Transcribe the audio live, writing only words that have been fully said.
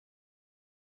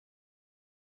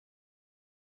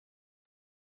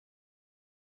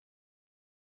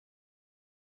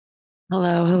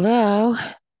Hello, hello.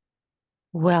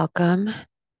 Welcome.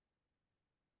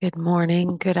 Good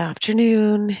morning, good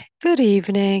afternoon, good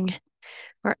evening,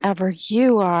 wherever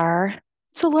you are.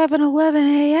 It's 11:11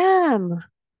 a.m.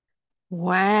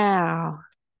 Wow.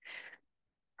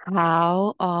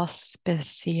 How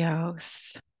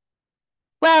auspicious.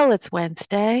 Well, it's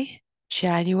Wednesday,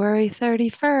 January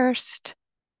 31st.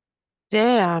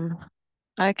 Damn,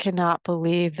 I cannot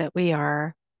believe that we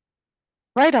are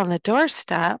right on the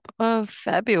doorstep of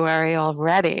February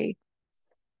already.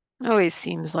 Always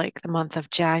seems like the month of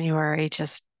January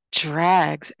just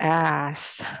drags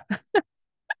ass.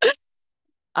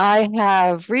 I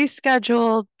have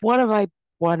rescheduled one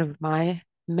of my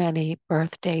many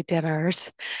birthday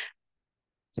dinners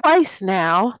twice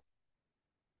now,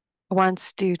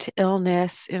 once due to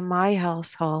illness in my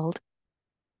household,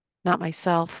 not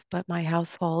myself, but my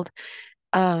household.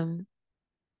 Um,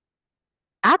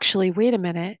 Actually, wait a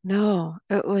minute. No,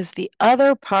 it was the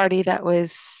other party that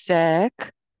was sick.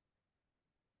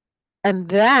 And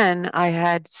then I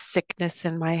had sickness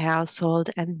in my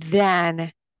household, and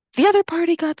then the other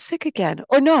party got sick again.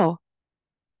 Or no,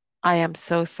 I am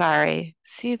so sorry.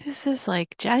 See, this is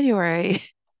like January.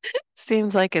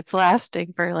 Seems like it's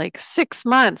lasting for like 6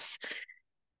 months.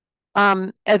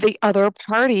 And the other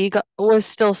party was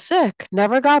still sick,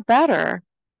 never got better.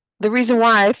 The reason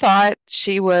why I thought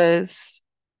she was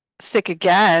sick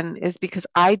again is because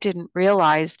I didn't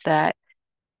realize that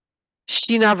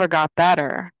she never got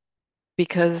better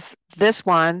because this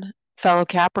one, fellow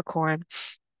Capricorn,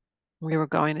 we were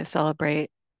going to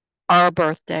celebrate our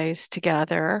birthdays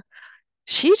together.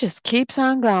 She just keeps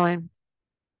on going.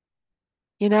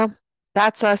 You know,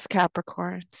 that's us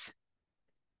Capricorns.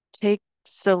 Takes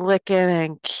a licking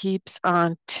and keeps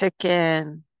on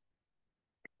ticking.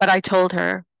 But I told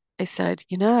her, I said,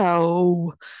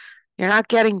 you're not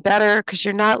getting better because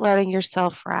you're not letting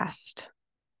yourself rest.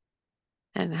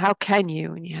 And how can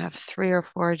you when you have three or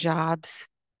four jobs?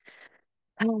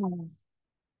 Oh,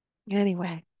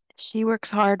 anyway, she works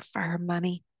hard for her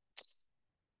money.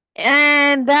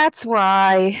 And that's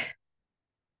why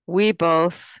we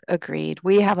both agreed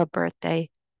we have a birthday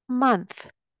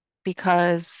month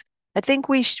because I think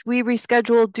we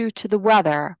rescheduled due to the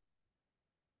weather.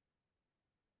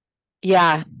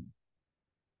 Yeah.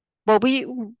 Well,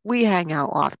 we hang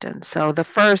out often, so the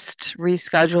first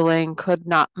rescheduling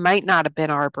might not have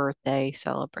been our birthday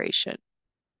celebration,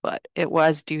 but it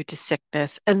was due to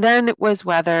sickness, and then it was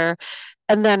weather,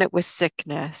 and then it was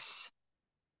sickness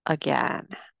again.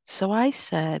 So I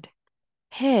said,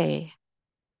 "Hey,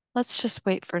 let's just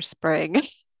wait for spring."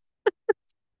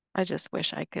 I just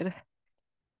wish I could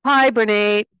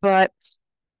hibernate, but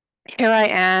here I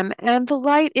am, and the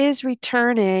light is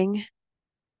returning.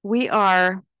 We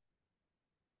are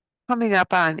coming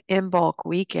up on Imbolc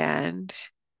weekend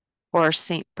or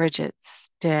St. Bridget's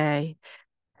Day,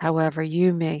 however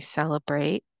you may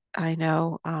celebrate. I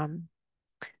know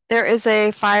there is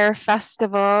a fire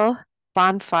festival,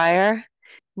 bonfire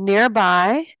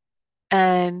nearby,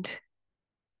 and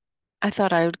I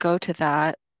thought I would go to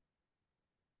that.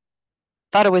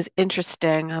 Thought it was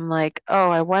interesting. I'm like, oh,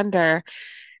 I wonder,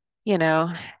 you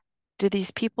know, do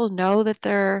these people know that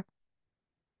they're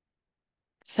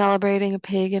celebrating a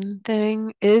pagan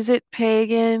thing? Is it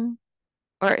pagan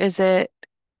or is it,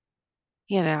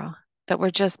 that we're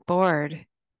just bored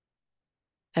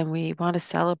and we want to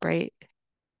celebrate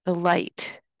the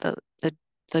light,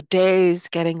 the days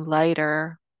getting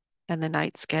lighter and the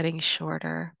nights getting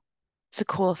shorter. It's a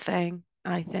cool thing,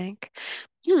 I think.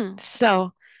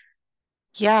 So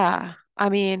yeah, I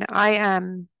mean,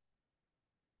 I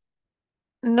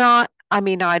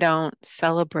don't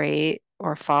celebrate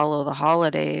or follow the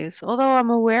holidays, although I'm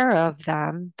aware of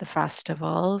them, the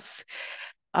festivals,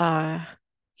 uh,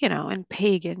 in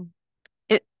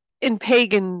it in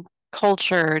pagan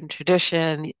culture and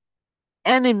tradition,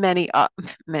 and in many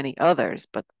others,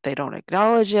 but they don't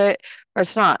acknowledge it, or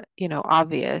it's not,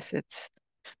 obvious. It's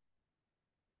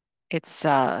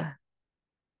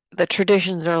the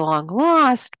traditions are long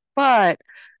lost, but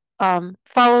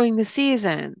following the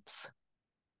seasons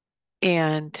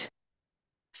and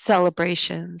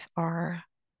celebrations are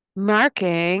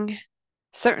marking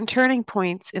certain turning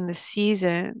points in the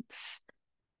seasons,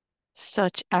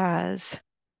 such as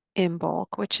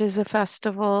Imbolc, which is a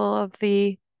festival of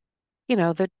the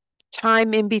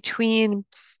time in between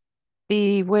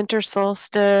the winter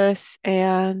solstice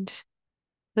and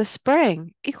the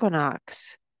spring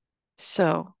equinox.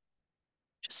 So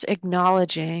just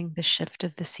acknowledging the shift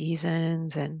of the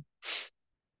seasons and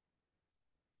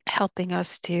helping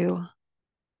us to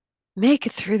make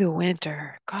it through the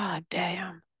winter. God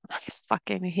damn. I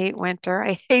fucking hate winter.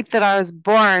 I hate that I was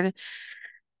born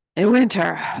in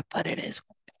winter, but it is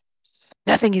what it is.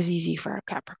 Nothing is easy for a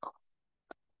Capricorn.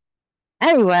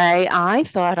 Anyway, I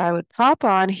thought I would pop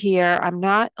on here. I'm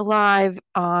not live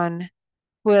on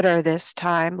Twitter this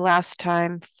time. Last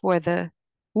time for the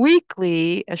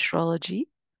weekly astrology,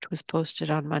 which was posted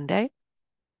on Monday.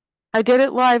 I did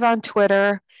it live on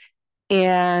Twitter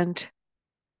and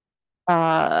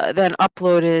then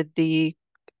uploaded the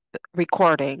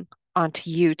recording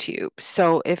onto YouTube.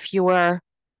 So if you are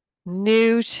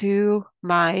new to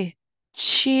my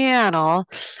channel,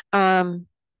 I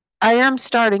am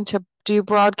starting to do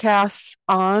broadcasts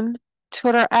on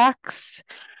Twitter X.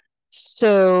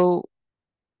 So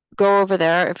go over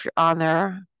there if you're on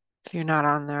there, if you're not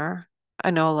on there.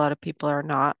 I know a lot of people are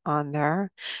not on there.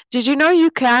 Did you know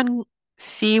you can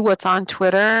see what's on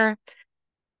Twitter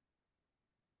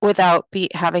without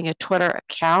having a Twitter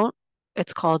account?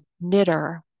 It's called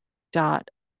knitter.it.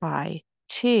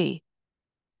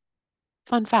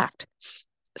 Fun fact.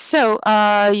 So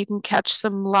you can catch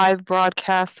some live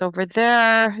broadcasts over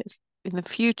there in the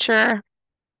future.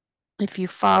 If you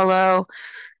follow,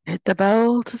 hit the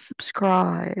bell to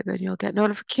subscribe and you'll get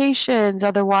notifications.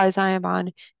 Otherwise, I am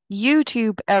on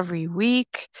YouTube every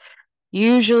week,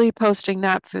 usually posting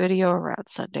that video around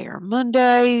Sunday or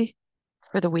Monday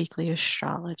for the weekly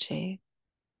astrology.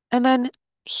 And then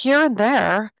here and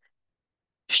there,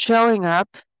 showing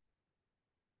up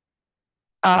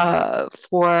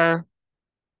for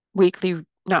weekly,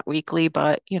 not weekly,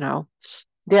 but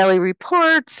daily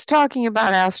reports talking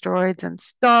about asteroids and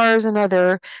stars and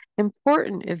other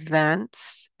important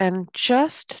events and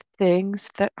just things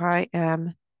that I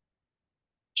am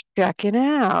checking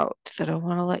out that I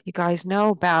want to let you guys know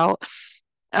about.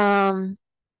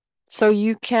 So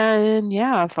you can,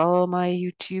 yeah, follow my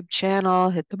YouTube channel,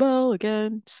 hit the bell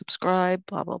again, subscribe,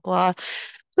 blah, blah, blah.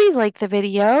 Please like the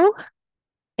video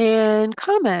and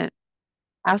comment,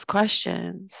 ask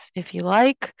questions. If you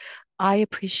like, I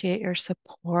appreciate your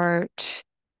support.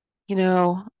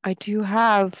 I do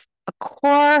have a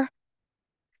core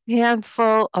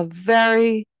handful of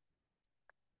very,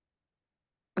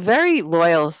 very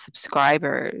loyal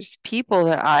subscribers, people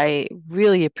that I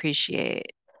really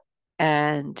appreciate.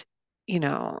 And,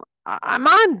 I'm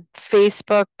on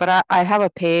Facebook, but I have a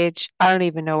page. I don't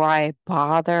even know why I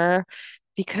bother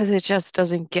because it just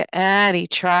doesn't get any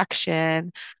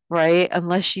traction, right?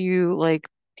 Unless you like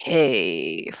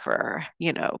pay for,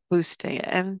 boosting it.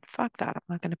 And fuck that. I'm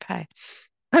not going to pay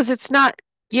because it's not,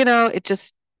 it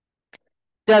just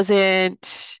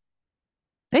doesn't,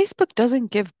 Facebook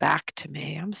doesn't give back to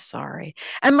me. I'm sorry.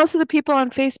 And most of the people on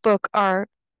Facebook are,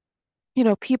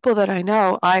 people that I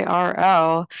know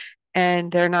IRL,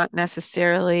 and they're not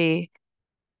necessarily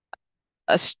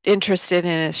interested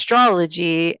in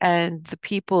astrology. And the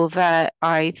people that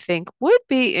I think would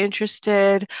be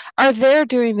interested are there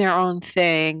doing their own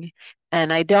thing.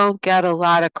 And I don't get a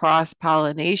lot of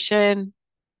cross-pollination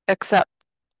except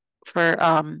for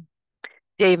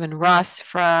Dave and Russ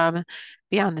from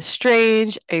Beyond the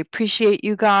Strange. I appreciate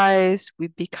you guys.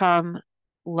 We've become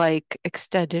like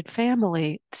extended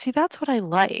family. See, that's what I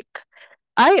like.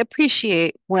 I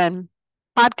appreciate when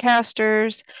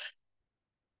podcasters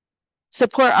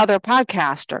support other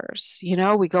podcasters.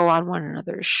 We go on one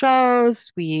another's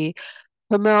shows, we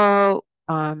promote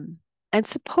and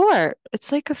support.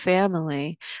 It's like a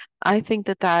family. I think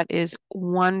that that is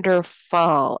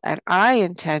wonderful. And I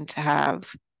intend to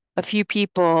have a few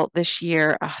people this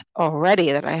year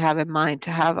already that I have in mind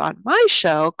to have on my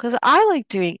show because I like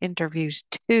doing interviews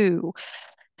too.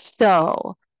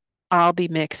 So I'll be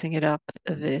mixing it up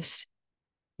this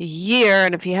year.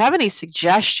 And if you have any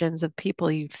suggestions of people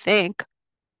you think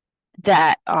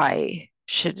that I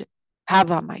should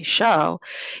have on my show,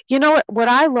 what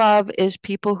I love is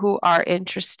people who are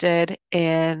interested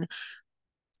in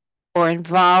or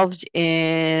involved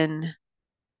in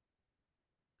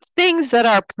things that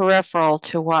are peripheral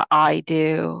to what I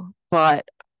do, but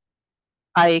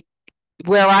I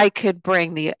where I could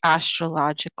bring the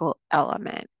astrological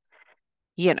element.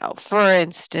 For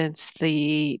instance,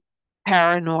 the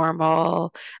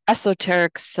paranormal,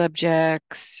 esoteric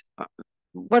subjects,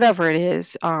 whatever it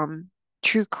is,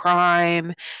 true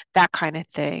crime, that kind of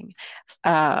thing.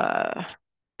 Uh,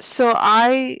 so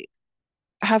I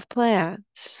have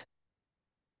plans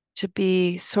to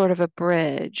be sort of a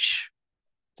bridge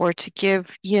or to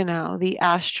give, the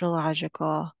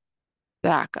astrological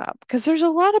backup because there's a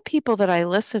lot of people that I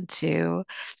listen to,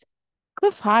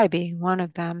 Cliff High being one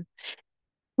of them,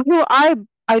 who I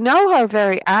know are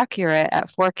very accurate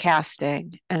at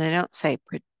forecasting, and I don't say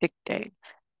predicting,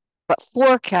 but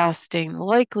forecasting the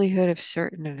likelihood of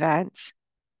certain events.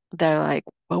 they're like,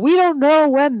 well, we don't know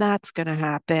when that's gonna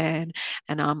happen.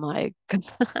 And I'm like,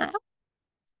 I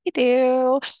do.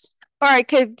 Or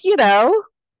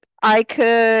I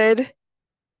could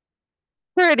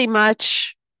pretty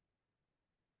much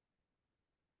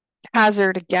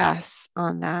hazard a guess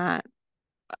on that,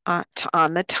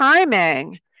 on the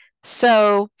timing.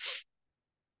 So,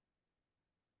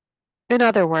 in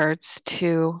other words,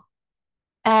 to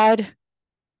add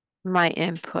my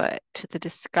input to the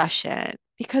discussion,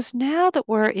 because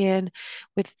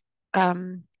with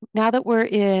um now that we're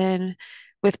in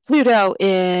with Pluto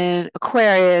in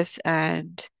Aquarius,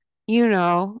 and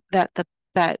that the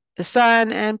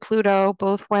sun and Pluto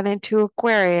both went into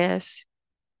Aquarius.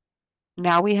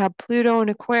 Now we have Pluto in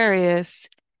Aquarius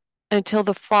until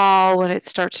the fall when it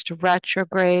starts to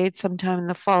retrograde. Sometime in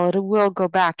the fall, it will go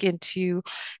back into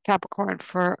Capricorn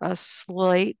for a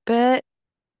slight bit.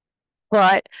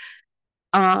 But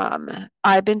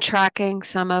I've been tracking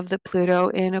some of the Pluto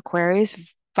in Aquarius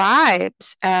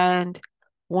vibes, and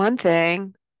one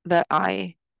thing that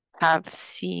I have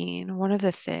seen, one of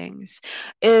the things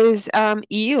is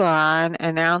Elon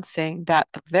announcing that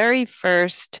the very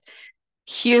first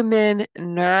human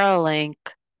Neuralink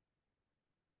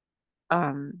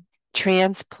um,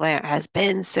 transplant has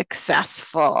been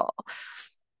successful.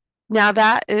 Now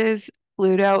that is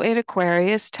Pluto in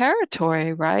Aquarius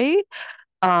territory, right?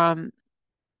 Um,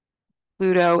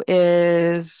 Pluto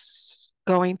is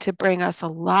going to bring us a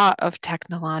lot of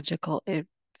technological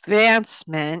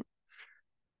advancement.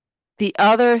 The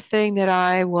other thing that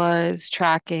I was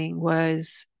tracking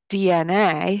was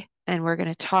DNA, and we're going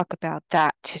to talk about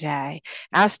that today.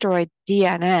 Asteroid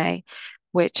DNA,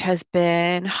 which has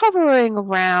been hovering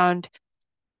around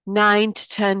 9 to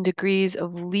 10 degrees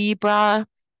of Libra.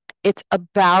 It's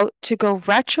about to go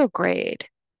retrograde,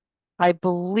 I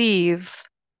believe,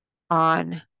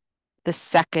 on the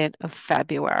 2nd of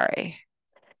February.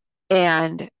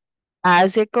 And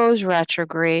as it goes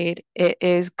retrograde, it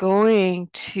is going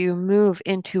to move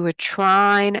into a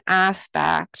trine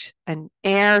aspect, an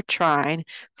air trine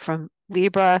from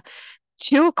Libra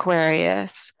to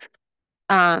Aquarius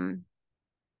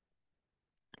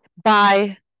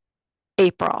by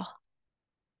April.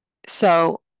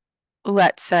 So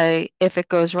let's say if it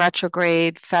goes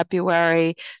retrograde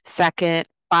February 2nd,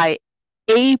 by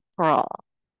April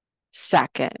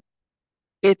 2nd,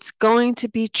 it's going to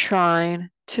be trine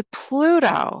to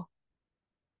Pluto.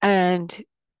 And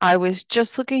I was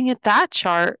just looking at that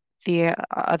chart the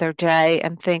other day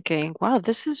and thinking, wow,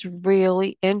 this is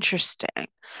really interesting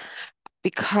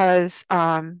because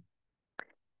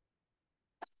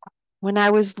when I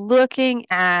was looking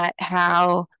at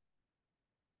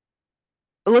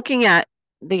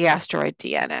the asteroid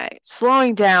DNA,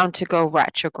 slowing down to go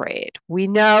retrograde, we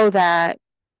know that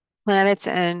planets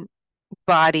and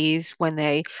bodies, when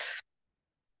they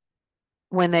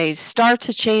start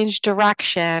to change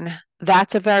direction,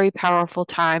 that's a very powerful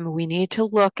time. We need to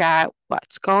look at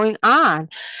what's going on.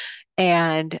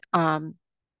 And I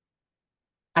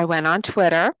went on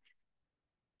Twitter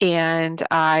and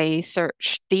I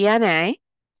searched DNA,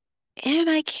 and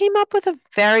I came up with a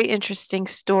very interesting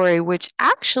story, which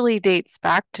actually dates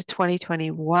back to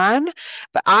 2021,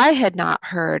 but I had not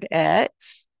heard it.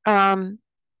 Um,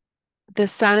 the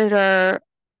senator,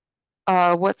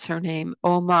 what's her name?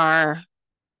 Omar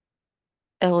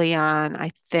Ilian,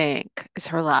 I think is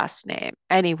her last name.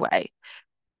 Anyway,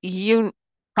 you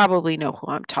probably know who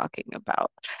I'm talking about.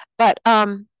 But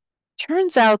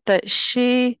turns out that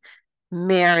she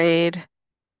married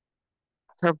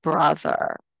her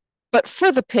brother, but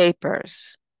for the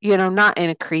papers, not in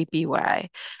a creepy way.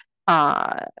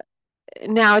 Uh,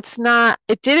 Now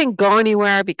it didn't go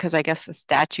anywhere because I guess the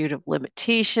statute of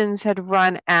limitations had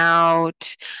run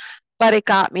out, but it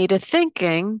got me to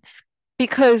thinking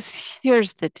because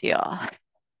here's the deal.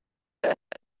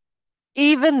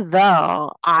 Even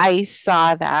though I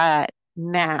saw that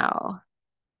now,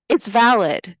 it's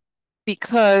valid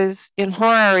because in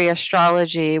horary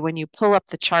astrology, when you pull up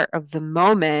the chart of the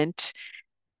moment,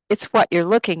 it's what you're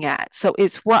looking at. So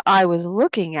it's what I was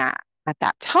looking at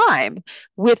that time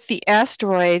with the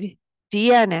asteroid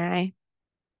DNA,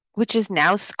 which is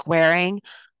now squaring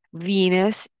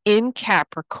Venus in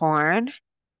Capricorn.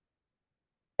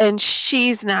 And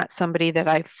she's not somebody that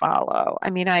I follow.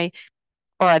 I mean,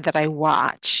 or that I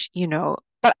watch,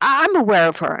 but I'm aware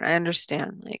of her and I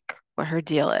understand like what her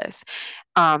deal is.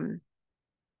 Um,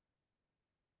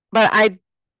 but I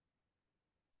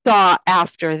thought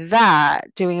after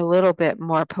that, doing a little bit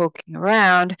more poking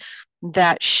around,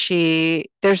 that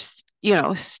there's,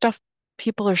 stuff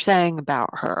people are saying about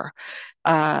her.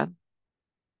 Uh,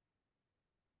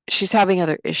 she's having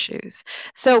other issues.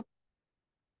 So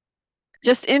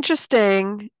Just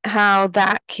interesting how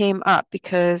that came up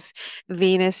because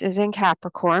Venus is in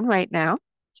Capricorn right now.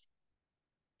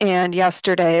 And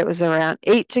yesterday it was around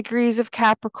 8 degrees of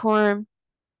Capricorn,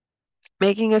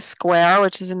 making a square,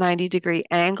 which is a 90-degree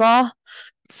angle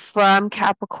from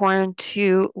Capricorn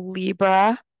to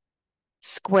Libra,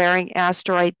 squaring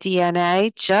asteroid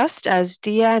DNA, just as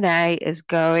DNA is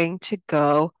going to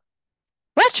go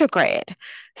retrograde.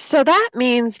 So that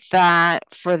means that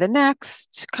for the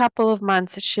next couple of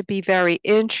months, it should be very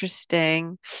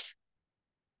interesting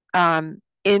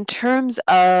in terms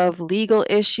of legal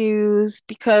issues,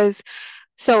 because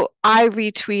so I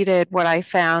retweeted what I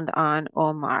found on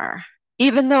Omar.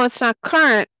 Even though it's not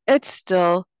current, it's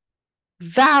still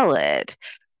valid.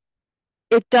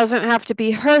 It doesn't have to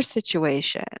be her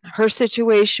situation. Her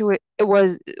situation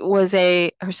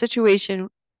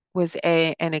was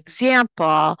an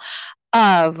example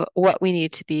of what we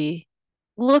need to be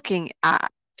looking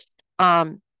at.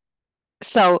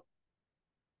 So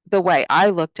the way I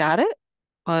looked at it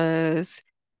was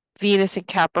Venus in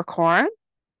Capricorn,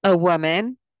 a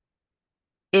woman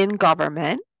in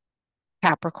government,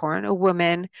 Capricorn, a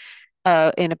woman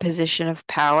in a position of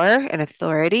power and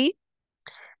authority.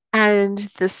 And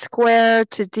the square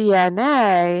to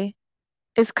DNA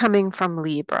is coming from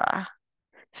Libra.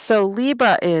 So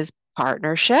Libra is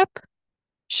partnership.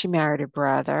 She married a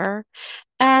brother.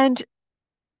 And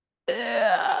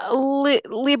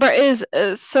Libra is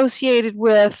associated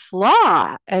with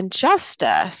law and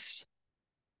justice.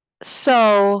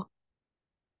 So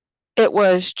it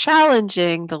was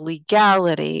challenging the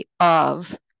legality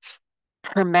of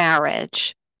her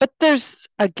marriage. But there's,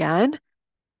 again,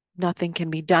 nothing can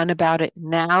be done about it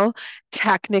now,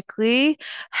 technically.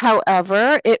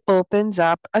 However, it opens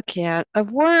up a can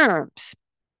of worms.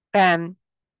 And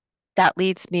that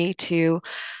leads me to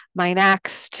my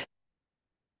next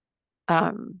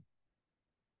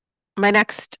my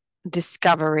next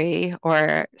discovery,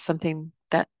 or something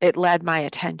that it led my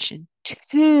attention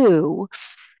to,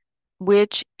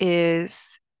 which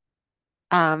is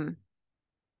yeah,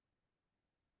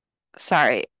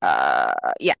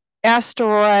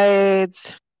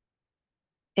 asteroids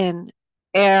in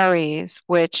Aries,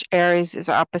 which Aries is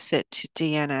opposite to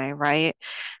DNA, right?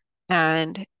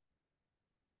 And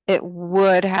it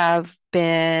would have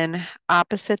been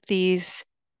opposite these,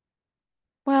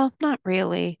 well, not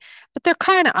really, but they're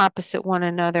kind of opposite one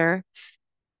another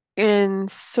in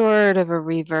sort of a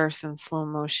reverse and slow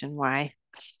motion way.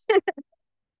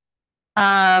 But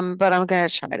I'm gonna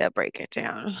try to break it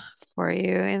down for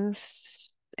you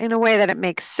in a way that it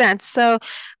makes sense. So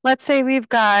let's say we've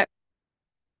got,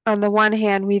 on the one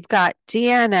hand, we've got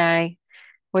DNA,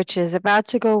 which is about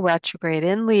to go retrograde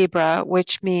in Libra,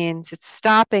 which means it's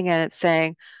stopping and it's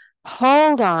saying,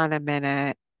 hold on a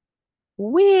minute,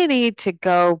 we need to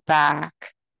go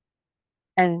back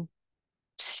and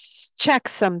check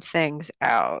some things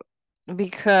out,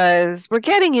 because we're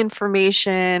getting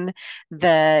information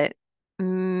that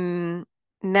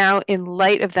now, in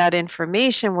light of that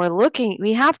information,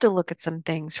 we have to look at some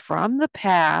things from the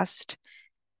past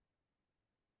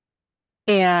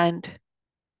and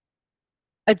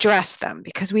address them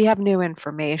because we have new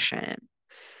information.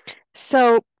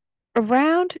 So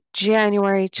around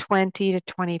January 20 to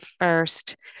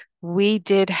 21st, we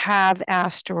did have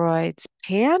asteroids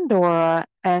Pandora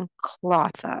and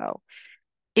Klotho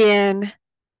in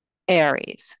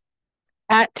Aries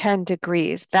at 10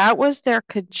 degrees. That was their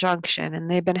conjunction, and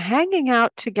they've been hanging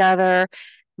out together,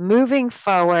 moving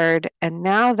forward, and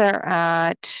now they're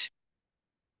at,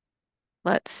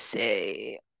 let's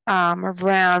see,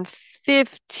 around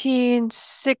 15,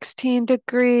 16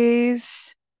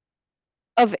 degrees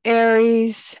of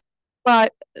Aries,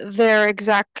 but their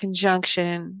exact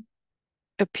conjunction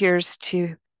appears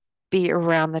to be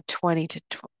around the 20th to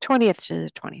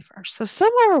the 21st. So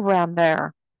somewhere around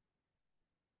there.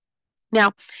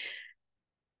 Now,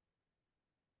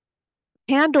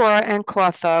 Pandora and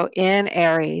Klotho in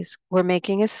Aries were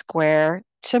making a square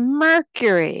to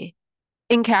Mercury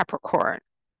in Capricorn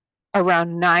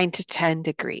around 9 to 10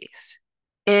 degrees.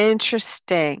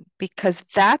 Interesting, because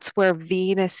that's where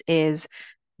Venus is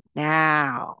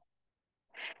now.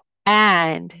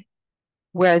 And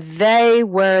where they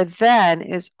were then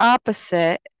is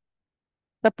opposite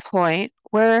the point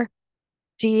where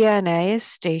DNA is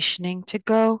stationing to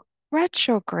go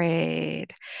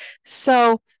retrograde.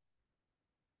 So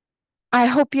I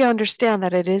hope you understand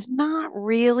that it is not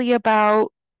really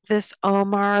about this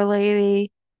Omar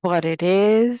lady, but it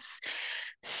is.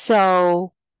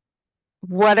 So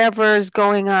whatever's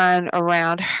going on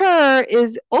around her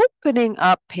is opening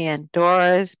up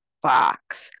Pandora's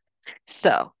box.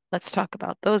 So let's talk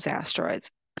about those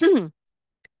asteroids.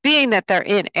 being that they're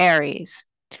in Aries,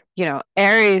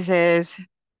 Aries is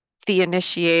the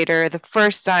initiator, the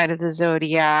first sign of the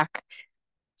zodiac,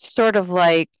 sort of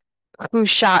like who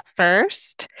shot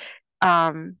first.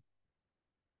 Um,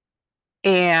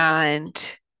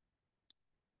 and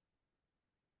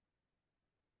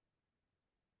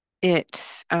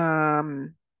it's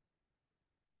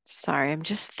sorry, I'm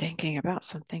just thinking about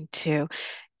something too.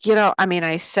 I mean,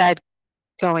 I said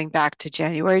going back to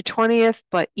January 20th,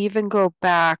 but even go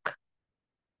back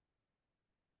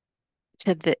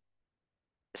to the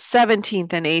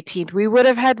 17th and 18th, we would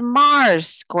have had Mars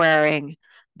squaring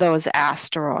those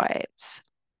asteroids.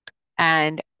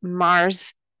 And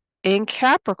Mars in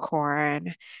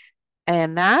Capricorn,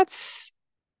 and that's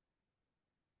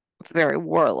very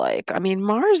warlike. I mean,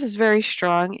 Mars is very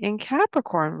strong in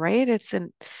Capricorn, right? It's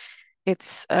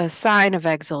a sign of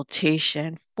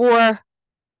exaltation for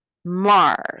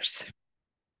Mars.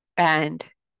 And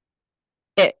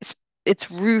it's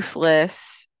it's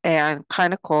ruthless and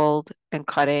kind of cold and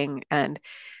cutting, and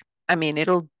I mean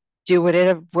it'll do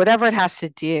whatever it has to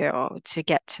do to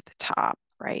get to the top,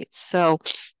 right? So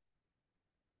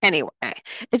anyway,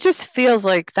 it just feels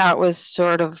like that was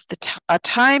sort of a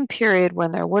time period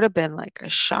when there would have been like a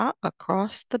shot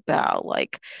across the bow,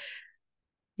 like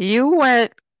you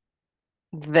went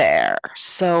there,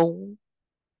 so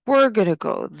we're gonna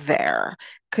go there.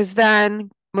 Because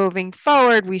then moving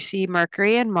forward, we see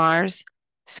Mercury and Mars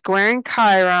squaring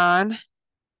Chiron,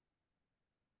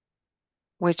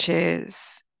 which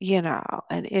is,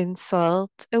 an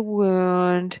insult, a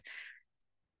wound,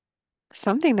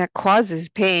 something that causes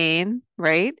pain,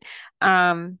 right?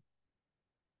 Um,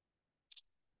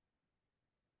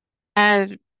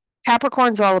 and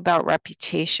Capricorn's all about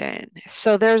reputation.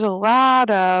 So there's a lot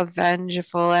of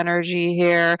vengeful energy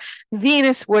here.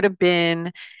 Venus would have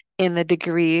been in the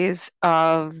degrees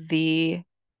of the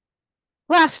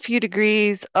last few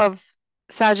degrees of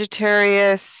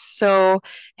Sagittarius. So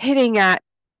hitting at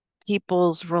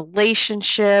people's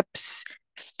relationships,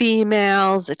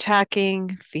 females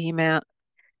attacking females,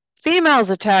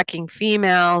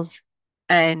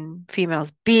 and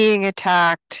females being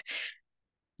attacked,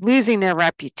 losing their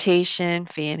reputation,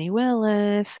 Fannie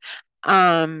Willis.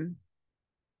 And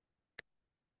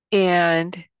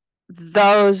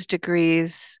those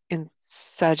degrees in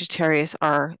Sagittarius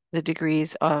are the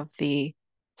degrees of the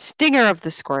stinger of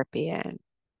the scorpion.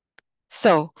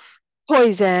 So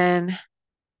poison,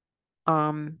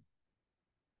 um,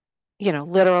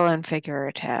 literal and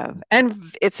figurative. And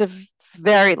it's a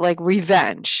very like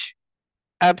revenge.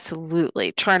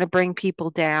 Absolutely. Trying to bring people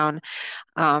down.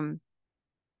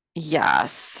 Yeah.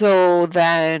 So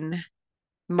then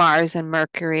Mars and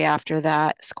Mercury after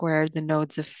that squared the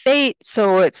nodes of fate.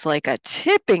 So it's like a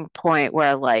tipping point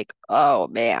where, like, oh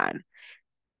man,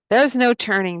 there's no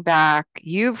turning back.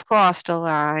 You've crossed a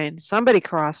line. Somebody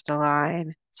crossed a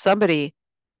line. Somebody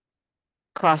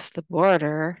crossed the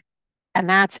border. And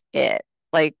that's it.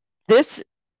 Like, this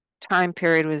time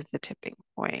period was the tipping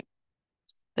point.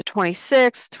 The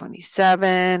 26th,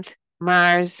 27th,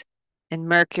 Mars and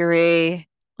Mercury,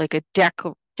 like a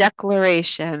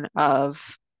declaration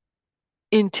of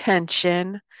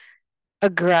intention,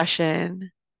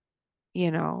 aggression,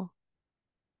 you know,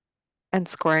 and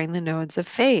scoring the nodes of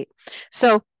fate.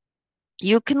 So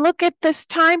you can look at this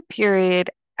time period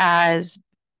as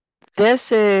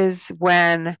this is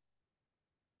when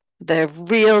the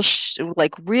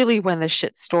like really when the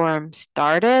shitstorm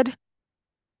started,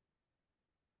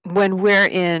 when we're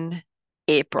in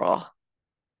April.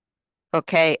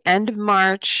 Okay, end of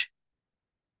March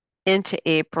into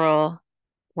April,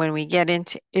 when we get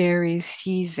into Aries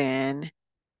season,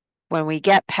 when we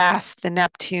get past the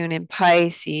Neptune in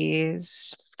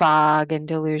Pisces, fog and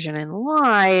delusion and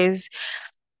lies,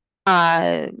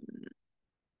 uh,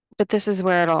 but this is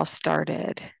where it all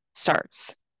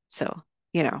starts. So,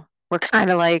 we're kind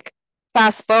of like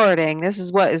fast forwarding. This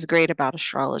is what is great about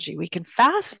astrology. We can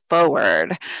fast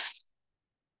forward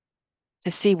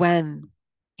to see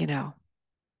you know,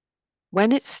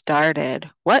 when it started.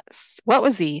 What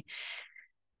was the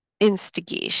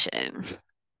instigation?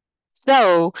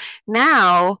 So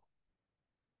now,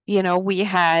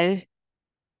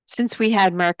 since we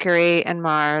had Mercury and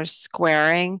Mars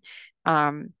squaring,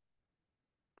 um,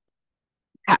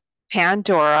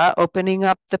 Pandora, opening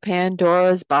up the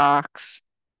Pandora's box,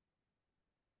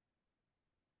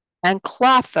 and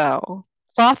Klotho.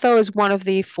 Klotho is one of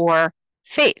the four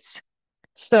fates.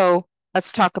 So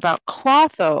let's talk about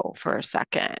Klotho for a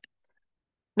second.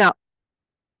 Now,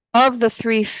 of the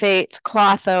three fates,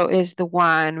 Klotho is the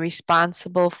one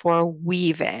responsible for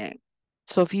weaving.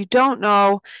 So if you don't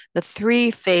know, the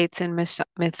three fates in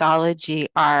mythology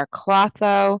are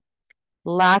Klotho,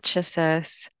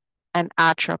 Lachesis, and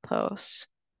Atropos.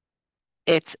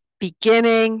 It's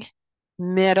beginning,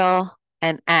 middle,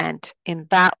 and end in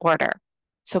that order.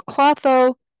 So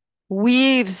Klotho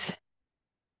weaves,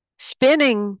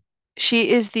 spinning. She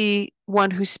is the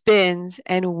one who spins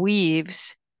and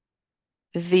weaves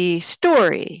the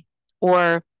story,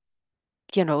 or,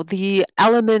 the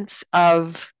elements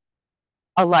of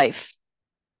a life.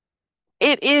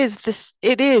 It is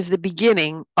the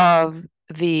beginning of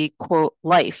the quote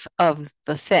life of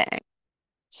the thing.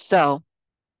 So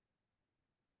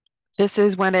this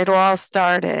is when it all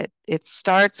started. It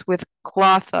starts with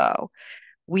Klotho,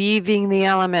 weaving the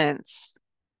elements,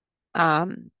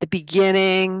 the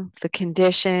beginning, the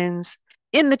conditions.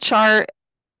 In the chart,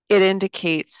 it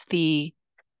indicates the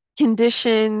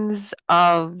conditions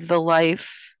of the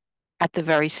life at the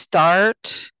very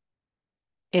start.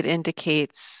 It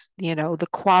indicates, the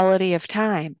quality of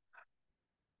time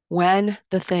when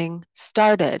the thing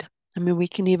started. I mean, we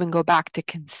can even go back to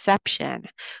conception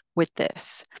with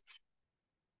this.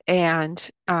 And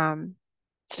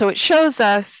so it shows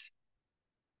us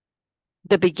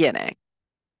the beginning.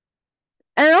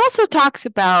 And it also talks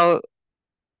about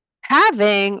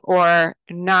having or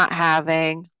not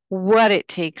having, what it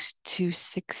takes to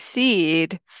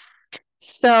succeed.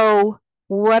 So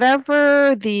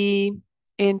whatever the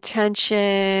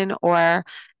intention, or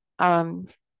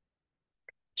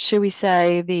should we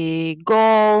say the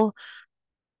goal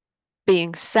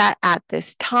being set at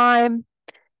this time,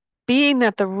 being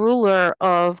that the ruler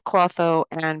of Klotho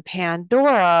and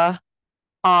Pandora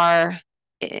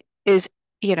is,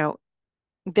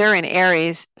 they're in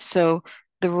Aries, so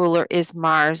the ruler is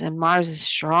Mars, and Mars is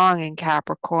strong in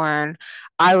Capricorn.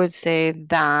 I would say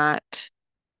that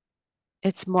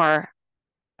it's more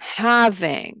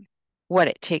having what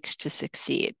it takes to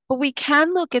succeed. But we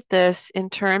can look at this in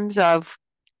terms of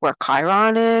where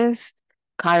Chiron is.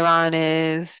 Chiron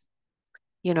is,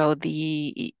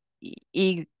 the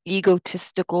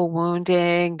egotistical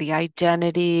wounding, the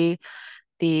identity,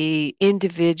 the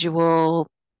individual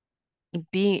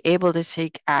being able to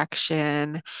take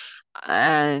action,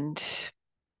 and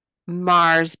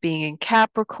Mars being in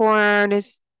Capricorn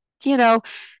is,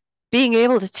 being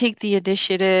able to take the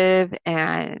initiative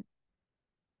and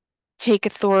take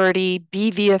authority, be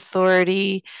the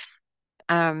authority.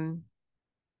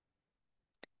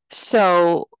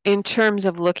 So in terms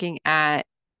of looking at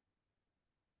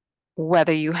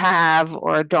whether you have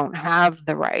or don't have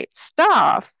the right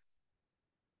stuff,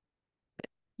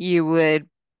 you would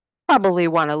probably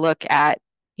want to look at,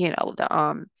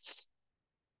 the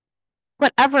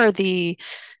whatever the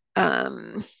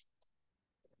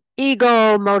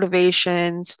ego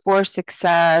motivations for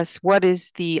success, what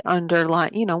is the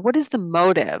underlying, what is the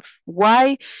motive?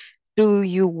 Why are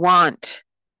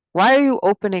you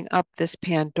opening up this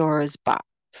Pandora's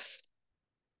box?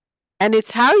 And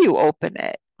it's how you open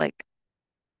it. Like,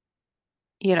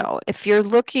 if you're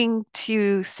looking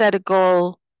to set a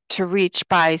goal to reach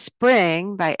by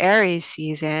spring, by Aries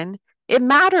season, it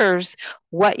matters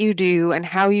what you do and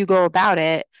how you go about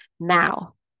it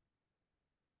now.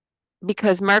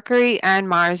 Because Mercury and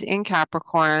Mars in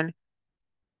Capricorn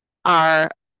are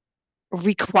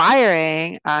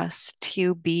requiring us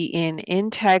to be in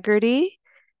integrity,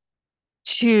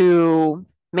 to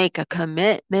make a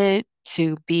commitment,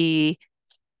 to be,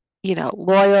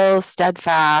 loyal,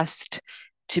 steadfast,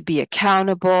 to be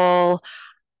accountable,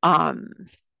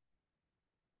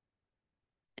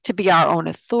 to be our own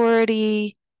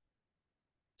authority.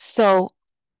 So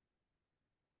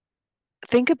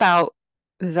think about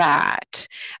that.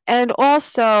 And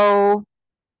also,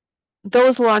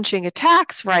 those launching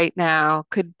attacks right now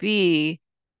could be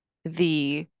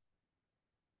it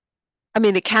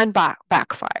can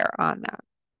backfire on them.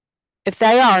 If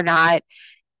they are not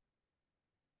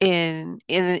in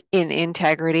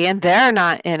integrity and they're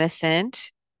not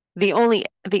innocent, the only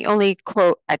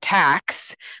quote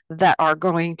attacks that are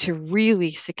going to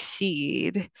really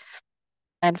succeed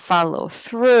and follow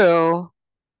through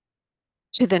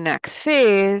to the next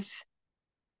phase,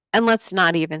 and let's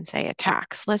not even say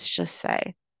attacks, let's just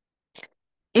say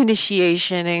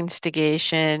initiation,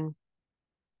 instigation,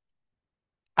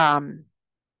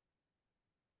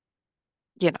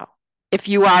 if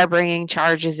you are bringing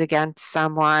charges against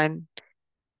someone,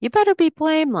 you better be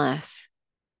blameless.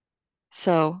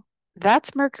 So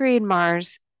that's Mercury and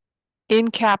Mars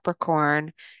in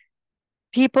Capricorn.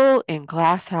 People in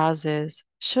glass houses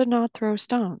should not throw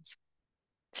stones.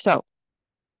 So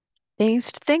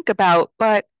things to think about,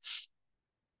 but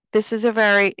this is a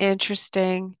very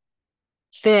interesting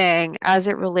thing as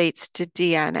it relates to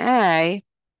DNA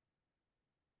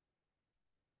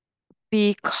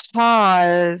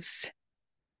because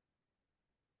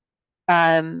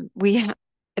we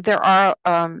there are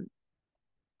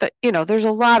there's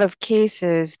a lot of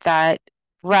cases that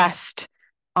rest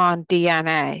on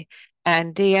DNA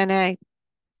and DNA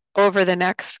over the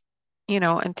next,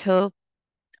 until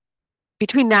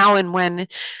between now and when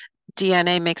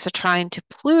DNA makes a trine to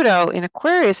Pluto in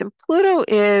Aquarius. And Pluto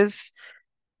is,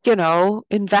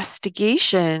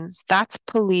 investigations. That's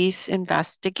police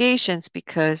investigations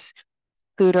because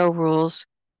Pluto rules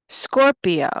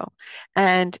Scorpio.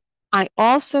 And I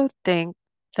also think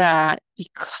that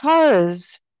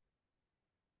because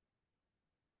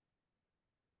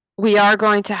we are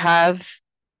going to have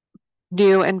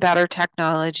new and better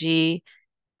technology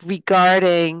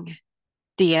regarding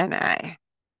DNA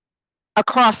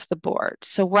across the board.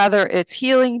 So whether it's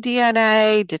healing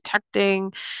DNA,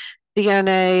 detecting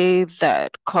DNA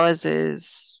that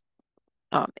causes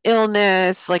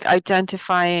illness, like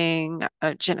identifying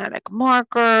genetic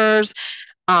markers,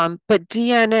 but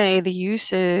DNA, the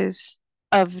uses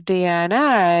of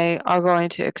DNA are going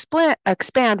to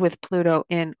expand with Pluto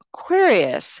in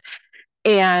Aquarius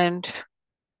and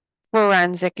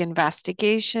forensic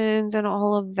investigations and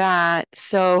all of that.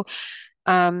 So,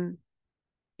 um,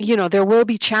 there will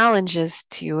be challenges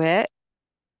to it.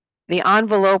 The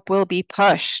envelope will be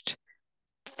pushed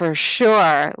for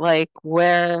sure. Like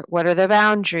what are the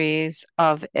boundaries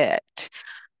of it?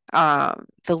 The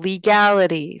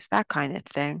legalities, that kind of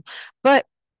thing. But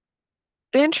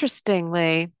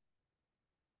interestingly,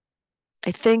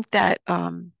 I think that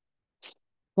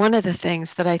one of the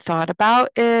things that I thought about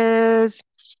is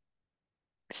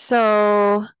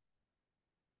so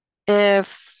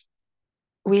if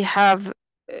we have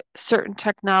certain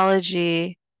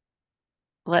technology,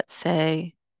 let's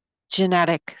say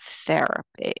genetic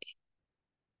therapy,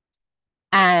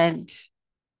 and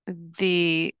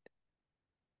the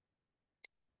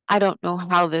I don't know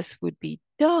how this would be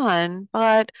done,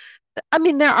 but I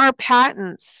mean, there are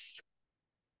patents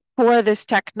for this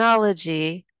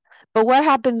technology. But what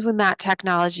happens when that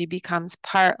technology becomes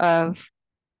part of,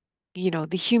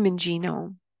 the human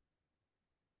genome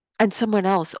and someone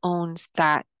else owns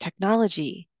that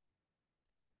technology?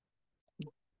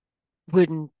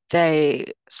 Wouldn't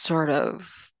they sort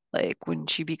of like, wouldn't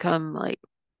she become like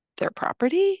their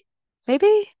property?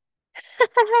 Maybe?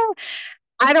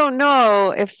 I don't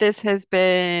know if this has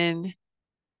been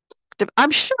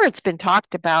I'm sure it's been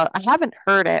talked about. I haven't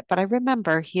heard it, but I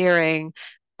remember hearing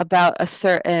about a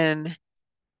certain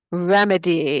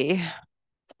remedy.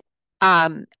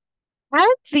 And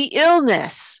the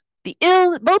illness,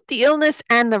 both the illness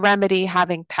and the remedy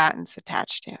having patents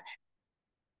attached to it.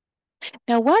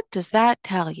 Now, what does that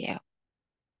tell you?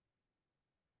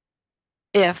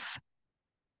 If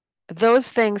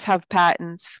those things have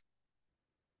patents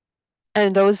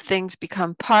and those things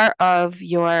become part of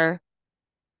your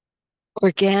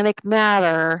organic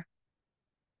matter,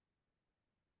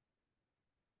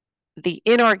 the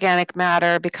inorganic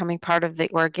matter becoming part of the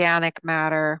organic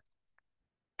matter.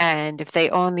 And if they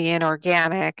own the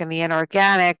inorganic and the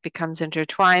inorganic becomes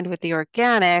intertwined with the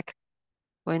organic,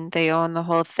 wouldn't they own the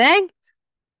whole thing?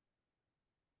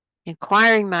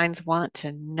 Inquiring minds want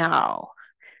to know.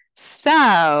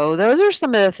 So, those are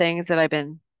some of the things that I've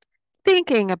been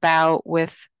thinking about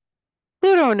with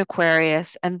Pluto and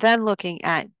Aquarius, and then looking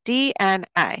at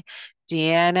DNA.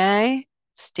 DNA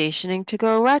stationing to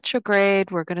go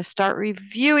retrograde. We're going to start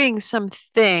reviewing some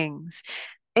things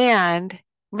and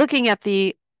looking at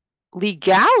the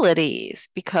legalities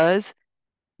because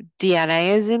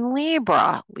DNA is in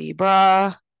Libra.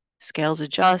 Libra, scales of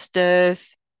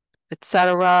justice,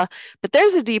 etc. But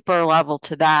there's a deeper level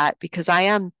to that because I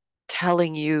am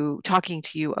talking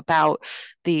to you about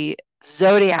the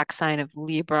zodiac sign of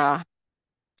Libra.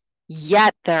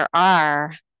 Yet there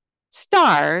are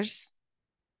stars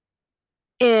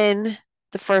in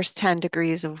the first 10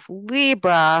 degrees of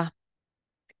Libra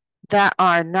that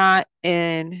are not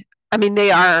in, I mean,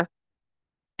 they're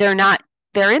not,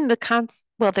 they're in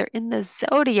they're in the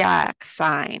zodiac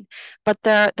sign, but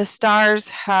the stars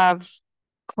have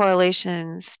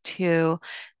correlations to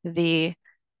the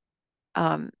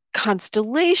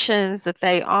constellations that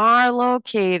they are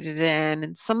located in,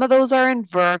 and some of those are in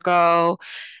Virgo.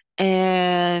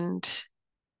 And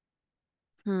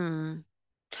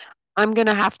I'm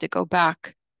gonna have to go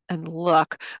back and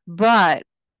look. But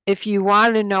if you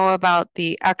want to know about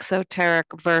the exoteric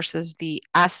versus the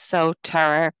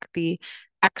esoteric, the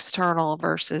external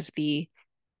versus the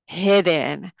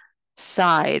hidden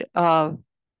side of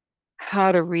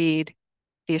how to read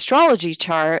the astrology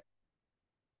chart,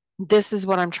 This is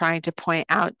what I'm trying to point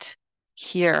out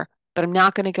here, but I'm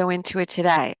not going to go into it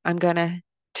today. I'm going to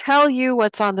tell you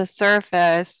what's on the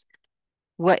surface,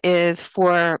 what is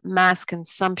for mass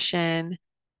consumption.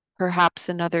 Perhaps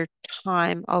another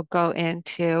time I'll go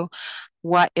into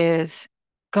what is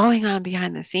going on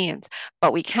behind the scenes.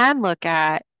 But we can look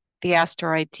at the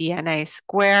asteroid DNA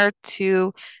square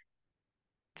to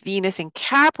Venus in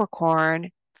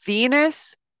Capricorn.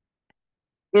 Venus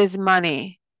is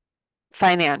money,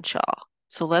 financial.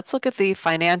 So let's look at the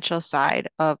financial side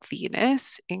of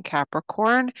Venus in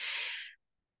Capricorn.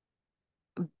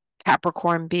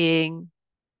 Capricorn being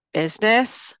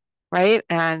business, right?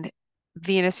 And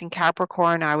Venus in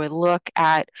Capricorn, I would look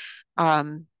at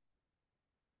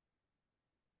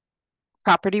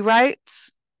property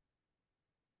rights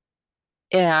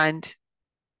and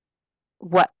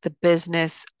what the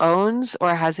business owns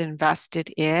or has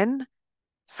invested in,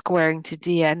 squaring to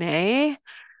DNA.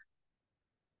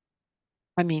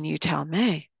 I mean, you tell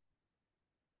me.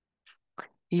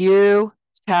 You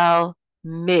tell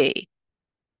me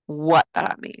what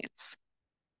that means.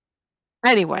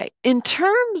 Anyway, in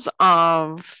terms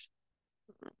of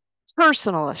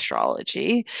personal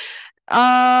astrology,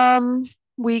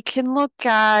 we can look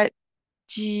at,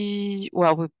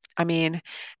 I mean,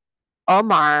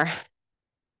 Omar.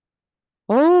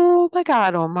 Oh my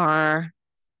God, Omar.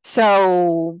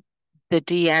 So the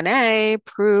DNA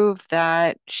proved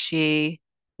that she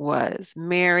was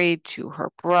married to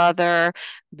her brother,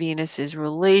 Venus's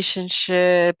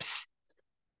relationships,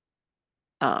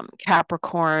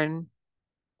 Capricorn,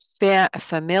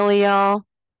 familial,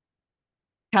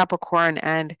 Capricorn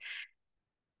and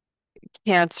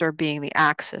Cancer being the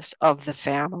axis of the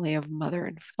family of mother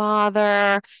and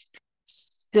father.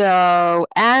 So,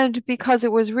 and because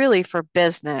it was really for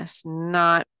business,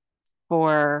 not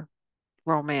for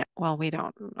romance. Well, we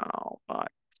don't know,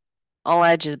 but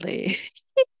allegedly.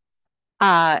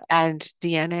 And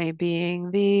DNA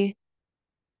being the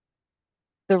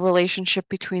relationship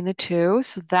between the two.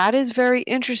 So that is very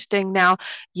interesting. Now,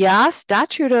 yeah,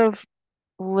 statute of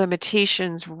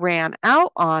limitations ran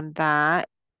out on that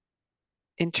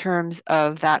in terms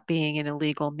of that being an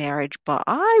illegal marriage, but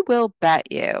I will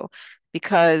bet you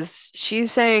because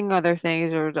she's saying other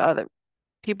things or other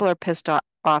people are pissed off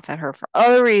at her for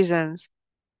other reasons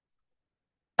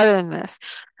other than this.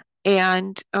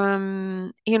 And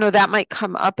that might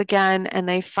come up again and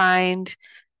they find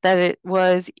that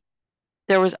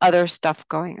there was other stuff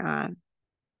going on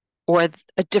or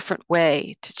a different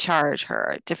way to charge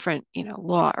her, a different,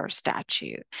 law or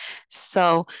statute.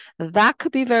 So that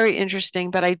could be very interesting,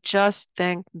 but I just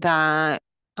think that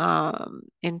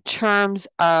in terms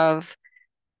of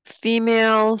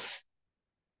females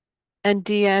and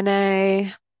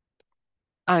DNA,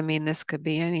 I mean, this could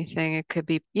be anything. It could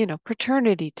be,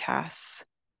 paternity tests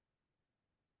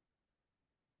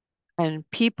and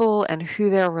people and who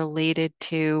they're related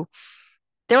to.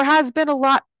 There has been a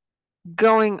lot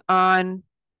going on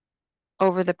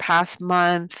over the past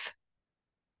month,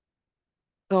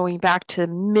 going back to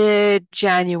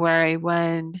mid-January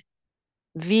when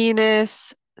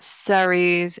Venus,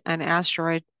 Ceres, and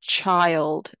asteroid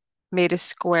Child made a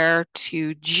square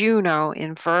to Juno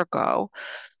in Virgo.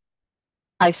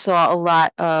 I saw a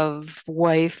lot of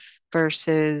wife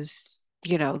versus,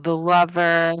 the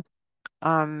lover,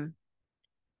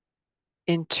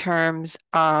 in terms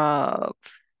of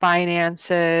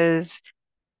finances,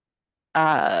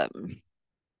 um,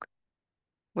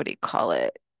 what do you call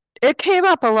it? It came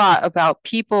up a lot about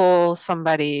people,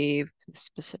 somebody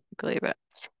specifically, but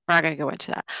we're not going to go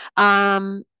into that.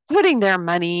 Putting their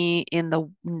money in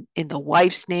the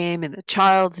wife's name, in the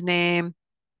child's name,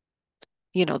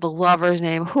 the lover's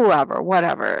name, whoever,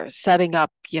 whatever, setting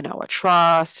up, a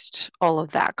trust, all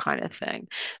of that kind of thing.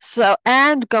 So,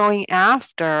 and going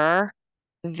after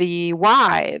the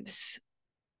wives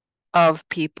of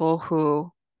people who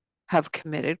have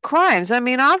committed crimes. I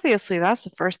mean, obviously, that's the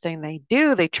first thing they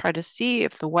do. They try to see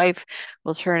if the wife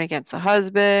will turn against the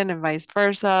husband and vice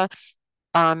versa,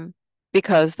 um,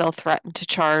 because they'll threaten to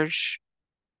charge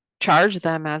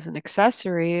them as an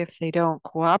accessory if they don't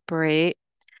cooperate.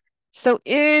 So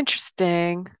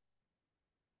interesting,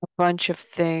 a bunch of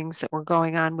things that were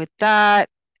going on with that.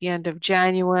 The end of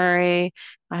January,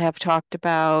 I have talked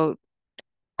about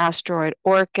asteroid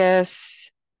Orcus,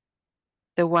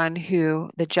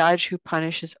 the judge who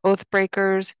punishes oath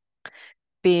breakers,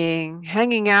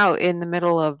 hanging out in the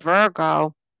middle of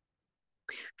Virgo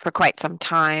for quite some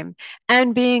time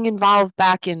and being involved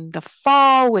back in the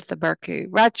fall with the Mercury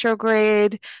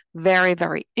retrograde. Very,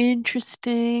 very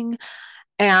interesting.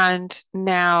 And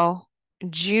now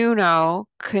Juno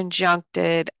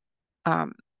conjuncted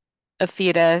a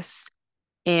fetus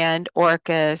and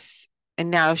Orcus,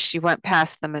 and now she went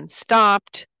past them and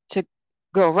stopped to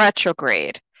go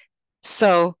retrograde.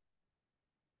 So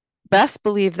best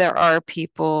believe there are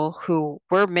people who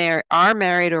are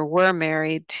married or were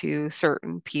married to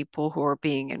certain people who are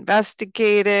being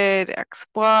investigated,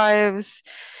 ex-wives,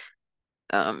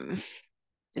 um,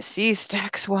 deceased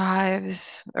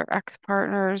ex-wives or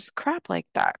ex-partners, crap like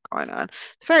that going on.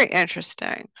 It's very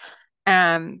interesting.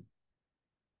 Um,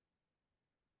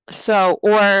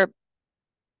 or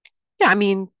yeah, I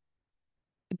mean,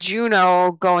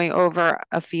 Juno going over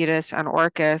a fetus on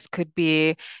Orcus could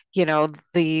be,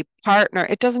 the partner.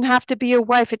 It doesn't have to be a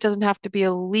wife. It doesn't have to be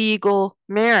a legal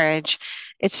marriage.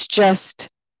 It's just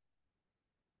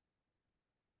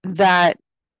that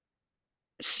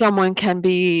someone can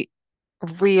be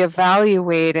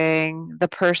reevaluating the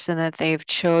person that they've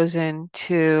chosen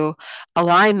to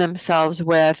align themselves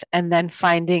with, and then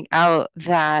finding out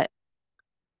that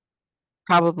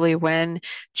probably when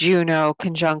Juno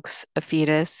conjuncts a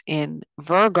fetus in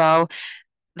Virgo,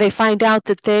 they find out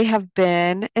that they have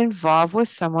been involved with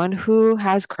someone who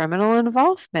has criminal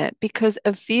involvement, because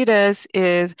a fetus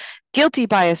is guilty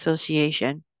by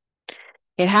association.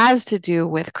 It has to do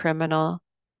with criminal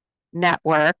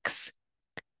networks.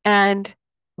 And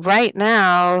right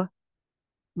now,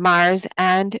 Mars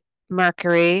and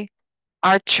Mercury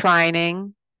are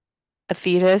trining a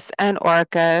fetus and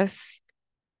Orcus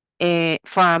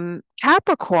from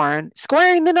Capricorn,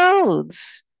 squaring the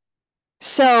nodes.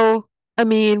 So, I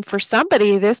mean, for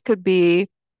somebody, this could be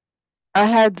a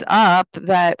heads up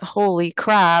that, holy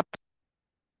crap,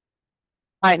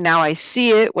 now I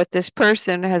see it, what this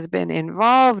person has been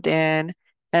involved in,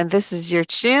 and this is your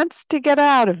chance to get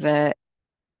out of it.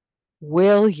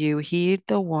 Will you heed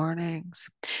the warnings?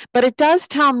 But it does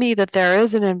tell me that there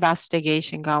is an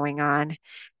investigation going on,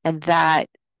 and that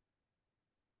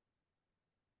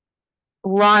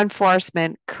law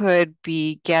enforcement could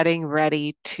be getting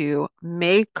ready to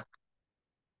make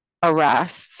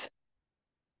arrests.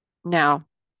 Now,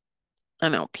 I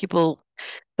know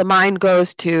the mind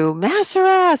goes to mass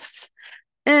arrests.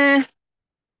 I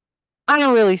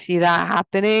don't really see that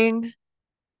happening.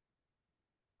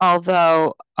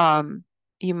 Although,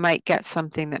 you might get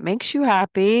something that makes you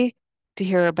happy to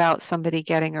hear about somebody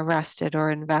getting arrested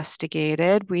or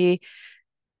investigated. We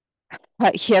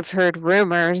have heard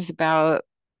rumors about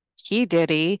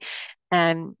Diddy,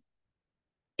 and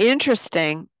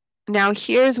interesting. Now,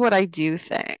 here's what I do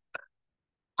think.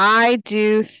 I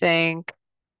do think,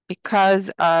 because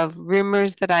of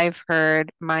rumors that I've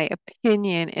heard, my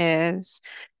opinion is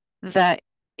that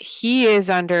he is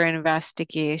under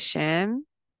investigation.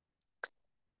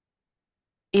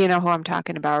 You know who I'm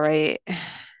talking about, right?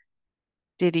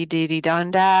 Diddy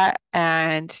done that.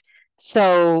 And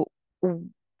so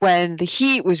when the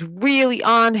heat was really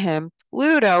on him,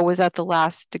 Pluto was at the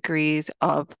last degrees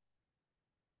of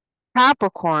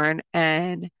Capricorn,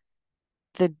 and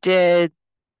the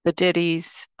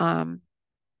Diddy's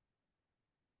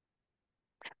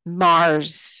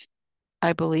Mars,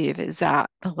 I believe, is at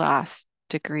the last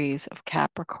degrees of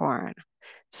Capricorn.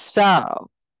 So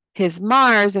his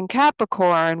Mars in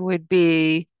Capricorn would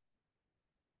be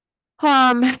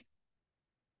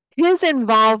his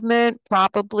involvement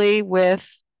probably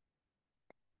with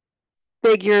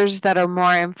figures that are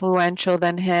more influential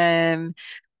than him,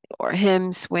 or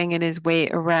him swinging his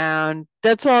weight around.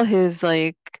 That's all his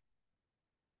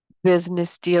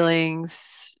business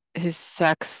dealings, his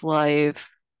sex life,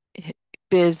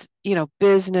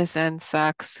 business and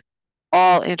sex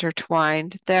all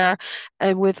intertwined there.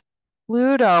 And with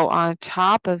Pluto on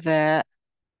top of it,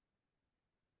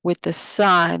 with the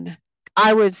sun,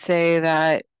 I would say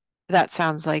that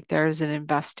sounds like there's an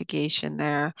investigation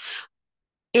there.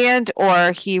 And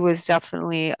or he was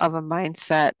definitely of a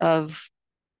mindset of,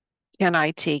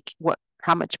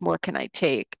 how much more can I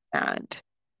take? And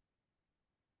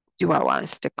do I want to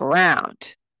stick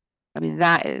around? I mean,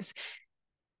 that is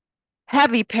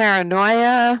heavy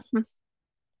paranoia.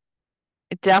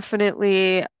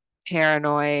 Definitely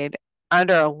paranoid,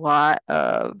 under a lot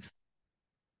of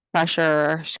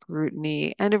pressure,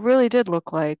 scrutiny, and it really did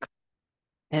look like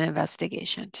an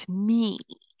investigation to me.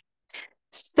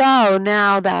 So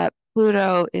now that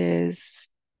Pluto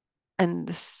and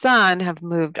the sun have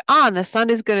moved on, the sun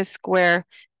is going to square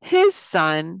his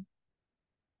sun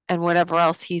and whatever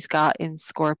else he's got in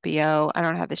Scorpio. I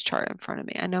don't have his chart in front of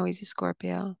me. I know he's a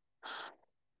Scorpio.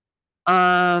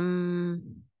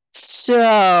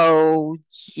 So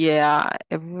yeah,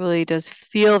 it really does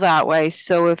feel that way.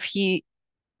 So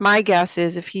my guess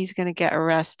is if he's going to get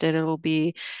arrested, it'll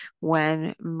be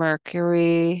when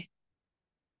Mercury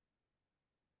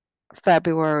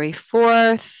February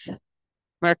 4th,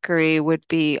 Mercury would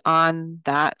be on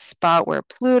that spot where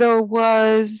Pluto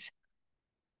was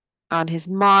on his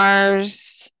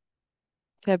Mars,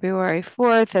 February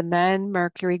 4th, and then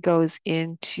Mercury goes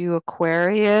into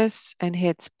Aquarius and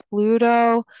hits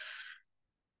Pluto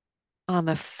on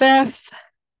the 5th.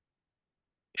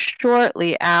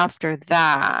 Shortly after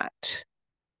that,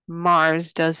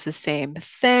 Mars does the same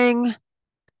thing.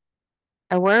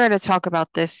 And we're going to talk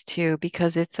about this too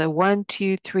because it's a 1,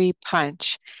 2, 3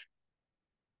 punch.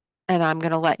 And I'm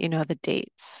going to let you know the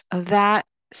dates of that.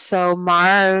 So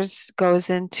Mars goes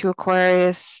into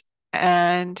Aquarius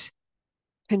and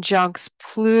conjuncts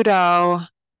Pluto,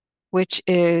 which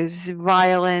is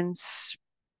violence,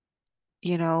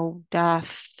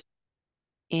 death,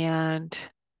 and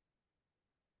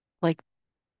like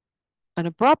an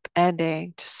abrupt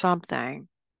ending to something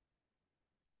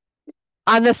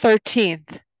on the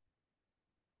 13th.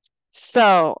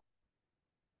 So,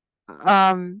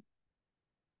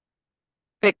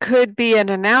 it could be an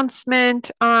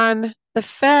announcement on the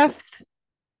 5th.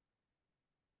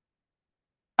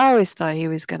 I always thought he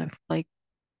was going to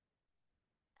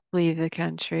leave the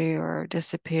country or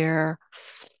disappear.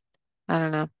 I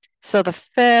don't know. So the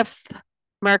 5th,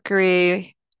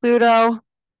 Mercury, Pluto,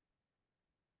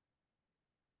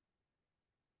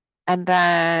 and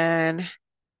then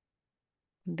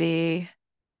the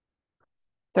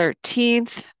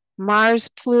 13th, Mars,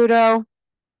 Pluto,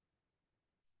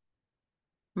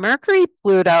 Mercury,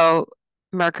 Pluto.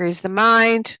 Mercury's the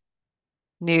mind,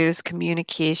 news,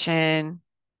 communication,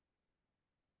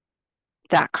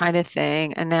 that kind of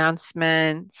thing,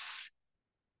 announcements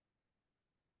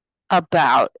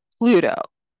about Pluto,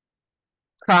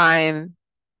 crime,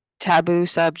 taboo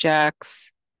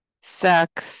subjects,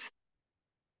 sex,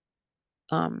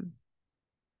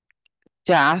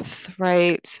 death,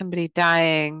 right? Somebody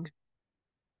dying.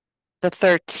 The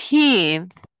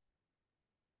 13th,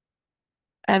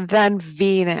 and then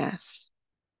Venus.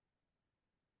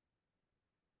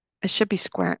 I should be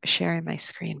sharing my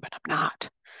screen, but I'm not.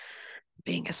 I'm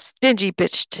being a stingy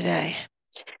bitch today.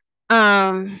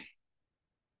 And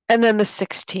then the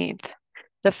 16th,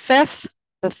 the 5th,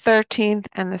 the 13th,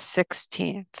 and the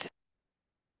 16th.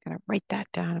 I'm gonna write that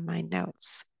down in my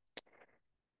notes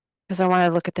because I want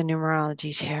to look at the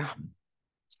numerologies here.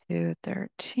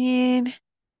 213,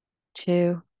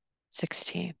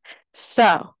 216.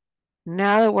 So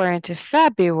now that we're into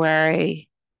February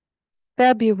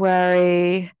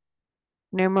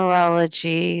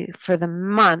numerology for the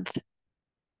month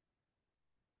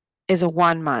is a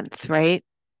 1 month, right?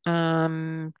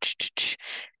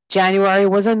 January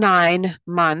was a 9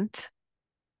 month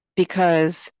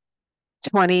because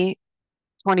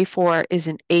 2024 is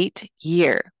an 8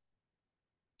 year.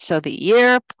 So the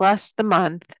year plus the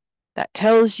month, that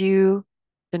tells you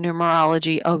the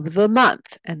numerology of the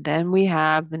month. And then we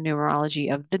have the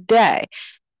numerology of the day.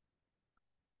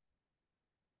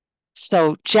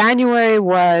 So January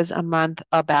was a month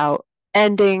about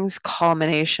endings,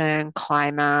 culmination,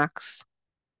 climax.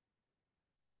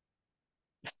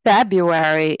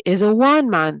 February is a 1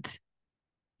 month.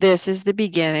 This is the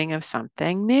beginning of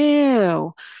something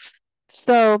new.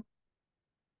 So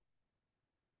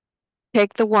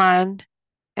take the 1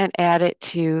 and add it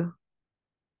to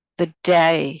the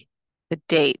day, the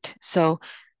date. So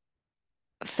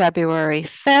February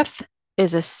 5th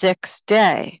is a 6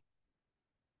 day.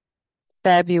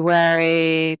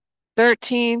 February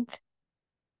 13th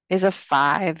is a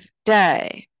 5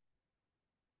 day.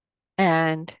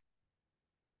 And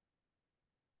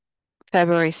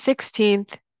February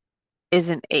 16th is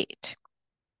an 8.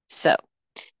 So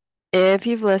if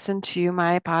you've listened to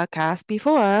my podcast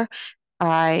before,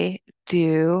 I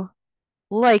do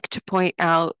like to point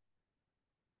out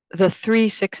the 3,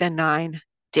 6, and 9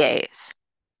 days.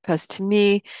 Because to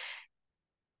me,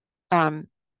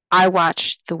 I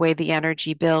watch the way the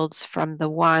energy builds from the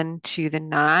 1 to the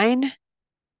 9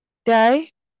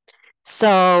 day.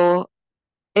 So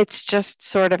it's just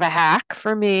sort of a hack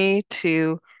for me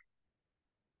to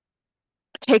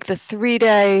take the 3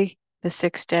 day, the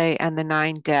 6 day, and the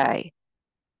 9 day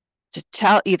to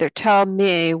tell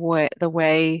me what the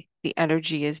way the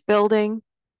energy is building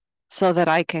so that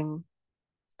I can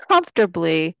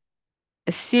comfortably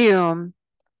assume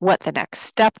what the next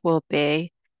step will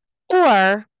be.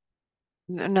 Or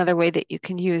another way that you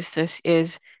can use this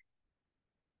is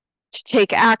to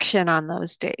take action on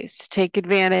those days, to take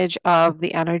advantage of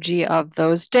the energy of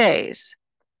those days.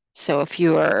 So if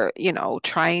you are,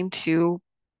 trying to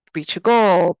reach a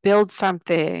goal, build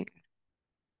something,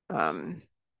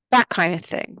 that kind of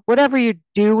thing. Whatever you're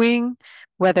doing,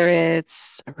 whether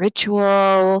it's a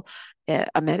ritual,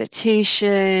 a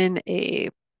meditation, a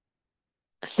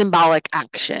symbolic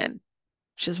action,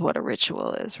 which is what a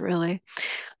ritual is really.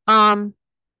 Um,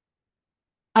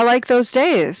 I like those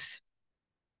days.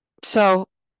 So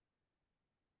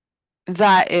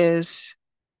that is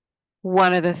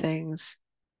one of the things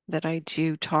that I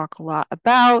do talk a lot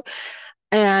about.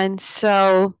 And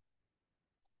so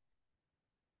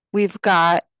we've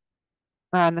got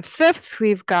on the 5th,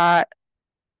 we've got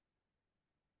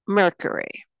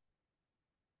Mercury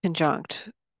conjunct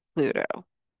Pluto.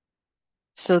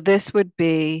 So this would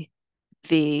be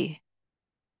the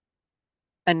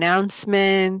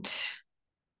announcement,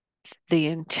 the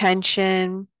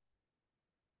intention,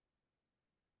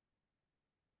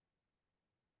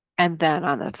 and then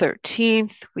on the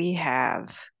 13th, we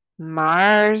have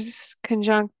Mars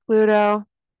conjunct Pluto,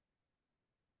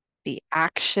 the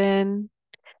action,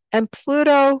 and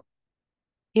Pluto,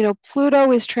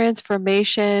 Pluto is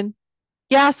transformation.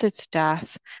 Yes, it's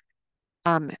death.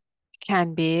 Um,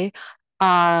 can be.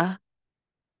 Uh,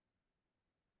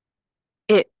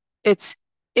 it it's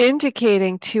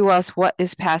indicating to us what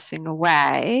is passing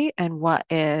away and what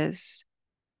is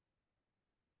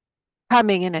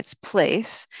coming in its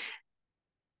place.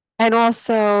 And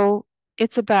also,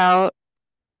 it's about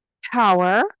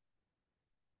power.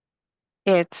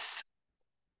 It's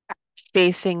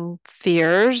facing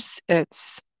fears.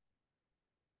 It's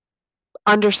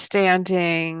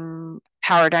understanding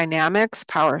power dynamics,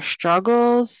 power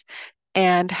struggles,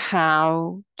 and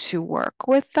how to work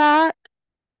with that.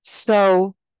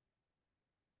 So,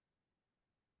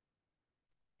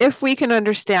 if we can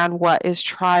understand what is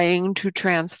trying to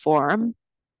transform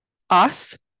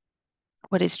us,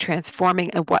 what is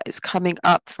transforming, and what is coming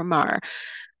up from our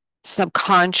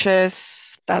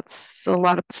subconscious, that's a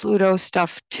lot of Pluto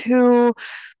stuff too.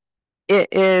 It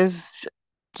is,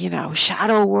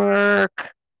 shadow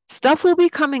work. Stuff will be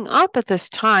coming up at this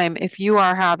time if you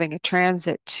are having a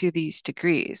transit to these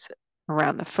degrees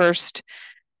around the first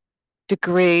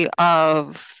degree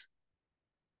of,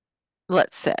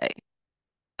 let's say,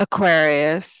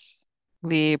 Aquarius,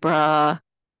 Libra,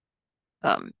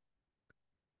 um,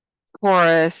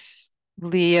 Taurus,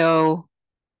 Leo.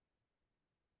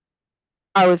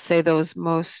 I would say those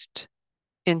most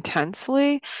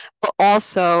intensely, but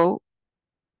also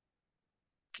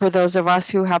for those of us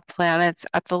who have planets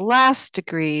at the last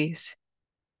degrees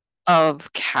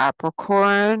of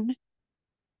Capricorn,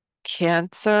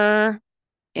 Cancer,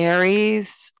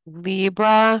 Aries,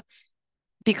 Libra,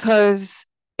 because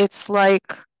it's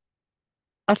like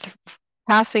a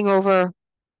passing over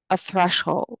a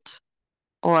threshold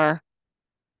or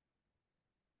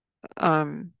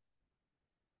um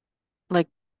like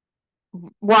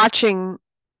watching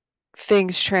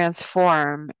things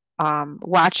transform,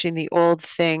 watching the old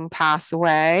thing pass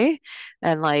away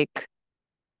and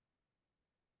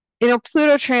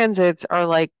Pluto transits are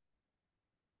like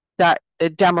that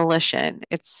demolition.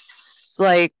 It's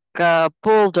like a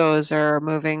bulldozer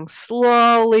moving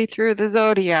slowly through the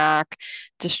zodiac,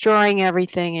 destroying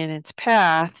everything in its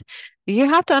path. You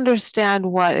have to understand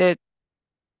what it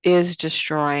is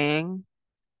destroying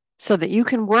so that you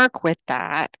can work with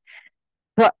that,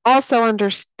 but also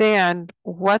understand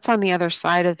what's on the other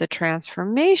side of the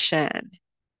transformation.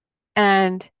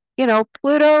 And,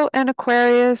 Pluto and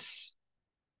Aquarius,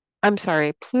 I'm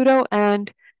sorry, Pluto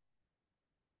and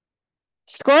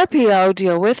Scorpio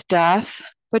deal with death,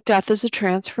 but death is a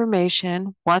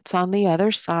transformation. What's on the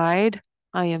other side?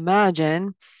 I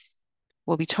imagine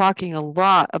we'll be talking a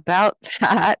lot about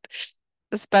that,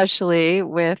 especially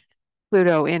with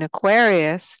Pluto in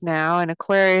Aquarius now. And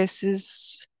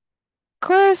Aquarius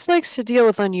likes to deal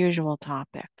with unusual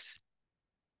topics.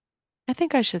 I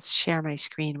think I should share my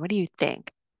screen. What do you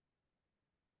think?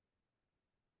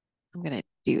 I'm going to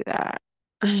do that.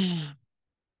 Hang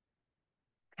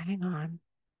on.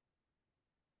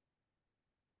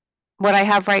 What I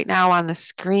have right now on the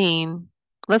screen,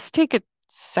 let's take a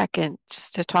second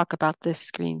just to talk about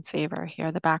this screensaver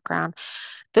here, the background.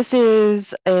 This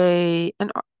is an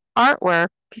artwork,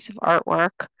 piece of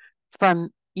artwork from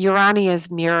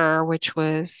Urania's Mirror, which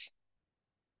was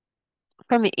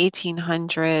from the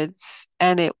 1800s,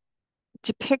 and it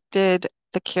depicted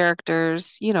the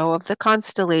characters, of the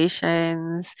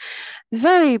constellations. It's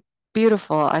very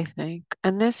beautiful, I think.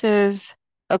 And this is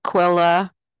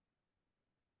Aquila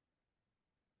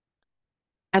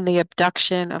and the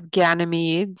abduction of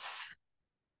Ganymedes.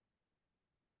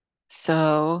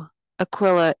 So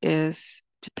Aquila is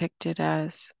depicted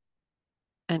as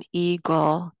an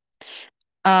eagle.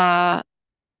 Uh,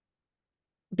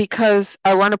 because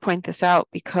I want to point this out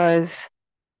because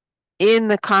in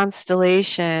the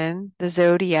constellation, the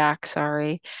zodiac,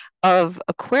 sorry, of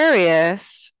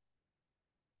Aquarius,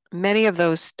 many of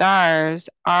those stars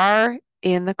are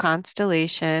in the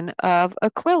constellation of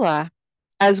Aquila,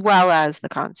 as well as the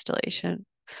constellation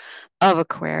of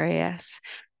Aquarius.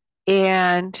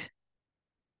 And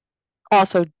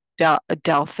also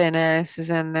Delphinus is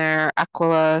in there,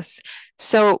 Aquilus.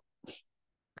 So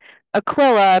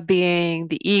Aquila being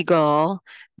the eagle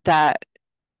that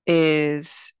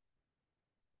is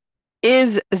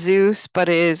Zeus, but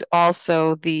is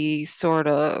also the sort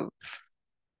of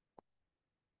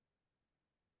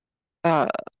uh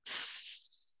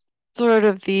sort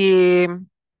of the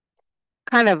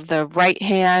kind of the right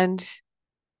hand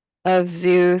of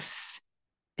Zeus.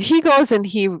 He goes and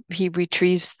he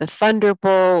retrieves the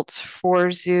thunderbolts for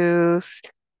Zeus.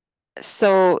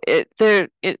 So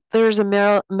there's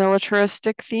a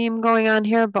militaristic theme going on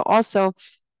here, but also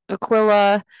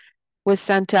Aquila was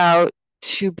sent out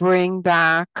to bring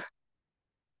back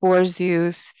for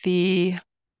Zeus the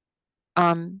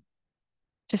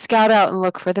to scout out and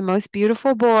look for the most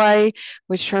beautiful boy,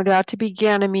 which turned out to be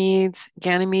Ganymedes.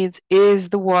 Ganymedes is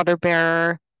the water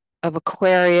bearer of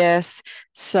Aquarius.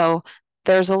 So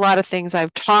there's a lot of things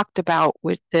I've talked about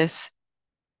with this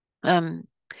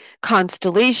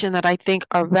constellation that I think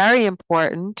are very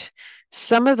important.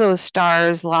 Some of those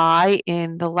stars lie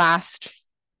in the last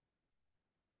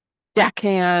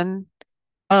decan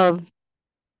of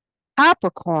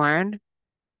Capricorn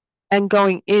and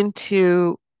going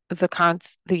into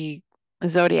the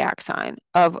zodiac sign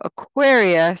of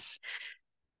Aquarius.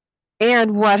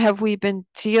 And what have we been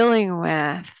dealing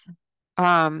with?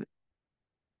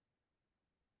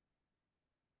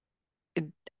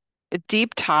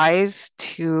 Deep ties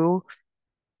to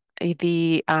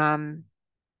the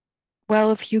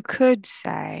well, if you could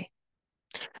say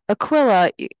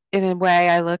Aquila, in a way,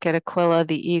 I look at Aquila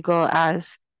the eagle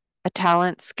as a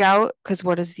talent scout, because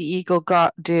what does the eagle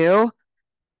do?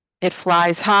 It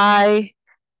flies high,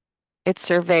 it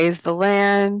surveys the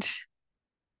land,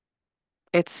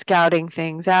 it's scouting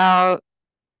things out.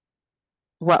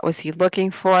 What was he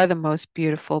looking for? The most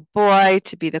beautiful boy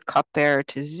to be the cupbearer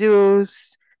to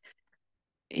Zeus.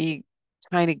 You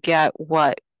trying to get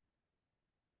why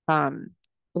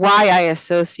I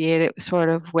associate it sort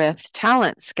of with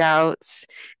talent scouts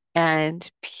and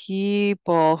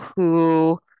people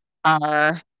who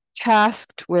are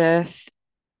tasked with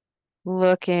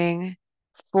looking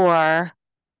for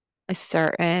a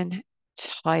certain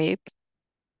type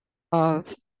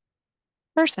of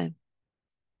person,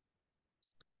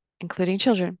 including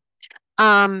children.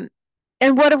 And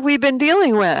what have we been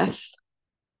dealing with,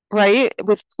 right?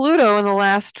 With Pluto in the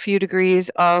last few degrees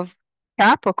of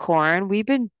Capricorn, we've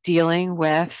been dealing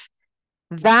with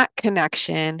that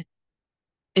connection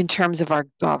in terms of our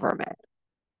government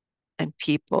and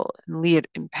people and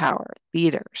empowered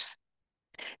leaders.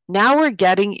 Now we're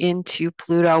getting into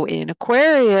Pluto in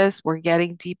Aquarius. We're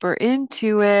getting deeper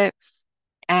into it.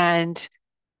 And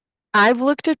I've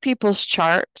looked at people's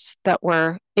charts that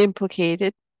were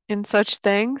implicated in such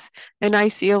things, and I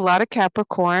see a lot of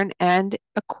Capricorn and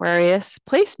Aquarius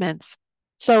placements.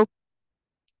 So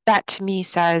that to me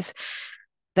says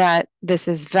that this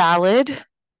is valid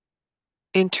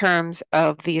in terms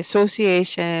of the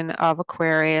association of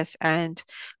Aquarius and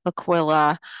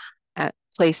Aquila at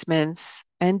placements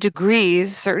and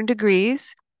degrees, certain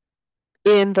degrees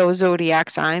in those zodiac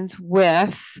signs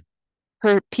with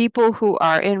people who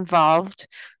are involved,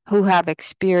 who have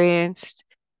experienced,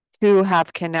 who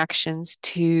have connections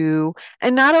to,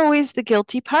 and not always the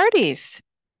guilty parties.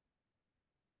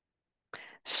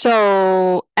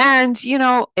 So, and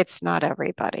it's not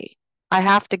everybody. I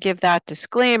have to give that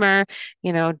disclaimer,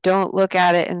 don't look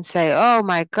at it and say, oh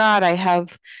my God, I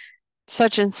have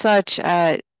such and such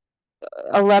at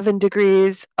 11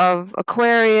 degrees of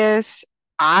Aquarius.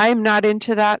 I'm not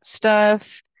into that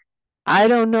stuff. I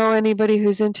don't know anybody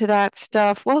who's into that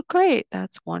stuff. Well, great.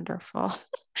 That's wonderful.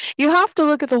 You have to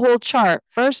look at the whole chart,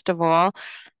 first of all.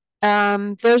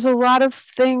 There's a lot of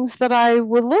things that I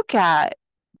would look at,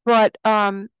 but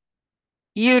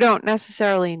you don't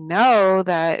necessarily know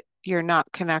that you're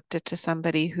not connected to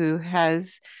somebody who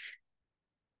has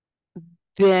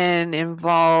been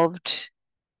involved,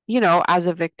 as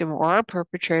a victim or a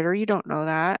perpetrator. You don't know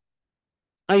that.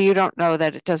 You don't know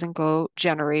that it doesn't go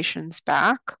generations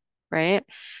back, right?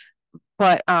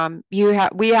 But we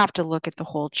have to look at the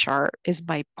whole chart is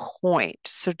my point.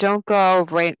 So don't go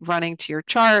running to your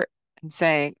chart and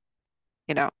saying,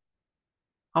 oh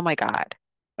my God,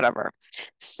 whatever.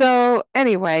 So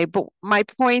anyway, but my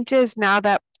point is now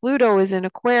that Pluto is in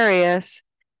Aquarius,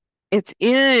 it's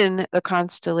in the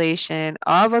constellation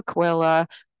of Aquila,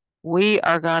 we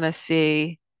are going to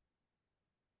see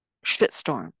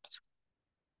shitstorms.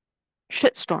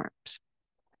 Shitstorms.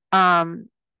 Um,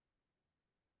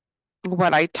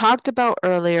 what I talked about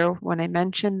earlier when I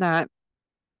mentioned that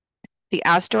the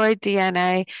asteroid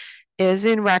DNA is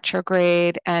in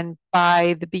retrograde, and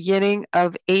by the beginning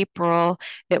of April,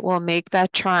 it will make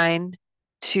that trine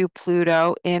to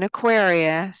Pluto in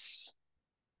Aquarius.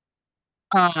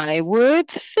 I would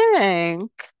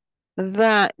think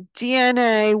that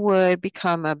DNA would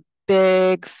become a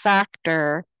big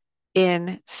factor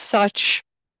in such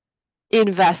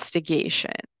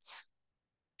investigations,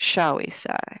 shall we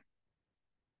say.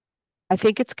 I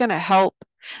think it's going to help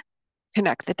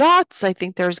connect the dots. I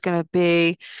think there's going to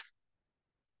be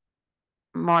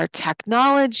more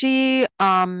technology.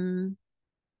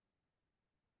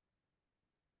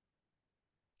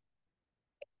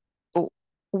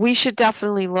 We should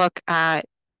definitely look at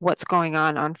what's going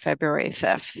on February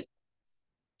 5th.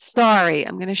 Sorry,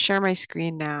 I'm going to share my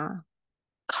screen now.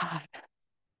 God.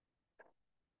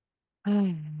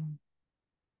 Um,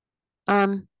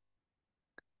 all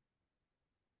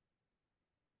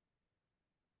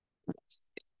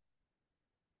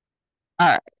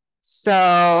right.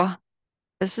 So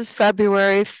this is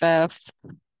February 5th,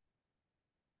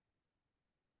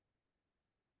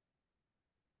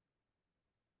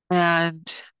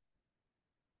 and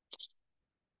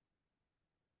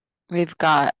we've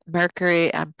got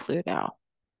Mercury and Pluto.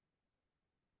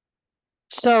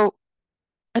 So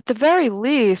at the very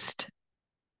least,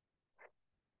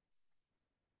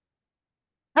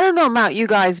 I don't know about you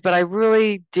guys, but I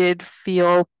really did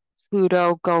feel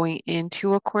Pluto going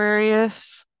into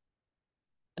Aquarius.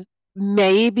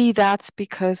 Maybe that's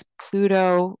because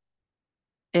Pluto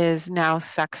is now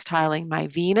sextiling my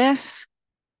Venus.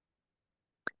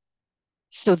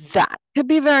 So that could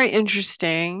be very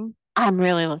interesting. I'm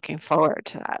really looking forward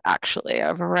to that, actually.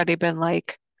 I've already been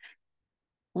like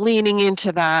leaning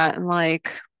into that and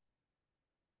like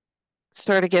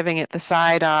sort of giving it the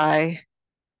side eye.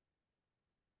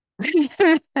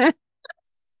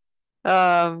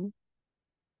 Um,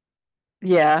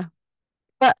 yeah.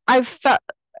 But I felt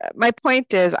my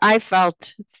point is I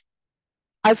felt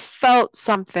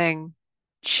something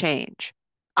change.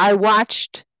 I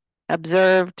watched,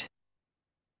 observed,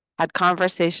 had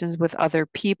conversations with other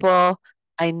people.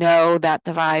 I know that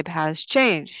the vibe has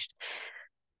changed.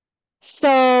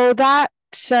 So that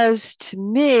says to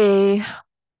me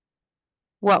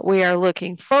what we are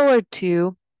looking forward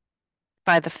to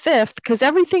by the 5th, because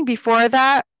everything before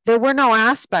that, there were no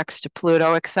aspects to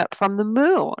Pluto except from the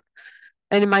moon.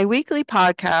 And in my weekly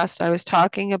podcast, I was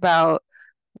talking about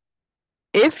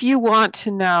if you want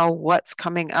to know what's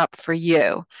coming up for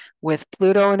you with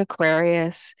Pluto and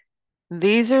Aquarius,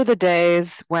 these are the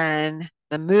days when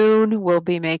the moon will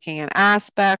be making an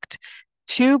aspect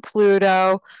to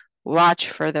Pluto. Watch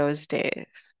for those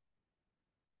days.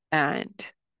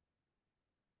 And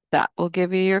that will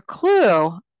give you your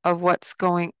clue of what's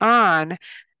going on.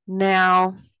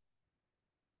 Now,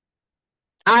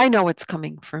 I know what's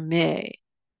coming for me,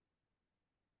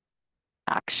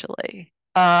 actually.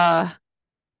 I've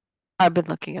been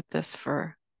looking at this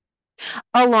for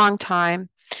a long time.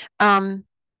 Um,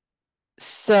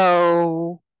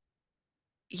 so,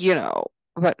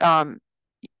 but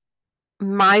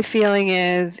my feeling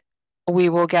is we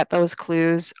will get those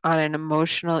clues on an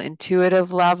emotional,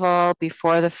 intuitive level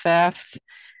before the 5th,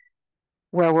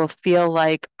 where we'll feel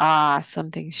like,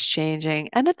 something's changing.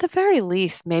 And at the very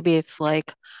least, maybe it's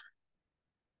like,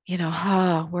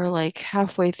 we're like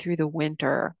halfway through the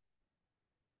winter,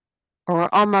 or we're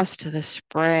almost to the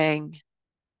spring,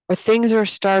 or things are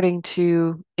starting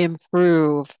to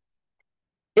improve.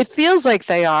 It feels like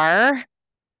they are.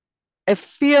 It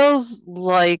feels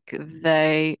like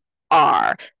they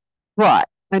are. But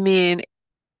I mean,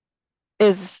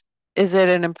 is is it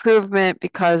an improvement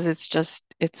because it's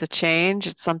a change,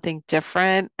 it's something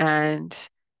different, and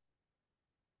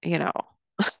you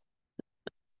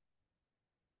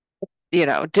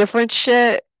know, different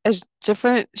shit is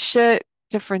different shit,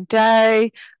 different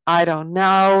day. I don't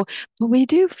know. But I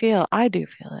do feel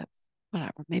it.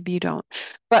 Whatever, maybe you don't.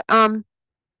 But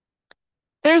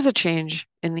there's a change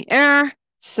in the air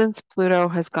since Pluto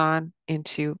has gone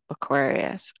into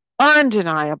Aquarius.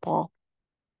 Undeniable.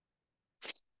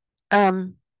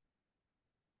 Um,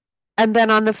 and then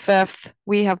on the 5th,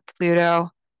 we have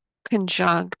Pluto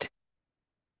conjunct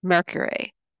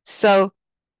Mercury. So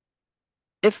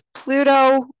if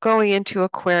Pluto going into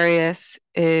Aquarius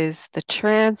is the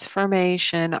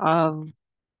transformation of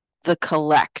the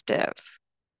collective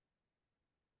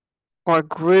or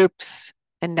groups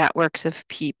and networks of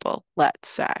people, let's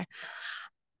say,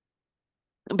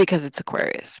 because it's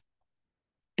Aquarius.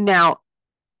 Now,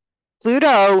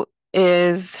 Pluto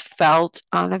is felt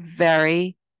on a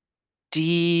very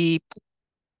deep,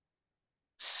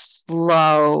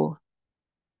 slow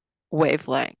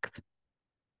wavelength.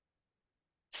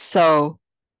 So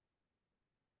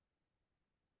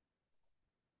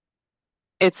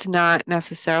it's not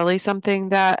necessarily something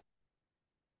that,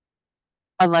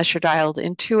 unless you're dialed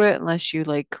into it, unless you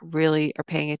like really are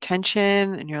paying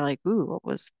attention and you're like, ooh, what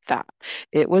was that?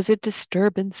 It was a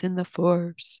disturbance in the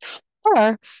force.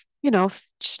 Or,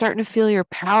 starting to feel your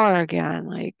power again.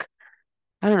 Like,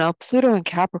 I don't know, Pluto and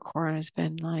Capricorn has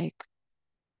been like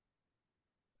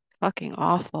fucking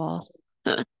awful.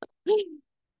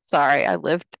 Sorry, I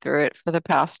lived through it for the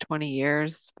past 20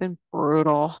 years. It's been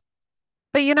brutal.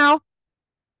 But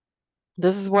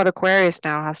this is what Aquarius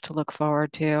now has to look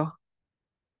forward to.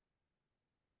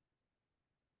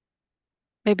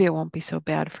 Maybe it won't be so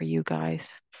bad for you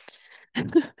guys.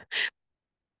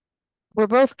 We're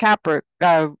both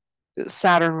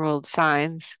Saturn ruled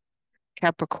signs,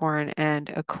 Capricorn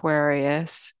and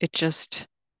Aquarius. It just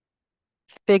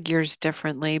figures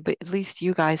differently, but at least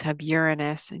you guys have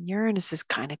Uranus, and Uranus is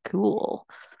kind of cool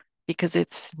because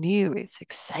it's new, it's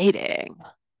exciting.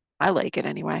 I like it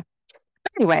anyway.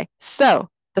 Anyway, so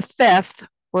the 5th,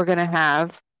 we're going to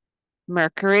have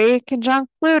Mercury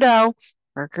conjunct Pluto.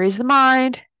 Mercury's the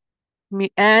mind.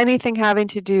 Anything having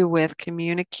to do with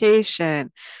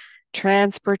communication,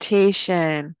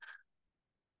 transportation,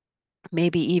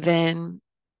 maybe even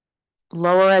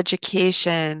lower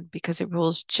education because it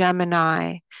rules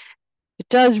Gemini. It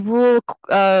does rule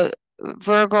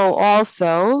Virgo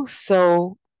also,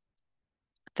 so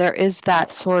there is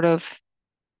that sort of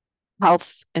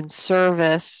health and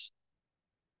service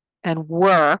and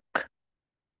work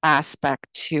aspect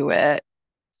to it.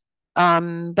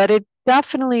 But it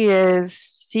definitely is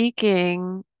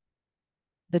seeking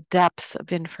the depths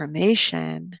of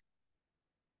information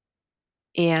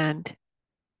and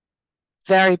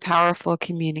very powerful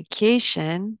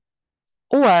communication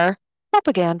or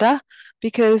propaganda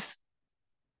because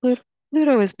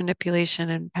Pluto is manipulation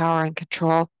and power and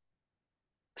control.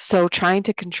 So trying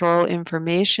to control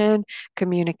information,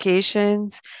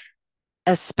 communications,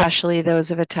 especially those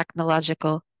of a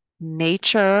technological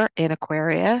nature in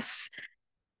Aquarius,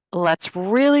 let's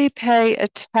really pay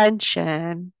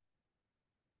attention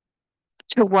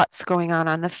to what's going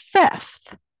on the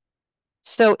 5th.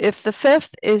 So if the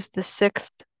 5th is the 6th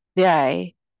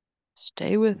day,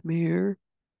 stay with me here.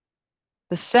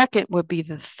 The 2nd would be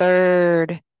the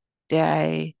 3rd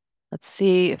day. Let's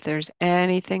see if there's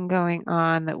anything going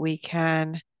on that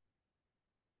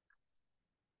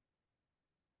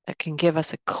can give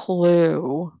us a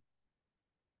clue.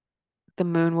 The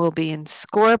moon will be in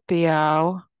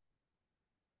Scorpio,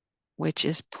 which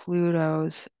is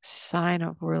Pluto's sign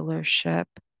of rulership.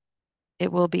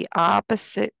 It will be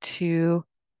opposite to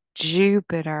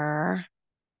Jupiter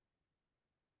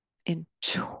in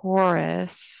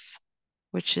Taurus,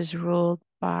 which is ruled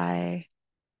by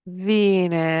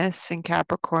Venus, and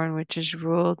Capricorn, which is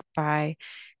ruled by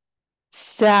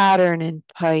Saturn, in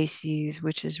Pisces,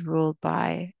 which is ruled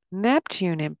by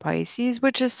Neptune in Pisces,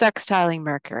 which is sextiling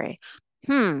Mercury.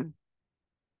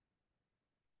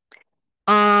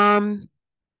 Um,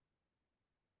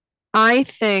 I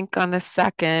think on the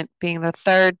 2nd, being the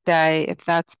 3rd day, if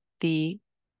that's the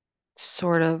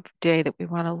sort of day that we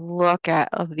want to look at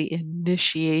of the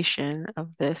initiation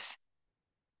of this,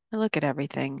 I look at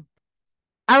everything.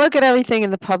 I look at everything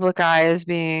in the public eye as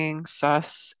being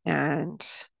sus and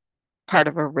part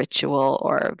of a ritual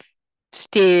or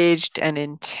staged and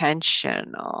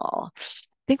intentional. I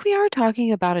think we are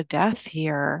talking about a death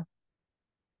here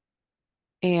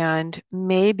and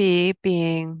maybe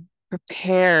being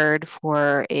prepared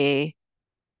for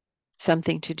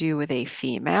something to do with a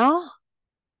female.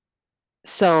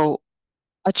 So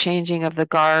a changing of the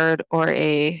guard or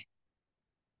a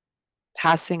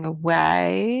passing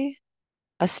away,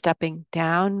 a stepping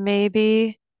down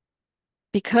maybe,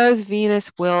 because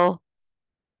Venus will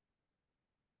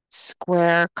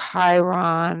square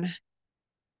Chiron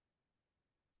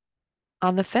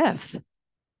on the 5th.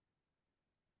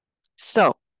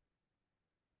 So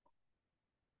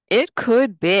it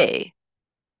could be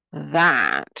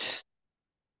that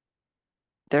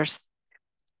there's,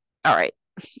 all right,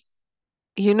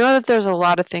 that there's a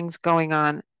lot of things going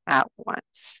on at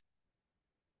once.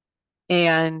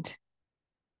 And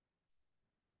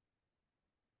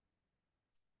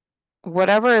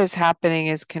whatever is happening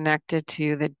is connected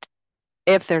to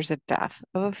if there's a death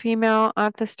of a female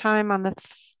at this time on the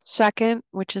 2nd,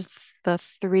 which is the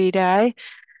 3 day,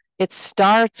 it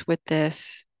starts with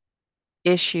this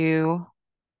issue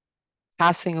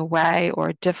passing away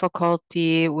or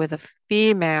difficulty with a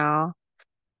female.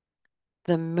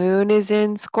 The moon is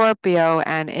in Scorpio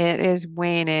and it is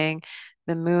waning.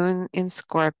 The moon in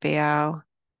Scorpio,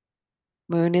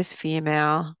 moon is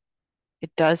female. It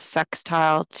does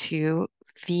sextile to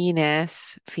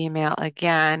Venus, female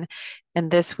again,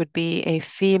 and this would be a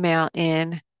female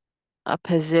in a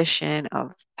position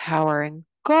of power and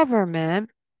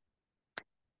government.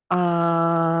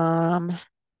 Um,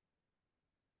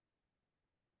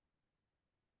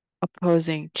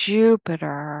 Opposing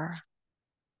Jupiter.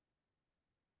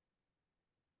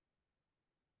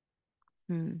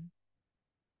 Hmm.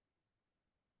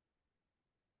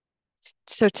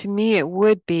 So to me, it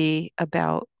would be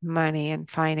about money and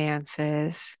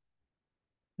finances.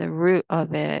 The root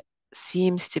of it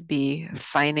seems to be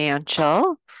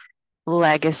financial,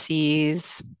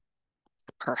 legacies,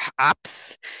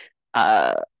 perhaps,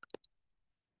 uh,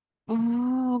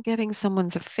 getting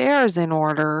someone's affairs in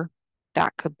order.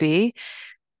 That could be.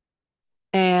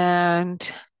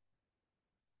 And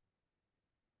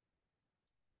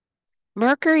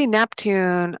Mercury,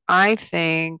 Neptune, I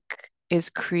think, is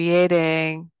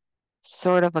creating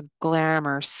sort of a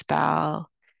glamour spell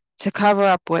to cover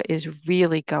up what is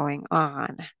really going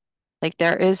on. Like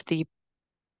there is the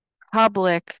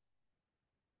public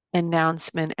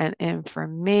announcement and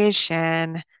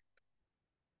information,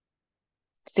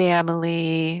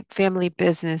 family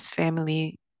business,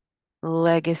 family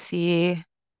legacy,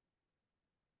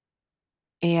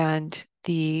 and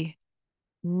the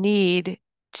need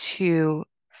to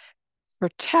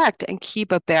protect and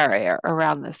keep a barrier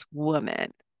around this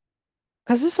woman.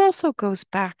 Because this also goes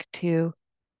back to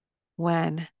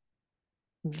when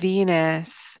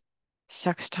Venus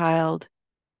sextiled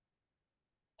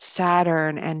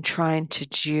Saturn and trine to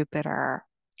Jupiter.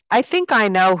 I think I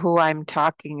know who I'm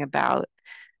talking about,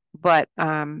 but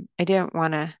I didn't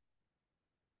want to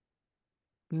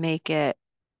make it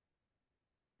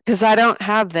because I don't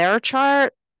have their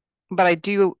chart, but I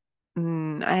do.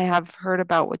 I have heard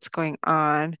about what's going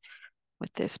on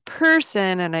with this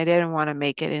person, and I didn't want to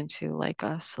make it into like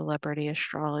a celebrity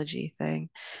astrology thing.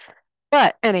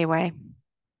 But anyway,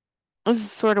 this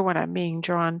is sort of what I'm being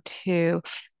drawn to.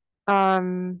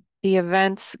 The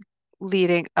events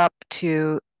leading up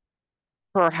to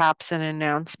perhaps an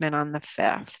announcement on the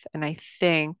 5th. And I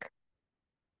think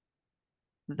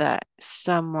that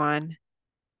someone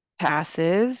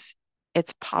passes.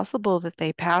 It's possible that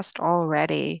they passed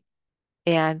already.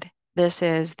 And this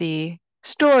is the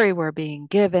story we're being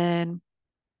given.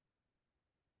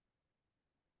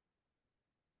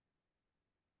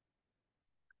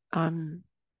 Um,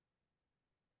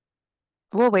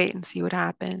 we'll wait and see what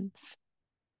happens.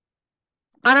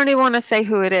 I don't even want to say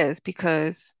who it is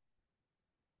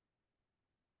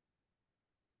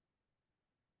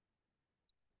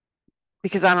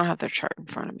because I don't have their chart in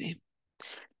front of me.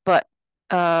 But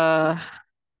uh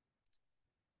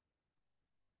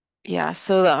yeah,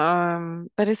 so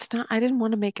but it's not I didn't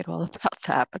want to make it all about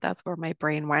that, but that's where my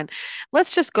brain went.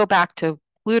 Let's just go back to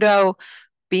Pluto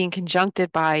being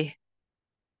conjuncted by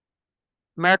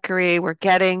Mercury. We're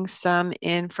getting some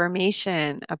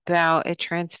information about a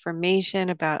transformation,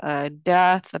 about a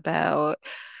death, about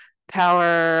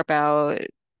power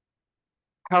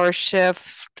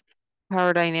shift,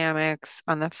 power dynamics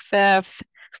on the 5th.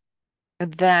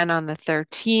 And then on the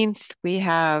 13th, we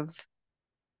have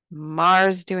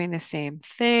Mars doing the same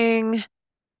thing.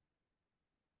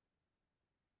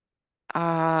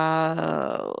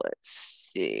 Let's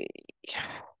see.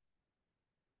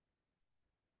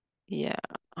 Yeah.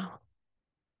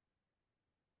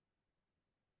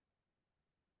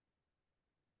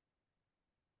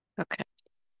 Okay.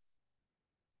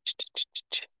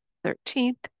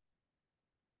 13th.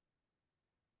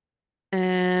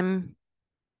 Um,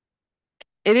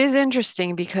 it is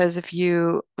interesting because if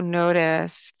you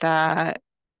notice that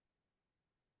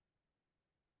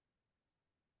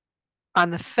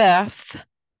on the 5th,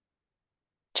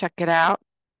 check it out,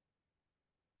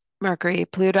 Mercury,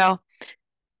 Pluto,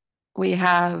 we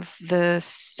have the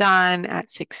sun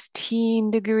at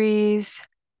 16 degrees,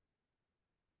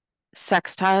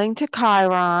 sextiling to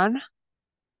Chiron.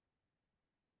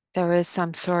 There is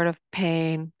some sort of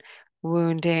pain,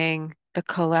 wounding, the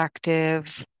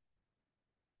collective,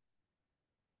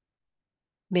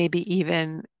 maybe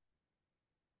even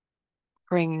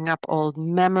bringing up old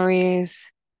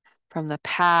memories from the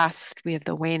past. We have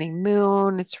the waning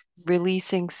moon. It's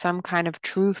releasing some kind of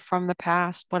truth from the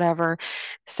past, whatever,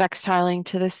 sextiling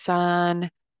to the sun,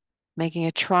 making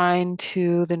a trine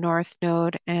to the North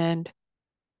Node and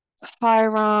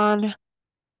Chiron.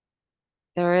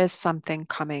 There is something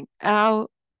coming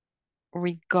out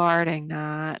regarding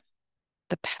that.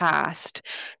 the past.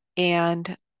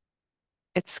 And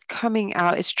it's coming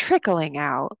out, it's trickling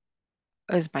out,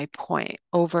 is my point,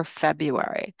 over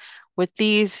February with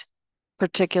these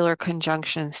particular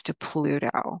conjunctions to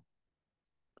Pluto.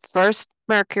 First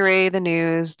Mercury, the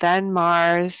news, then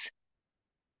Mars,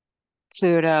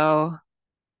 Pluto,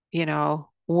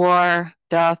 war,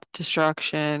 death,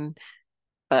 destruction,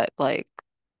 but like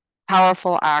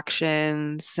powerful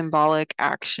action, symbolic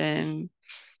action,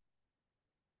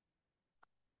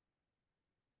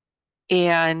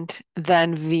 and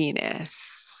then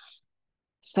Venus.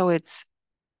 So it's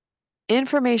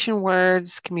information,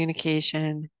 words,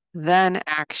 communication, then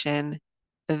action,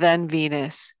 then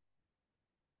Venus,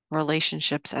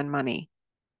 relationships and money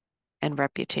and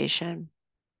reputation.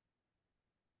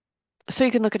 So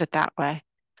you can look at it that way.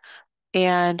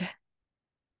 And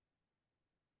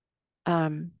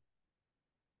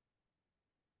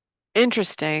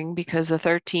interesting because the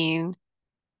 13th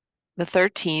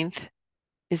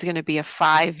is going to be a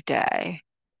 5-day.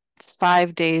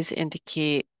 5 days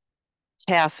indicate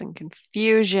chaos and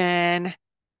confusion,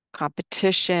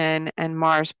 competition, and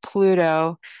Mars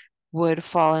Pluto would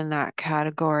fall in that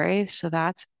category. So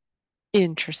that's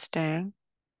interesting.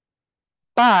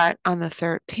 But on the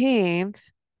 13th,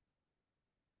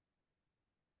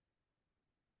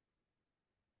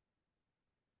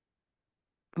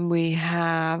 we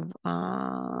have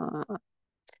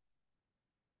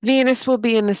Venus will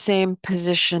be in the same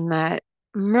position that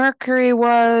Mercury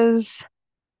was,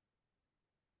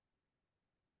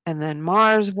 and then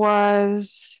Mars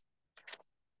was.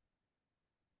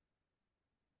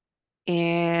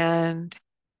 And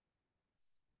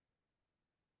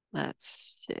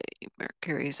let's see,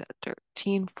 Mercury's at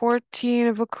 13, 14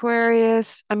 of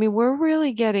Aquarius. I mean, we're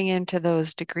really getting into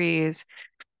those degrees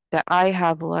that I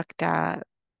have looked at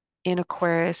in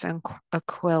Aquarius and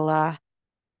Aquila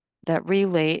that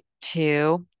relate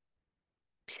to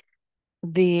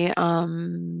the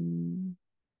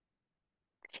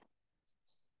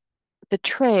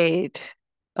trade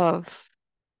of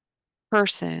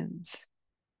persons,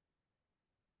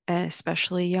 and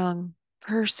especially young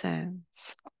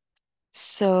persons.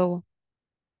 So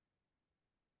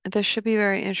this should be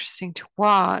very interesting to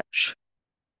watch.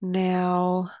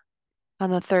 Now, on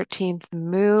the 13th,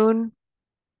 Moon,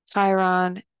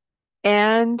 Chiron,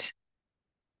 and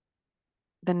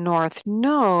the North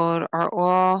Node are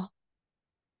all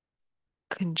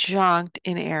conjunct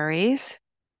in Aries,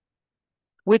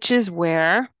 which is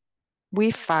where we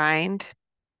find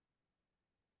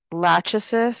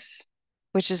Lachesis,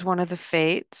 which is one of the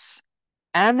fates,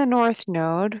 and the North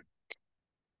Node.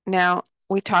 Now,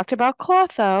 we talked about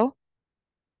Klotho.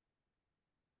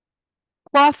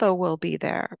 Klotho will be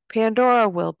there. Pandora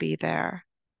will be there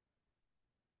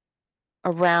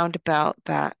around about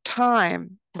that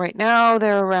time. Right now,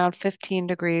 they're around 15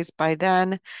 degrees. By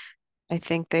then, I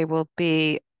think they will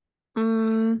be,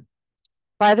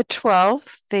 by the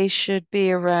 12th, they should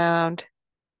be around,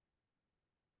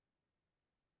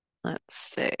 let's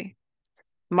see,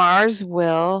 Mars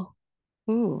will,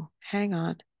 hang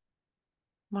on.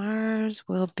 Mars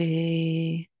will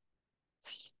be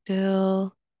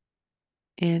still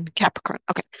in Capricorn.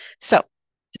 Okay, so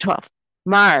the 12th,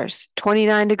 Mars,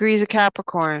 29 degrees of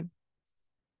Capricorn.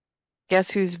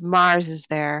 Guess whose Mars is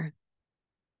there?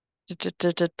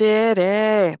 Okay,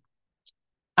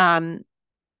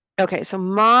 so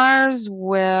Mars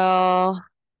will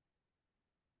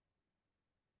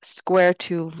square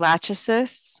to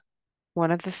Lachesis,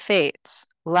 one of the fates.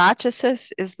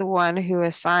 Lachesis is the one who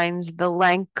assigns the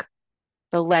length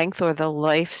or the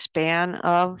lifespan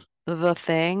of the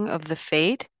thing, of the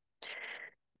fate,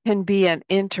 can be an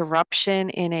interruption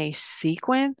in a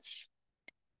sequence,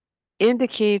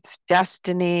 indicates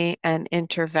destiny and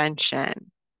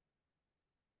intervention.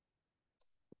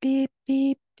 Beep,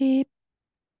 beep, beep.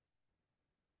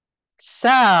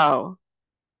 So,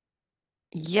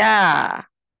 yeah,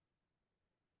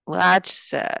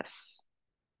 Lachesis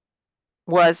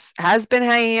has been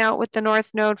hanging out with the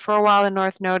North Node for a while. The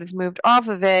North Node has moved off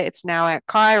of it. It's now at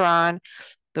Chiron,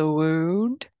 the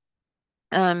wound.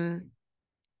 And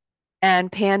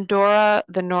Pandora,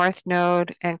 the North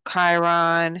Node, and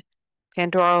Chiron.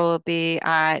 Pandora will be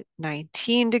at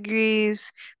 19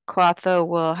 degrees. Klotho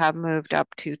will have moved up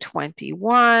to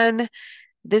 21.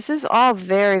 This is all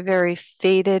very, very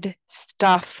fated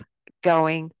stuff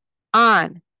going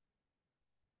on.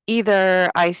 Either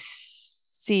I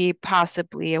see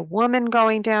possibly a woman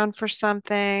going down for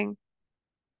something,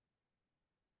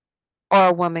 or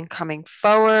a woman coming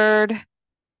forward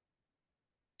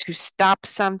to stop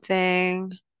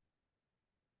something,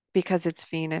 because it's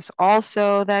Venus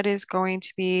also that is going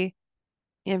to be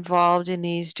involved in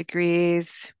these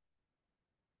degrees.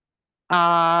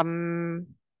 Um,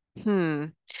 hmm,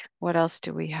 what else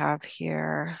do we have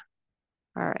here?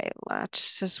 All right,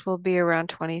 Lachesis will be around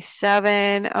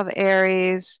 27 of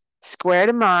Aries, square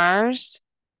to Mars.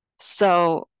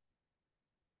 So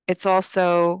it's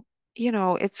also,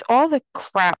 it's all the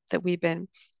crap that we've been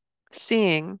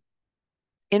seeing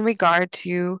in regard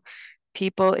to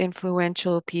people,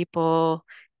 influential people,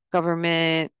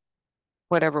 government,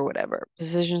 whatever,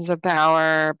 positions of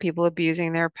power, people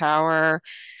abusing their power.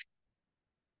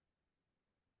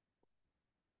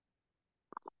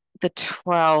 The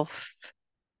 12th.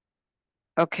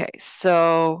 Okay,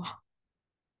 so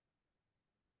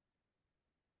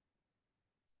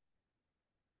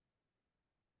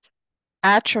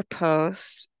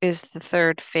Atropos is the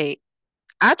third fate.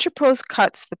 Atropos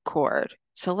cuts the cord.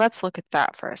 So let's look at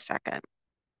that for a second.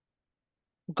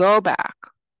 Go back.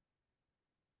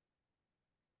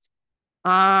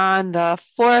 On the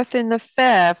 4th and the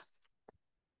 5th,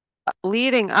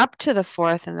 leading up to the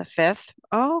 4th and the 5th.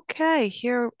 Okay,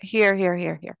 here.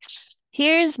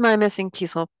 Here's my missing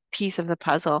piece of the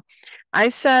puzzle. I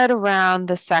said around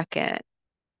the 2nd.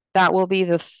 That will be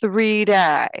the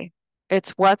 3-day.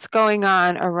 It's what's going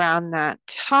on around that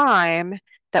time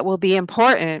that will be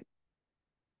important.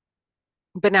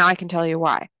 But now I can tell you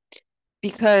why.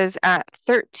 Because at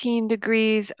 13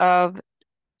 degrees of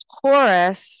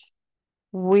Taurus,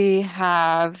 we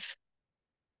have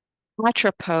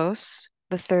Atropos,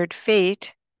 the third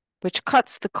fate, which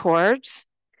cuts the cords,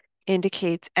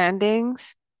 indicates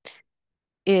endings,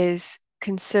 is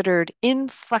considered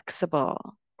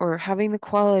inflexible or having the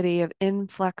quality of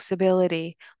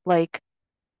inflexibility, like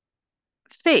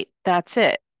fate. That's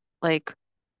it. Like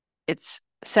it's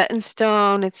set in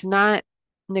stone, it's not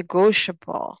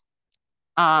negotiable.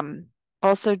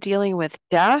 Also dealing with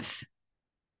death,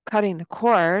 cutting the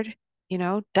cord,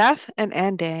 death and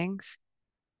endings,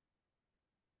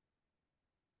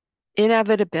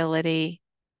 inevitability.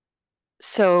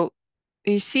 So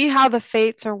you see how the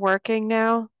fates are working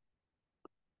now?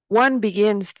 One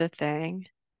begins the thing.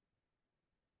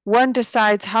 One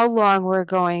decides how long we're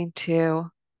going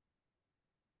to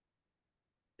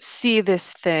see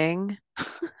this thing,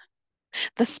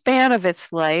 the span of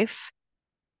its life,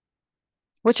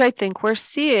 which I think we're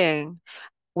seeing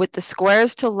with the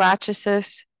squares to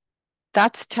Lachesis.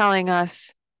 That's telling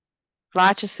us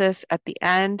Lachesis at the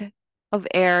end of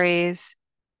Aries,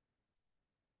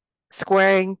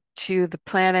 squaring to the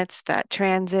planets that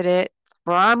transit it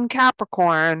from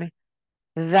Capricorn,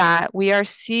 that we are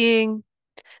seeing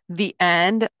the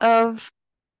end of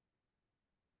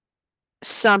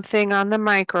something on the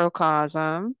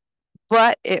microcosm,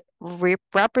 but it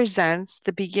represents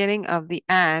the beginning of the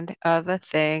end of a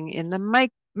thing in the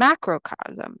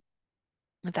macrocosm,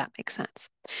 if that makes sense.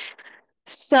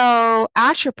 So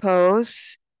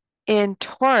Atropos in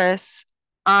Taurus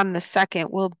on the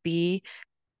 2nd will be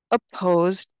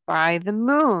opposed by the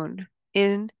moon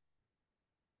in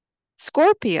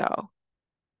Scorpio.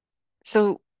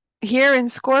 So here in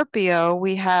Scorpio,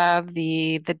 we have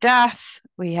the death,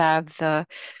 we have the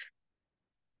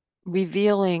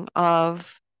revealing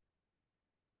of,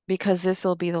 because this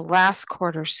will be the last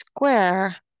quarter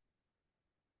square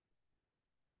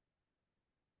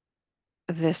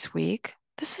this week.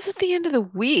 This is at the end of the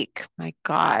week. My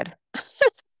God.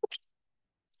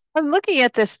 I'm looking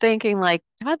at this thinking like,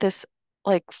 God, this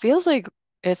feels like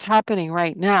it's happening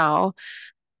right now.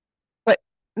 But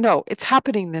no, it's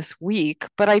happening this week.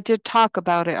 But I did talk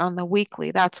about it on the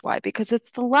weekly. That's why, because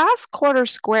it's the last quarter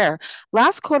square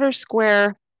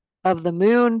of the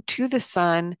moon to the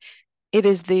sun. It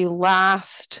is the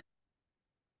last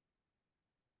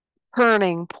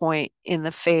turning point in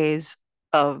the phase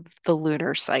of the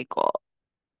lunar cycle.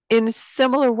 In a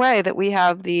similar way that we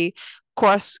have the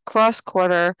cross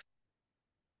quarter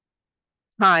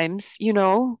times,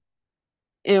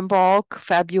 in bulk,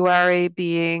 February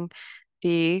being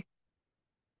the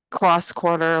cross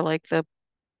quarter, like the,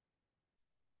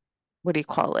 what do you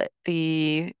call it?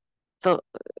 The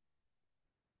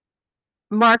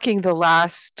marking the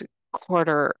last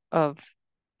quarter of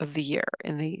the year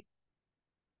in the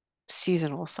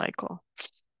seasonal cycle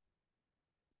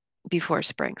before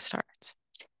spring starts.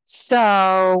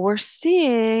 So we're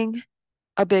seeing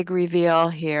a big reveal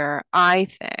here, I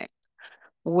think,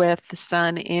 with the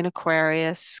sun in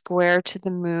Aquarius, square to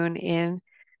the moon in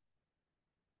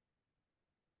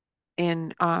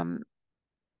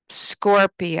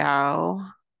Scorpio,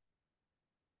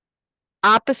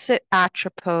 opposite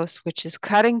Atropos, which is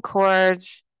cutting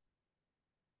cords,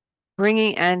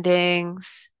 bringing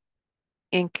endings,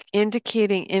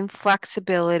 indicating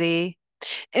inflexibility,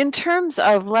 In terms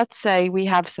of, let's say we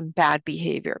have some bad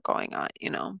behavior going on,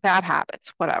 bad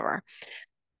habits, whatever,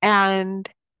 and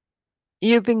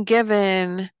you've been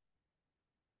given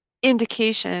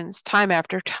indications time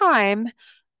after time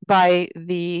by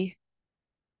the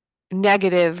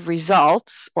negative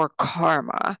results or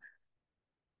karma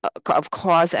of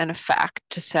cause and effect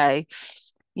to say,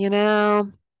 you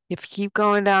know, if you keep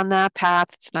going down that path,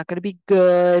 it's not going to be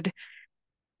good.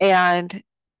 And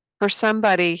for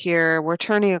somebody here, we're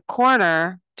turning a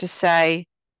corner to say,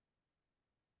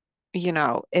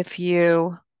 if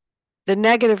the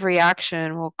negative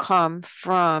reaction will come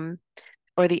from,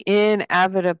 or the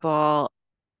inevitable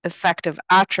effect of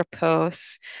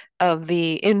atropos, of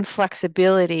the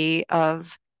inflexibility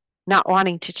of not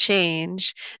wanting to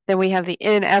change, then we have the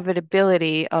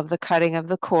inevitability of the cutting of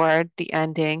the cord, the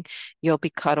ending. You'll be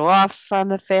cut off from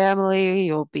the family,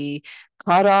 you'll be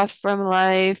cut off from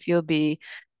life, you'll be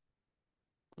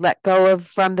let go of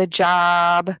from the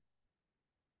job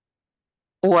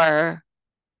or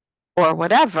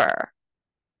whatever.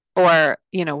 Or,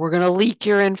 we're going to leak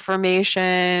your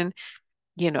information,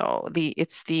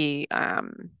 it's the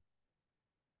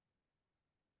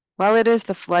well, it is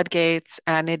the floodgates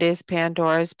and it is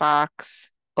Pandora's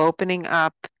box opening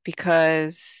up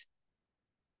because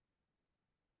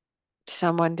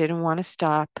someone didn't want to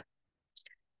stop.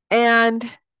 And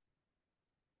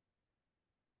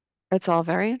it's all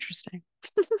very interesting.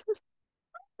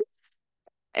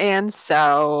 And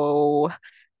so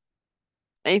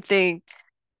I think,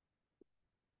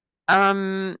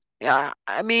 yeah,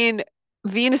 I mean,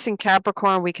 Venus in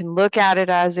Capricorn, we can look at it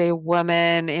as a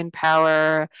woman in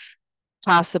power,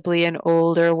 possibly an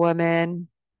older woman,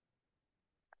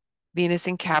 Venus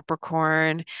in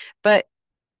Capricorn, but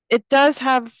it does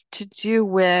have to do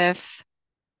with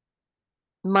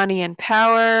money and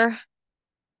power,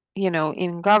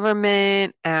 in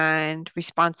government and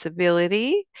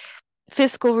responsibility,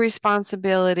 fiscal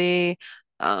responsibility.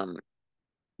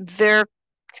 There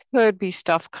could be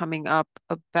stuff coming up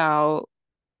about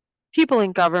people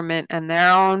in government and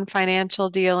their own financial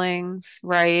dealings,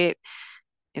 right?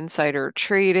 Insider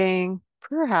trading,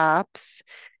 perhaps,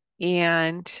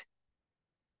 and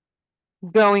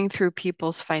going through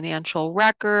people's financial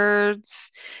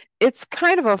records. It's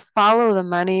kind of a follow the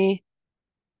money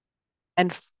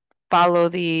and follow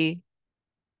the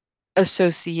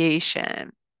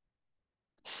association.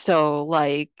 So,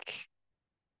 like,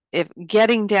 if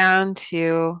getting down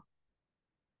to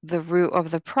the root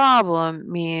of the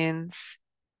problem means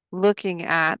looking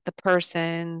at the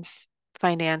person's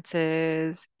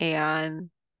finances and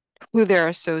who they're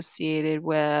associated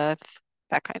with,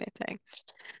 that kind of thing.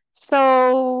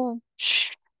 So,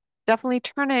 definitely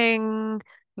turning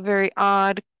a very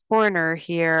odd corner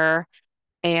here.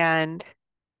 And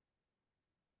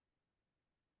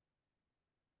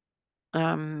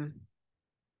um,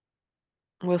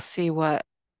 we'll see what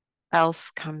else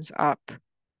comes up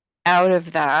out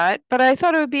of that. But I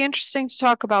thought it would be interesting to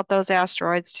talk about those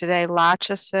asteroids today.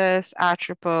 Lachesis,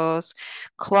 Atropos,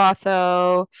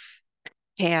 Klotho,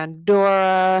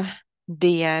 Pandora,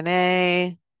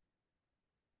 DNA.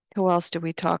 Who else did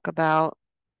we talk about?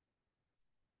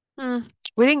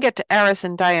 We didn't get to Eris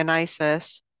and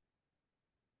Dionysus.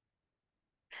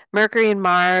 Mercury and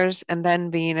Mars, and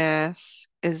then Venus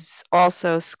is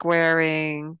also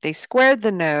squaring. They squared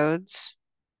the nodes,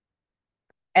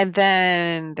 and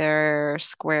then they're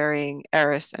squaring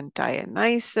Eris and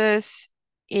Dionysus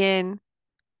in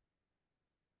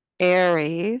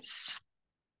Aries.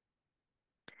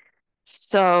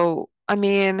 So, I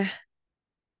mean,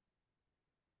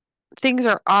 things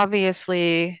are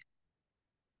obviously,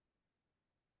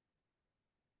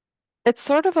 it's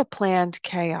sort of a planned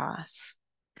chaos,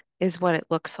 is what it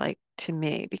looks like to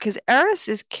me, because Eris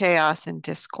is chaos and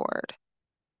discord.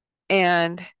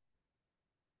 And,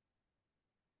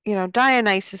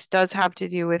 Dionysus does have to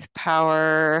do with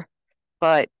power,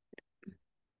 but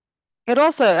it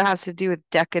also has to do with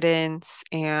decadence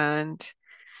and,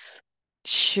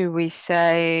 should we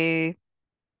say,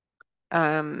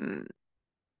 um,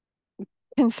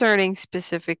 concerning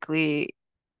specifically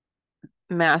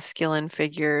masculine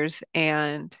figures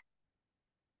and,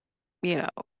 you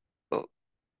know,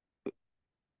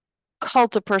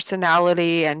 cult of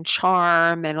personality and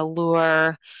charm and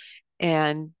allure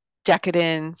and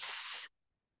decadence,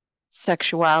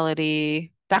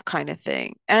 sexuality, that kind of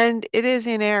thing. And it is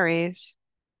in Aries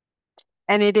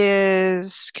and it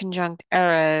is conjunct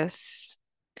Eris.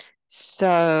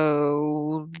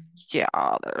 So,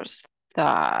 yeah, there's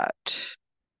that.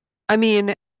 I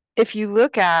mean, if you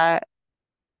look at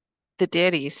the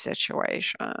Diddy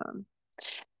situation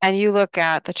and you look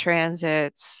at the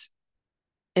transits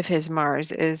if his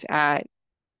Mars is at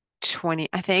 20,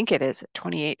 I think it is at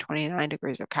 28, 29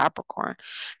 degrees of Capricorn,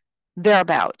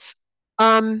 thereabouts.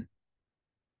 Um,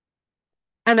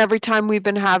 and every time we've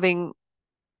been having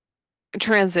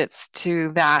transits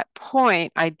to that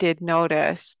point, I did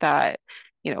notice that,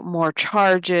 more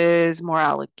charges, more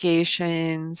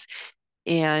allegations,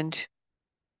 and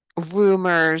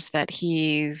rumors that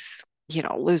he's,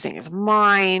 losing his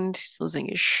mind, he's losing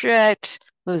his shit,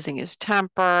 losing his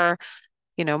temper.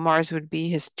 Mars would be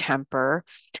his temper.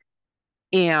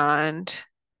 And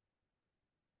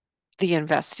the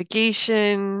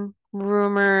investigation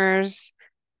rumors,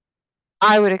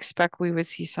 I would expect we would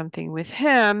see something with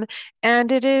him.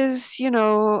 And it is,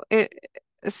 it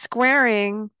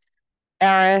squaring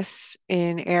Eris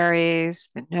in Aries,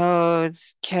 the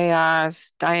nodes,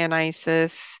 chaos,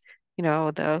 Dionysus,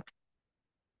 the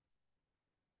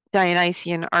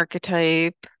Dionysian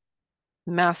archetype,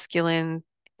 masculine.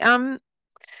 Um,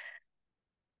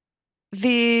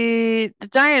 the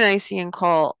Dionysian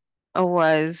cult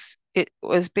was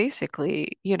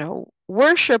basically,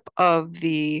 worship of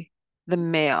the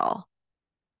male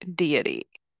deity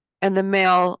and the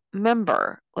male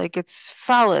member. Like it's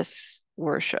phallus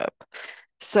worship.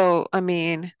 So, I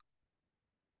mean,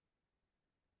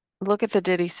 look at the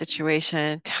Diddy situation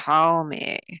and tell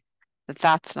me that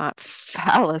that's not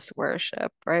phallus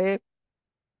worship, right?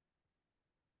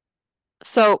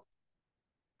 So,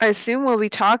 I assume we'll be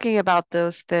talking about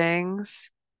those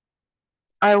things.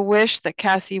 I wish that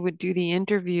Cassie would do the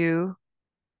interview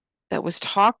that was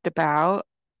talked about.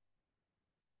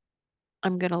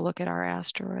 I'm going to look at our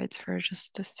asteroids for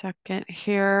just a second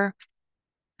here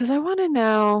because I want to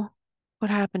know what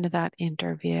happened to that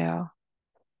interview.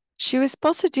 She was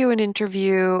supposed to do an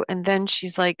interview and then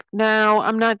she's like, no,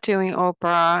 I'm not doing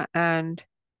Oprah and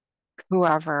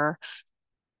whoever.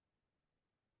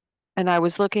 And I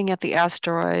was looking at the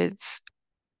asteroids,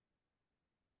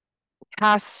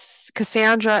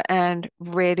 Cassandra and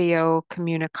Radio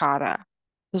Communicata.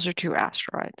 Those are two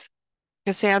asteroids.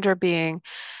 Cassandra being,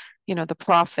 the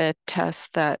prophetess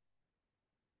that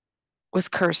was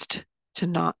cursed to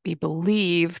not be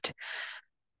believed.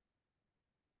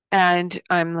 And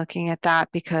I'm looking at that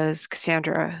because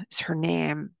Cassandra is her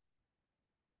name.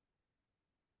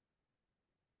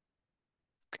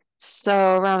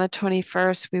 So around the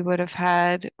 21st, we would have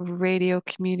had Radio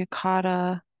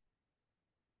Communicata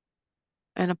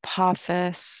and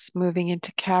Apophis moving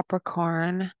into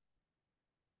Capricorn,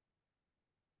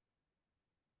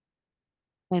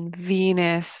 and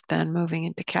Venus then moving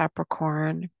into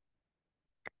Capricorn.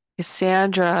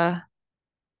 Cassandra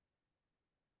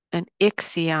and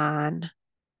Ixion.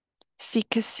 See,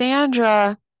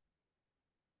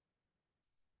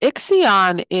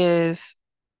 Ixion is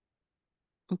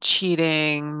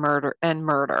cheating, murder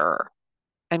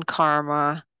and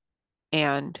karma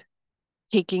and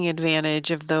taking advantage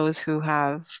of those who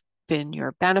have been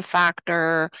your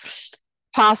benefactor,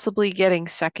 possibly getting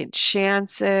second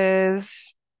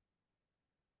chances.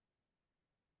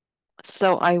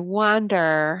 So I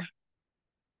wonder,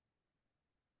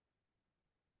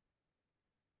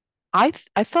 I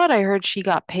thought I heard she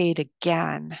got paid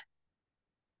again.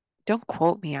 Don't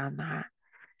quote me on that.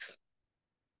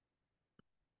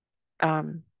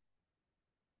 Um,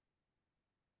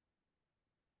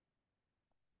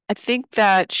 I think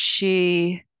that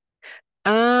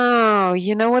oh,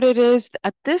 you know what it is?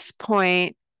 At this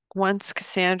point, once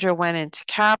Cassandra went into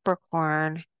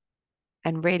Capricorn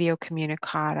and Radio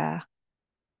Communicata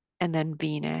and then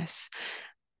Venus,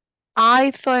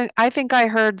 I think I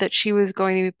heard that she was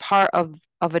going to be part of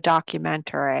a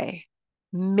documentary.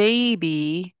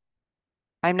 Maybe,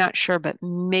 I'm not sure, but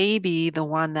maybe the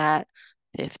one that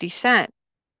 50 Cent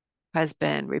has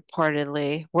been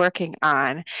reportedly working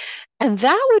on. And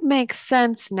that would make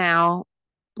sense now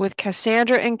with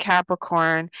Cassandra in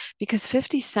Capricorn because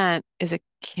 50 Cent is a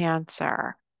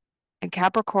Cancer and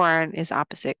Capricorn is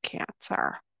opposite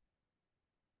Cancer.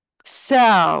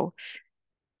 So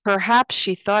perhaps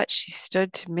she thought she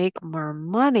stood to make more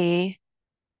money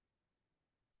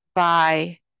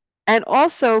by, and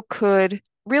also could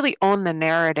really own the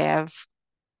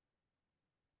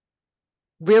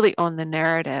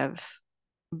narrative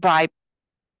by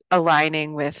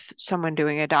aligning with someone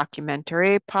doing a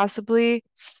documentary, possibly,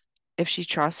 if she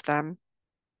trusts them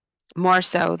more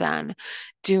so than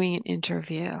doing an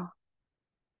interview.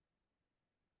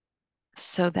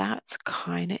 So that's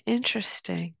kind of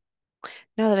interesting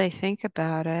now that I think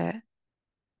about it.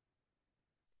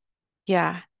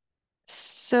 Yeah.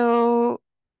 So,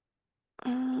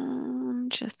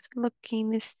 just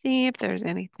looking to see if there's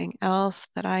anything else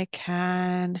that I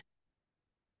can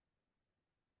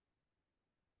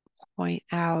point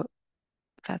out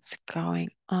that's going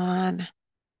on.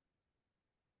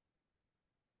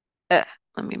 Let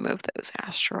me move those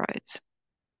asteroids.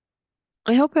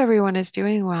 I hope everyone is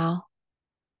doing well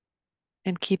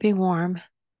and keeping warm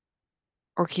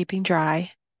or keeping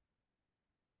dry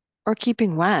or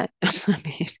keeping wet.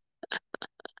 I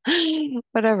mean,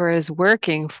 whatever is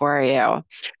working for you.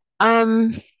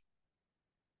 The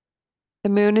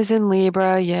moon is in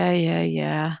Libra. Yeah, yeah,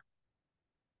 yeah.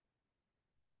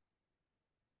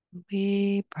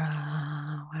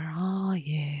 Libra, where are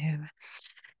you?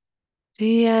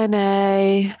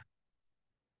 DNA.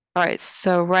 All right,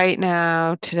 so right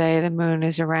now, today, the moon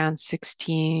is around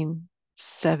 16,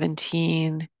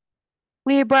 17.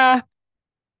 Libra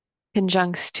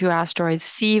conjuncts two asteroids,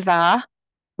 Siva,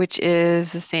 which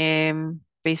is the same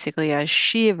basically as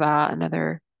Shiva,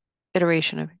 another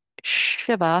iteration of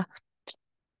Shiva.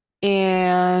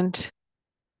 And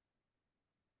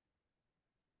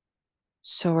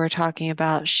so we're talking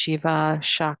about Shiva,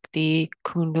 Shakti,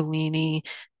 Kundalini,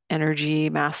 energy,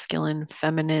 masculine,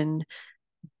 feminine,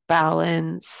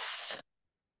 balance,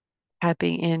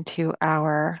 tapping into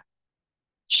our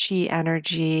chi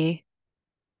energy,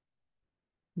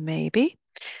 maybe.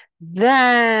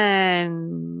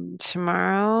 Then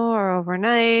tomorrow or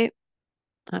overnight,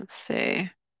 let's see,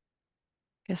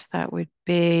 guess that would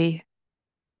be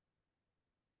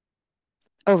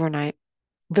overnight.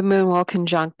 The moon will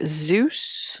conjunct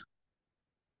Zeus,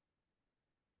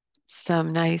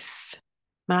 some nice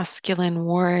masculine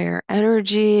warrior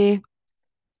energy,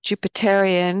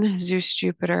 Jupiterian, Zeus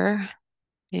Jupiter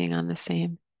being on the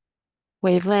same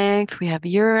wavelength. We have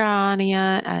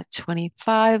Urania at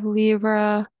 25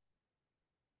 Libra.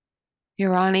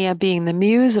 Urania being the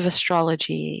muse of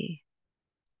astrology.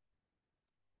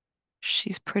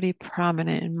 She's pretty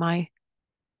prominent in my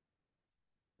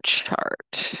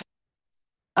chart.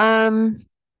 Yeah,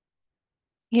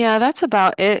 that's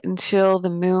about it until the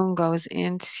moon goes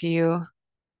into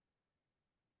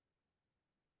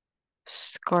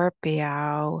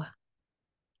Scorpio,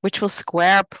 which will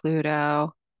square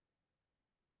Pluto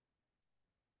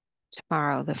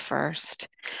tomorrow, the 1st.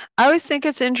 I always think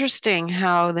it's interesting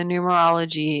how the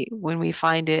numerology, when we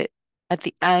find it at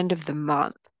the end of the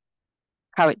month,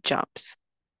 how it jumps,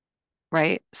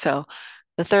 right? So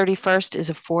the 31st is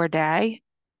a 4-day,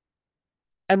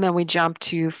 and then we jump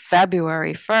to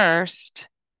February 1st,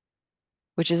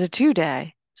 which is a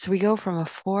 2-day. So we go from a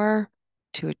 4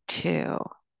 to a 2.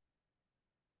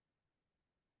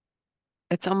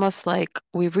 It's almost like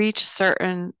we reach a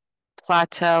certain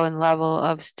plateau and level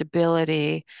of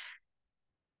stability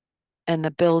and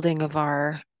the building of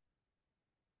our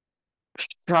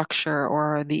structure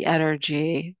or the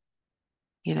energy,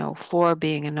 4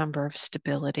 being a number of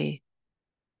stability,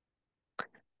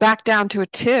 back down to a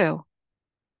 2.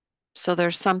 So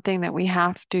there's something that we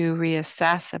have to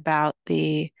reassess about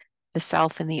the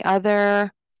self and the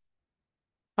other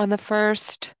on the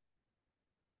 1st,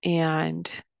 and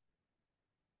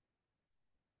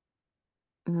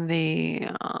the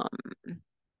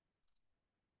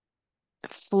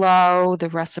flow, the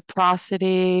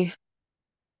reciprocity,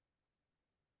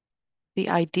 the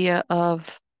idea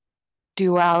of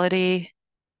duality.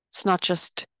 It's not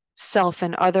just self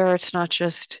and other, it's not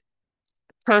just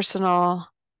personal,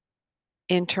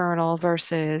 internal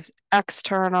versus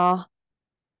external.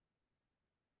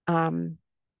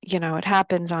 It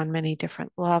happens on many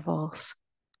different levels.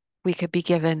 We could be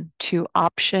given 2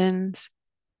 options.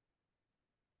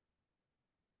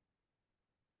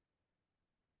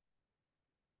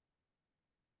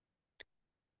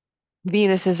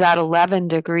 Venus is at 11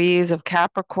 degrees of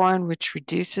Capricorn, which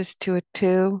reduces to a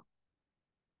 2.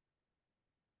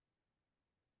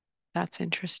 That's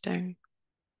interesting.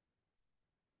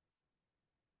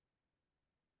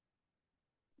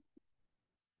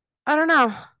 I don't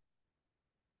know.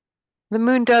 The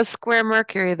moon does square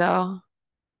Mercury, though,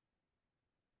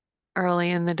 early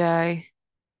in the day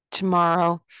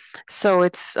tomorrow. So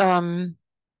it's some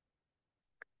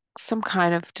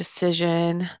kind of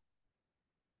decision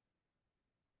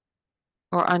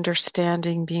or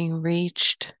understanding being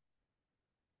reached,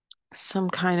 some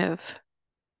kind of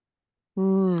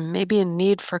maybe a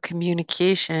need for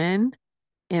communication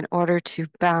in order to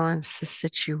balance the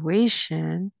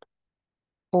situation,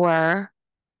 or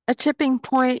a tipping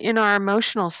point in our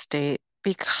emotional state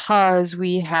because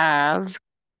we have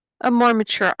a more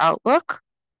mature outlook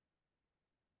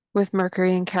with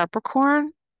Mercury in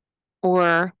Capricorn,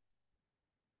 or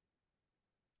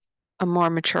a more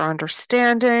mature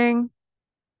understanding,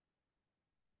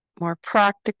 more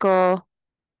practical,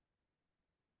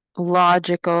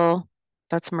 logical.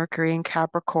 That's Mercury in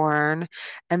Capricorn.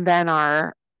 And then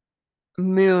our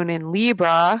moon in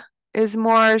Libra is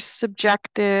more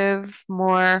subjective,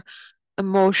 more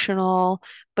emotional,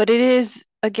 but it is,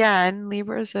 again,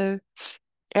 Libra is a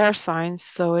air sign,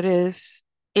 so it is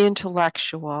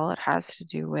intellectual. It has to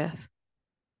do with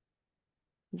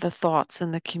the thoughts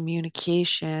and the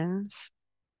communications.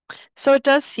 So it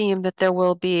does seem that there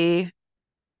will be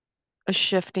a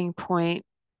shifting point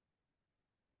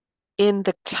in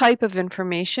the type of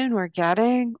information we're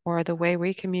getting or the way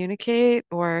we communicate,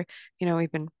 or,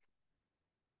 we've been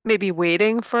maybe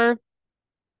waiting for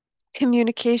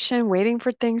communication, waiting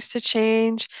for things to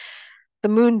change. The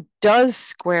moon does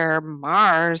square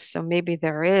Mars, so maybe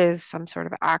there is some sort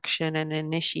of action and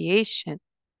initiation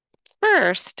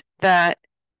first that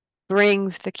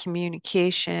brings the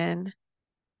communication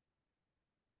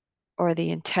or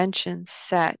the intention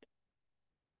set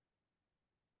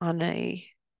on a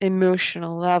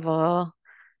emotional level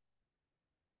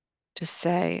to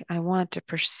say, I want to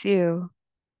pursue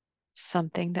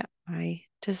something that I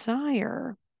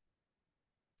desire.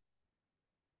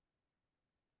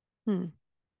 Hmm.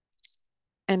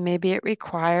 And maybe it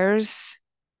requires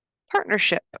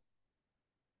partnership.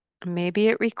 Maybe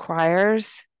it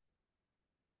requires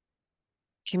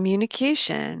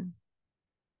communication.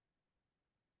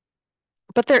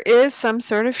 But there is some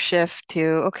sort of shift to,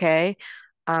 okay,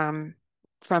 um,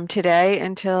 from today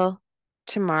until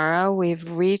tomorrow,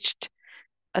 we've reached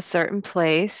a certain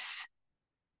place,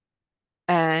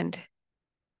 and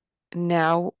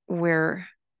now we're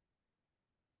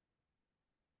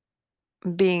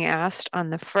being asked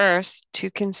on the first to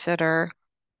consider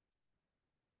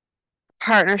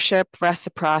partnership,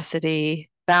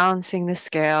 reciprocity, balancing the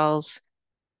scales,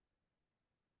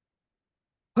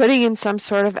 putting in some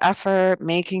sort of effort,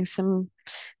 making some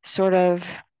sort of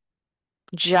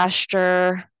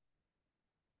gesture,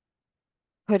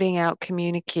 putting out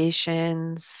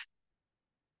communications.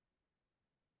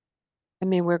 I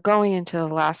mean, we're going into the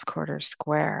last quarter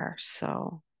square,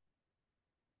 so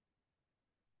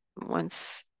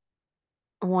once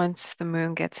the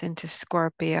moon gets into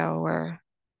Scorpio, we're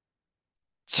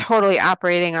totally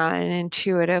operating on an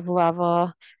intuitive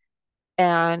level.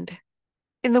 And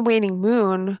in the waning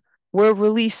moon, we're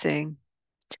releasing.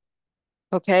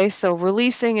 Okay, so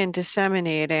releasing and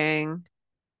disseminating,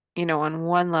 on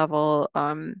one level,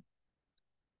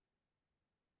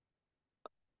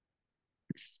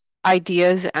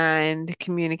 ideas and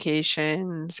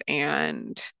communications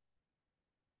and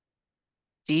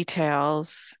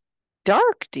details,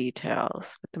 dark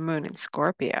details with the moon in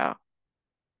Scorpio.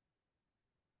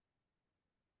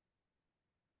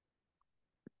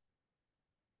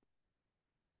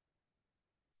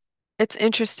 It's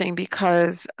interesting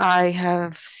because I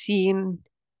have seen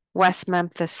West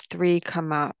Memphis 3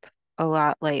 come up a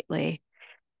lot lately.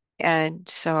 And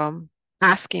so I'm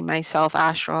asking myself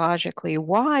astrologically,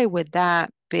 why would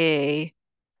that be?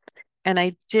 And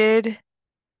I did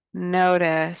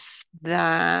notice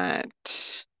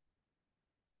that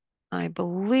I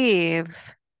believe,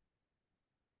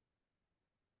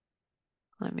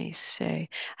 let me see,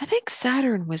 I think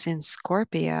Saturn was in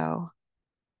Scorpio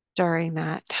during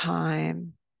that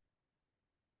time.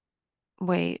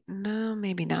 Wait, no,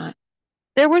 maybe not.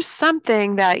 There was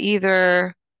something that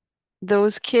either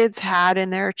those kids had in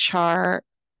their chart,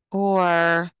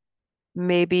 or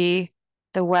maybe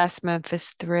the West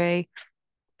Memphis 3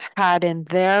 had in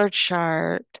their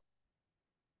chart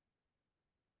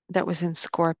that was in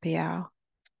Scorpio.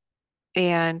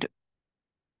 And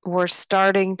we're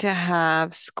starting to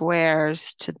have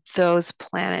squares to those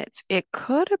planets. It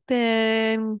could have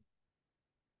been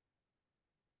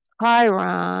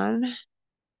Chiron.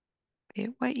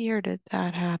 What year did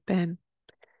that happen?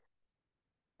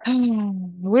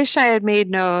 Wish I had made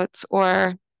notes,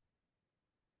 or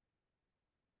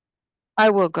I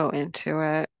will go into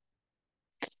it.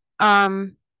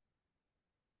 Um,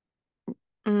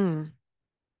 mm,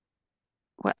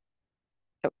 what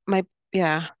my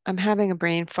yeah, I'm having a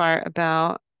brain fart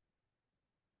about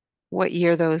what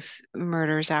year those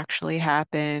murders actually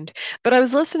happened. But I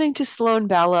was listening to Sloane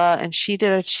Bella, and she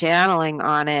did a channeling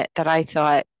on it that I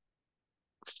thought,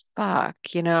 fuck,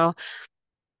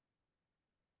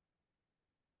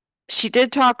 she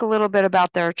did talk a little bit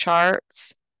about their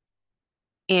charts,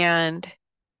 and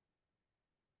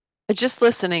just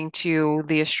listening to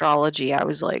the astrology, I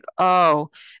was like, oh,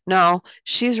 no,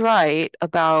 she's right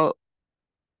about,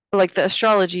 like, the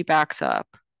astrology backs up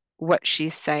what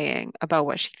she's saying about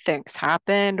what she thinks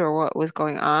happened or what was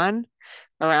going on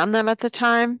around them at the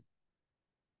time.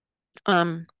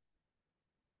 Um,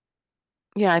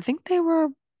 yeah, I think they were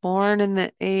born in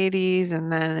the 80s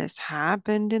and then this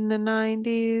happened in the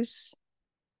 90s.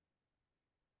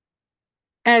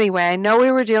 Anyway, I know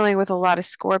we were dealing with a lot of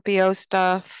Scorpio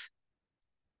stuff.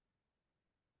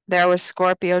 There was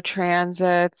Scorpio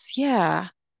transits. Yeah,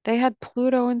 they had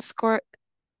Pluto and Scor.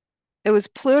 It was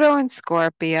Pluto and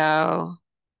Scorpio.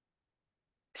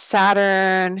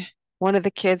 Saturn. One of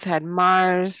the kids had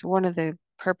Mars. One of the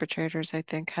perpetrators, I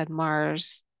think, had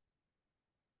Mars.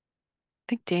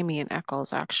 I think Damien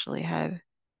Eccles actually had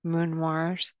Moon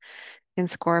Mars in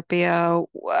Scorpio.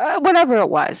 Whatever it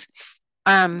was.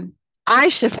 Um, I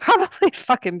should probably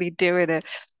fucking be doing a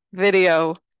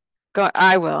video.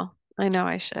 I will. I know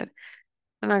I should.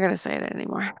 I'm not gonna say it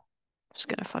anymore. I'm just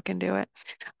gonna fucking do it.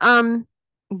 Um,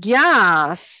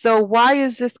 yeah, so why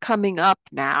is this coming up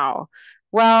now?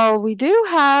 Well, we do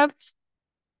have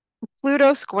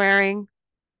Pluto squaring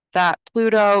that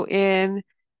Pluto in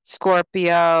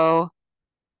Scorpio.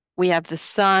 We have the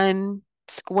sun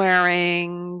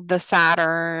squaring the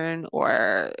Saturn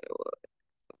or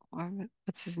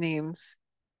what's his name's?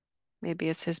 Maybe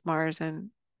it's his Mars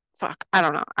and fuck, I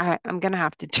don't know. I'm gonna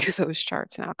have to do those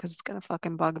charts now because it's gonna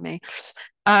fucking bug me.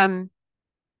 Um,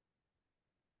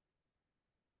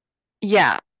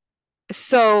 yeah,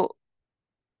 so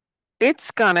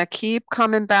it's gonna keep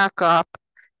coming back up,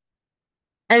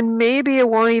 and maybe it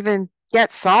won't even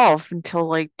get solved until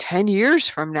like 10 years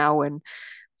from now when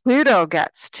Pluto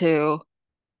gets to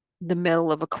the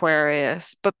middle of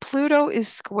Aquarius. But Pluto is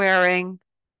squaring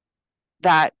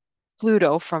that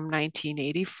Pluto from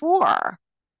 1984.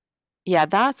 Yeah,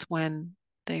 that's when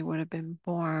they would have been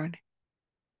born.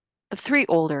 The three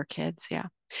older kids, yeah.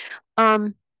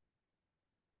 Um,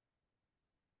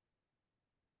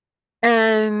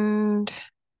 and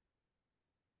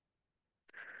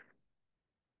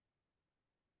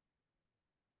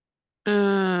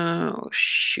oh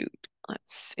shoot,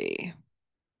 let's see.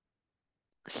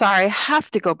 Sorry, I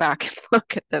have to go back and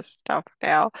look at this stuff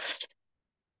now.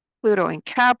 Pluto in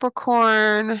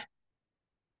Capricorn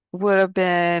would have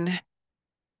been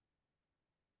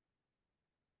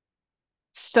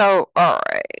so, all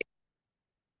right,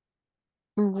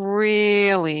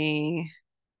 really,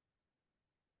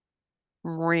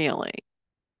 really.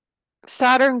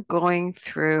 Saturn going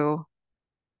through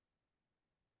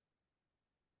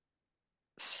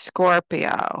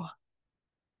Scorpio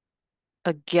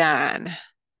again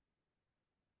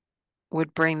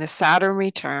would bring the Saturn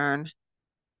return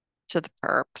to the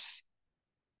perps,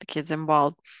 the kids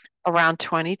involved. Around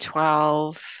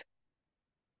 2012,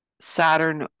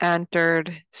 Saturn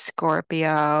entered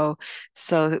Scorpio.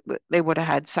 So they would have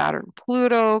had Saturn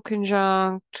Pluto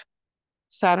conjunct,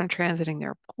 Saturn transiting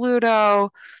their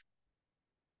Pluto.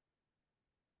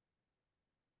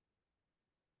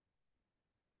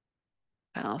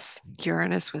 What else?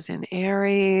 Uranus was in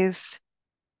Aries.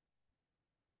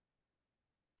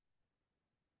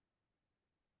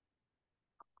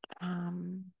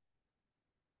 Um,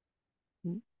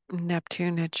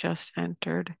 Neptune had just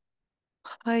entered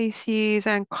Pisces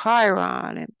and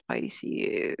Chiron in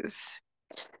Pisces.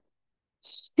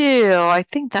 Still, I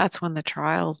think that's when the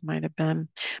trials might have been.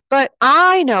 But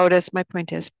I noticed, my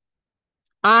point is,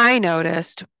 I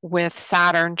noticed with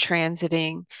Saturn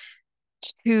transiting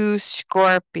to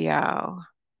Scorpio,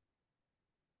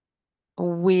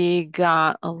 we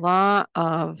got a lot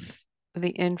of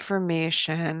the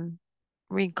information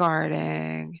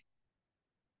regarding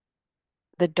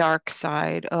the dark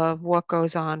side of what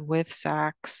goes on with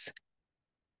sex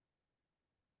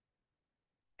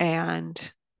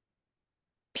and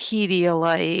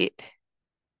Pedialyte.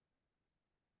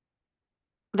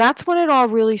 That's when it all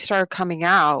really started coming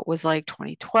out, was like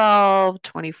 2012,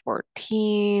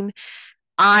 2014.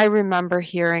 I remember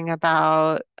hearing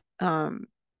about um,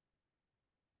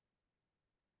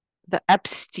 the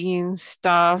Epstein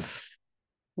stuff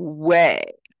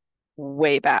way,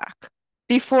 way back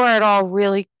before it all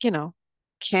really,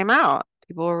 came out.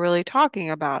 People were really talking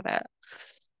about it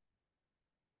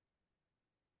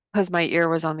because my ear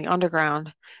was on the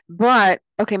underground. But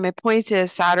okay, my point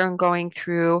is Saturn going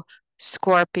through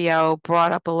Scorpio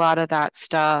brought up a lot of that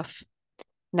stuff.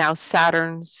 Now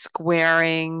Saturn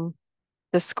squaring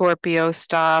the Scorpio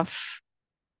stuff.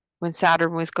 When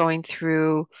Saturn was going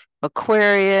through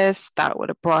Aquarius, that would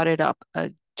have brought it up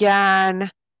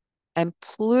again. And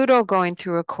Pluto going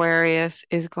through Aquarius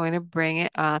is going to bring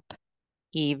it up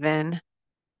even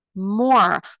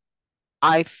more.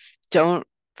 Don't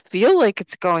feel like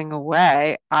it's going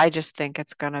away. I just think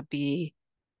it's going to be,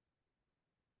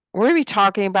 we're going to be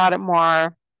talking about it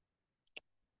more.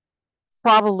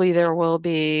 Probably there will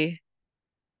be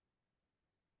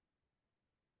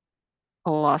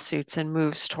lawsuits and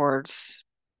moves towards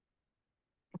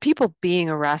people being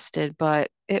arrested, but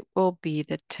it will be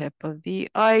the tip of the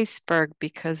iceberg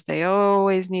because they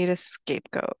always need a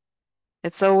scapegoat.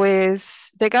 It's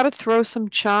always, they got to throw some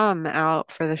chum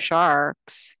out for the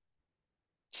sharks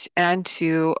and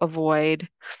to avoid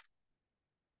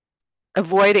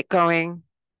it going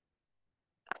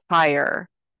higher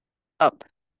up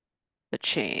the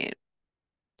chain,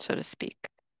 so to speak.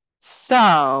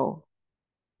 So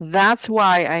that's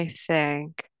why I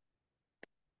think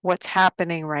what's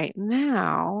happening right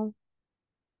now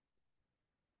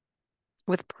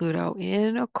with Pluto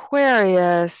in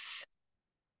Aquarius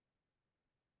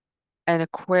and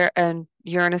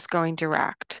Uranus going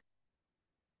direct.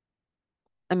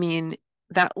 I mean,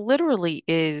 that literally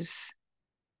is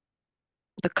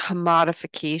the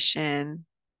commodification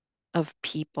of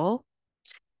people,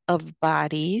 of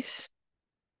bodies,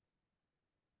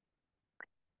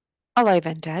 alive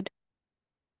and dead.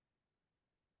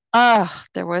 Oh,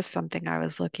 there was something I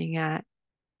was looking at.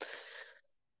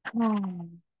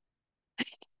 Hmm.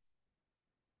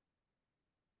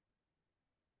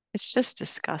 It's just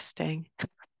disgusting.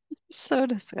 So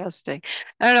disgusting.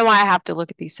 I don't know why I have to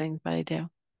look at these things, but I do.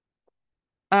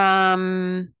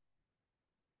 Um,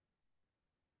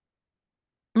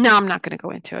 no, I'm not going to go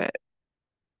into it.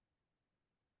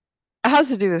 It has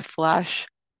to do with flesh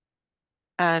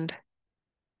and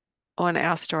one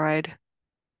asteroid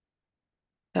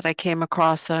that I came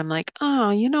across that I'm like,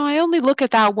 oh, I only look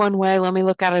at that one way. Let me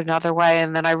look at it another way.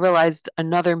 And then I realized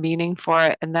another meaning for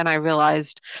it. And then I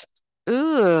realized,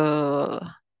 ooh,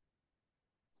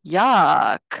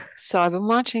 yuck. So I've been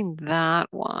watching that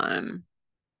one.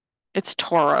 It's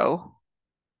Toro,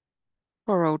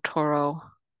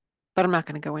 but I'm not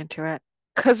going to go into it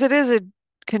because it is a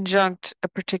conjunct a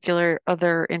particular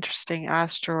other interesting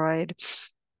asteroid.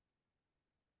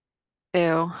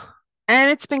 Ew.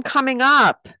 And it's been coming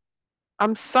up.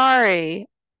 I'm sorry.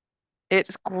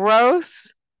 It's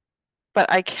gross, but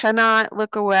I cannot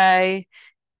look away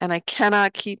and I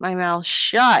cannot keep my mouth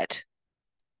shut.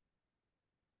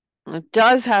 It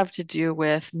does have to do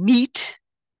with meat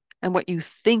and what you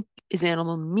think is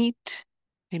animal meat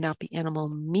may not be animal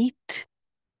meat.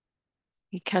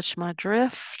 You catch my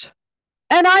drift?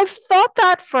 And I've thought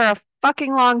that for a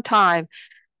fucking long time.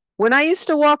 When I used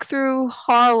to walk through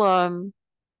Harlem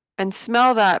and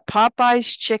smell that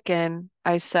Popeye's chicken,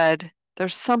 I said,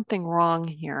 there's something wrong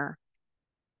here.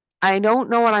 I don't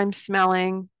know what I'm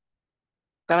smelling,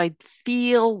 but I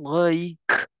feel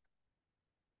like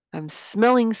I'm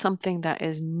smelling something that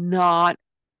is not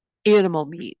animal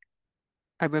meat.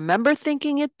 I remember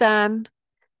thinking it then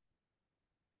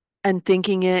and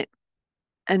thinking it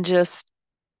and just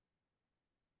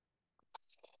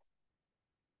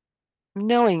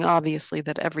knowing obviously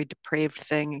that every depraved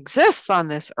thing exists on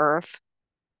this earth.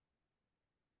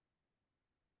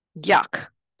 Yuck.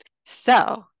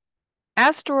 So,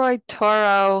 asteroid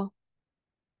Toro.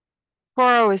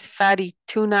 Toro is fatty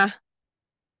tuna.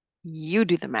 You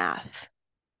do the math.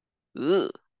 Ooh,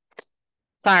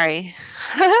 sorry.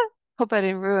 Hope I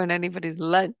didn't ruin anybody's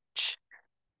lunch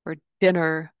or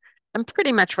dinner. I'm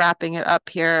pretty much wrapping it up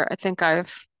here. I think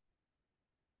I've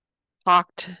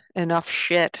talked enough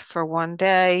shit for one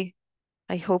day.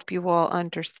 I hope you all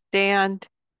understand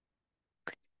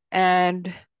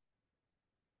and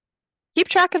keep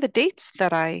track of the dates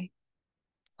that I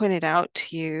pointed out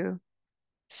to you.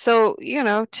 So,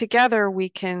 together we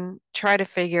can try to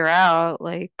figure out,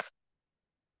 like,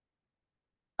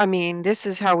 I mean, this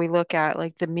is how we look at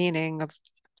like the meaning of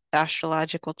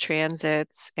astrological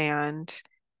transits and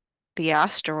the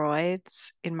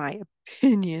asteroids, in my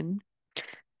opinion,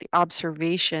 the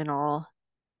observational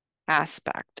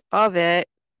aspect of it.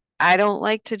 I don't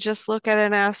like to just look at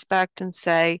an aspect and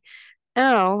say,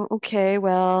 oh, okay,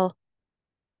 well,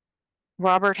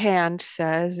 Robert Hand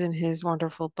says in his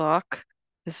wonderful book,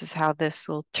 this is how this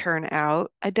will turn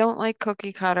out. I don't like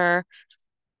cookie cutter.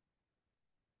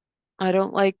 I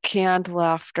don't like canned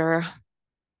laughter.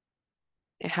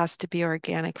 It has to be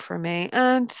organic for me.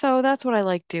 And so that's what I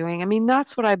like doing. I mean,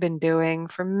 that's what I've been doing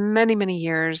for many, many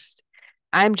years.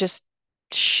 I'm just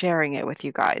sharing it with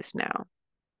you guys now.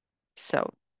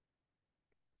 So,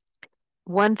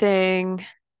 one thing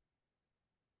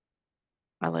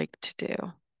I like to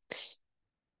do,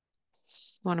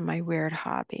 it's one of my weird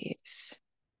hobbies.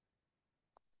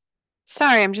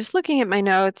 Sorry, I'm just looking at my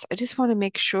notes. I just want to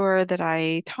make sure that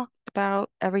I talked about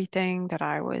everything that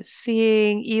I was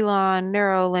seeing. Elon,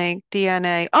 Neuralink,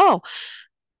 DNA. Oh,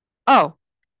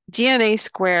 DNA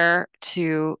square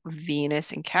to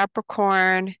Venus and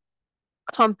Capricorn,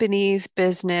 companies,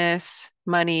 business,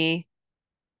 money,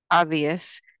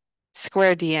 obvious,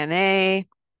 square DNA,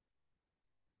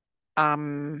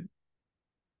 um,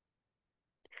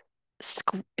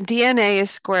 DNA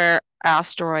is square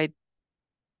asteroid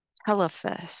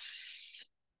Telephus.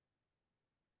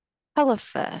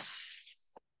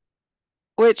 Telephus,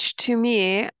 which to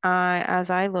me, as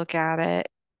I look at it,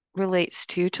 relates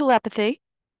to telepathy.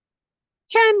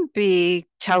 Can be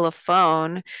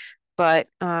telephone, but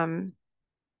I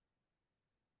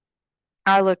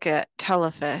look at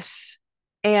Telephus.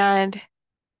 And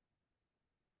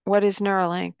what is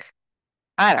Neuralink?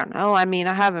 I don't know. I mean,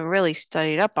 I haven't really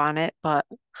studied up on it, but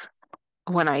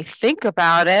when I think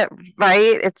about it,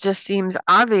 right, it just seems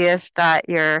obvious that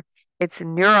it's a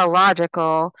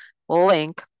neurological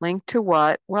link to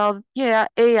what? Well, yeah,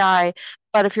 AI,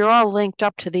 but if you're all linked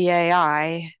up to the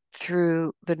AI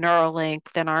through the Neuralink,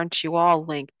 then aren't you all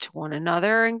linked to one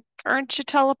another and aren't you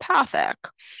telepathic?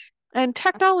 And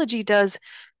technology does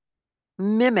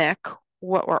mimic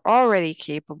what we're already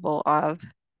capable of.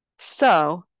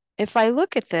 So, if I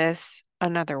look at this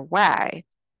another way,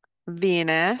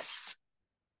 Venus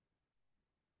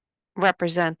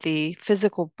represent the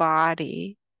physical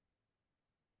body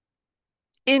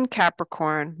in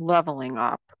Capricorn leveling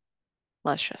up,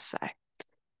 let's just say.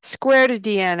 Square to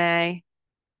DNA,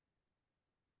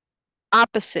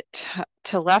 opposite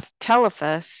to left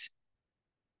Telephus.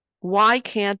 Why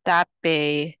can't that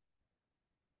be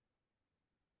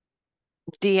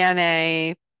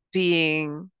DNA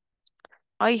being,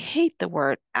 I hate the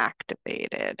word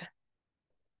activated.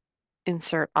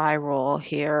 Insert eye roll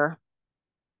here.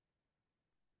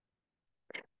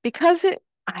 Because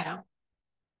I don't,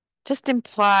 just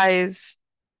implies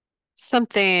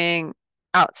something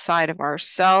outside of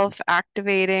ourself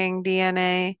activating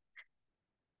DNA.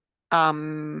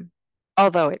 Um,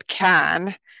 although it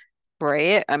can,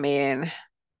 right? I mean,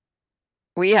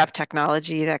 we have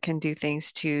technology that can do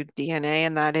things to DNA,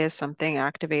 and that is something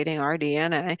activating our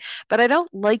DNA. But I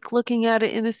don't like looking at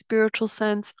it in a spiritual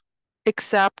sense,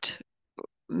 except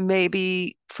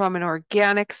maybe from an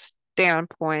organic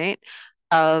standpoint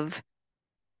of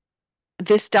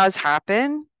this does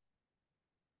happen,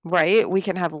 right? We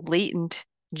can have latent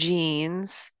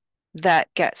genes that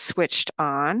get switched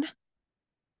on,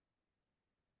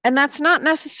 and that's not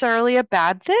necessarily a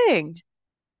bad thing,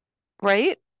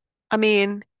 right? I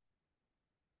mean,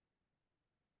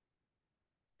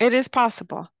 it is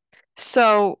possible.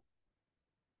 So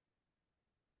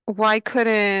why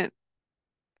couldn't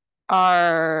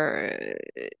our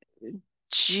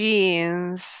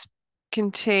genes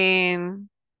contain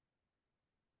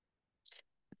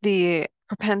the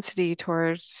propensity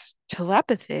towards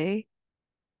telepathy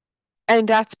and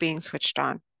that's being switched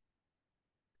on?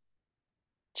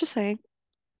 Just saying.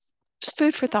 Just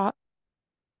food for thought.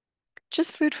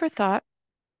 Just food for thought.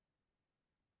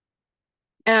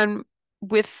 And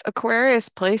with Aquarius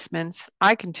placements,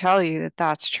 I can tell you that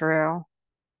that's true.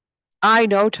 I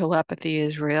know telepathy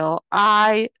is real.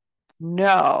 I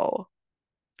know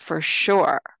for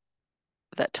sure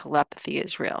that telepathy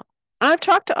is real. I've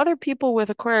talked to other people with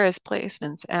Aquarius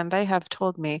placements, and they have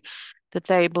told me that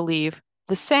they believe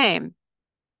the same.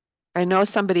 I know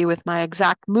somebody with my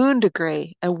exact moon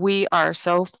degree, and we are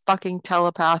so fucking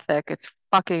telepathic. It's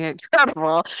fucking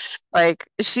incredible. Like,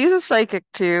 she's a psychic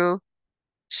too.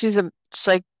 She's a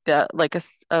psych, like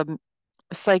a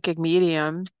psychic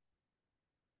medium.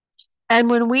 And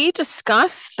when we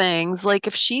discuss things, like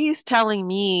if she's telling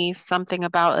me something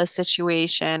about a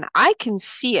situation, I can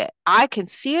see it. I can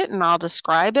see it and I'll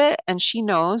describe it, and she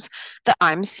knows that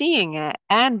I'm seeing it,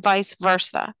 and vice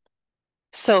versa.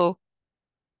 So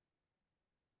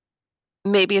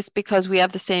maybe it's because we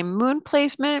have the same moon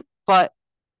placement, but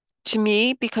to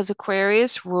me, because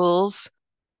Aquarius rules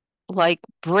like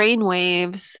brain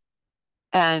waves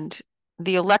and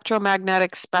the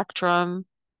electromagnetic spectrum,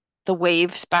 the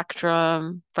wave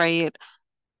spectrum, right?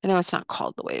 I know it's not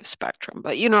called the wave spectrum,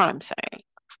 but you know what I'm saying.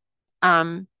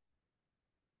 Um,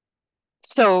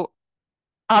 so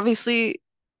obviously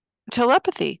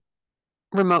telepathy,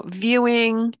 remote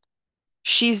viewing,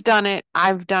 she's done it,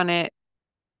 I've done it,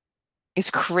 is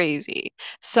crazy.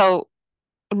 So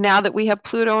now that we have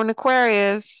Pluto in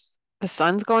Aquarius, the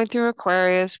sun's going through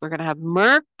Aquarius, we're going to have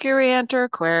Mercury enter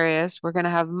Aquarius, we're going to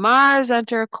have Mars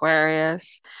enter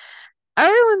Aquarius.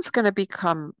 Everyone's going to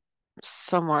become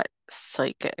somewhat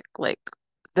psychic. Like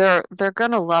they're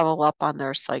going to level up on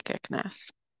their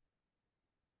psychicness.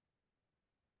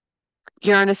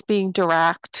 Uranus being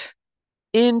direct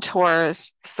in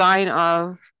Taurus, sign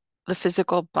of the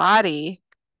physical body.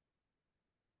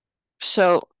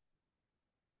 So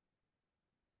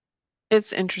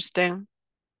it's interesting.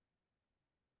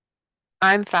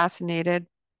 I'm fascinated.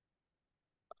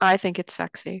 I think it's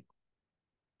sexy.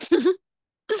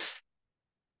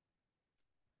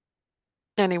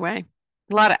 Anyway,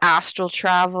 A lot of astral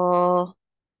travel,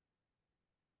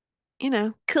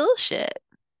 cool shit.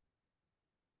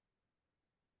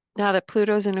 Now that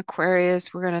Pluto's in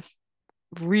Aquarius, we're gonna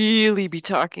really be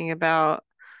talking about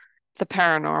the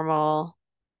paranormal,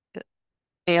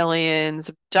 aliens,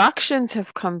 abductions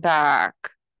have come back.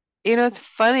 It's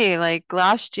funny, like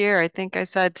last year, I think I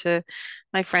said to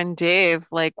my friend Dave,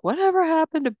 like, whatever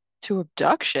happened to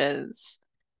abductions?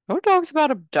 No talks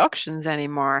about abductions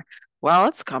anymore. Well,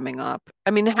 it's coming up.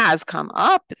 I mean, it has come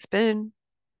up. It's been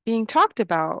being talked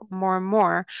about more and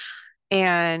more.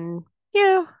 And, you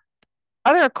know,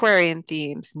 other Aquarian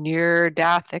themes,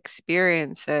 near-death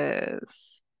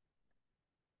experiences,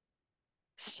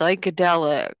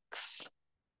 psychedelics,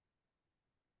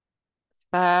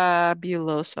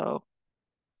 fabuloso.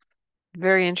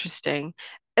 Very interesting.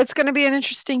 It's going to be an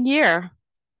interesting year.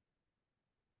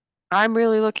 I'm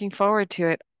really looking forward to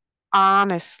it.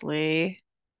 Honestly,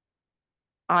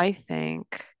 I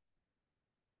think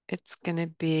it's going to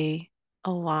be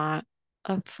a lot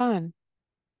of fun.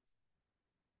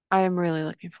 I am really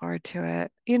looking forward to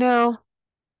it.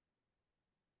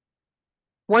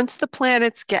 Once the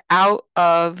planets get out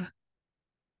of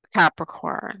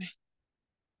Capricorn,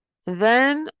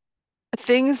 then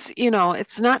things,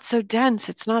 it's not so dense,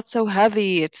 it's not so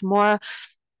heavy, it's more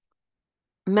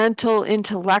mental,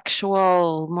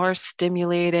 intellectual, more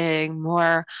stimulating,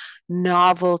 more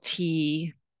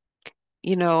novelty.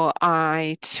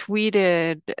 I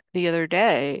tweeted the other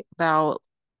day about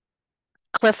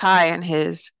Cliff High and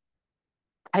his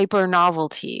hyper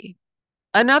novelty.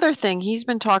 Another thing he's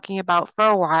been talking about for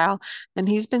a while, and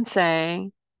he's been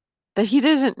saying that he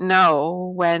doesn't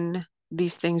know when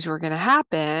these things were going to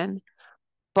happen,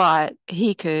 but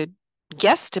he could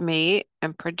guesstimate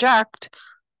and project.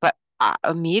 But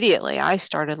immediately I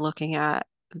started looking at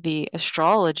the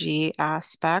astrology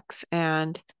aspects,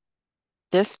 and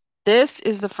this this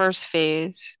is the first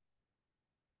phase.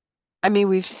 I mean,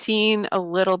 we've seen a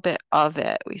little bit of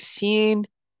it. We've seen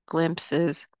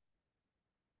glimpses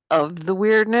of the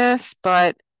weirdness,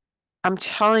 but I'm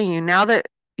telling you, now that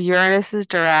Uranus is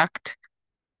direct,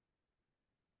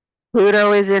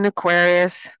 Pluto is in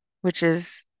Aquarius, which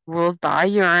is ruled by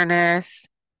Uranus.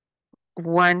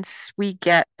 Once we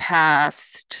get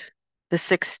past the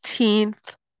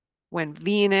 16th, when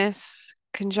Venus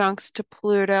conjuncts to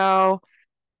Pluto,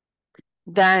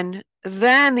 then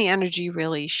the energy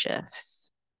really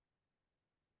shifts.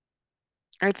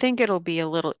 I think it'll be a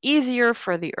little easier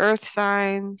for the earth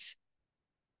signs.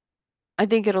 I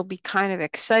think it'll be kind of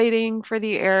exciting for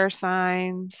the air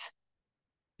signs.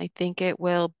 I think it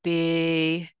will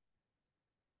be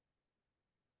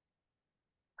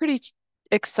pretty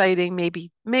exciting,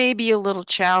 maybe a little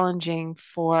challenging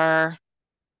for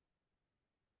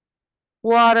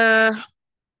water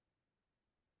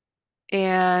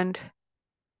and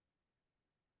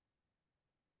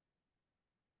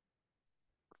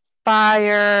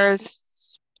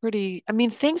fires. I mean,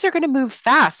 things are going to move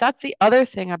fast. That's the other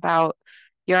thing about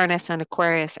Uranus and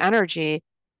Aquarius energy.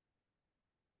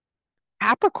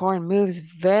 Capricorn moves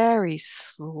very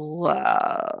slow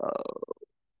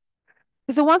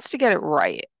because it wants to get it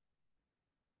right.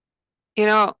 You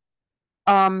know,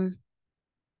 um,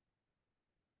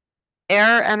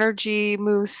 air energy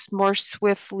moves more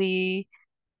swiftly.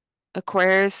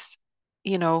 Aquarius,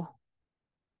 you know,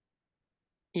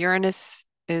 Uranus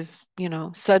is,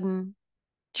 sudden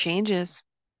changes,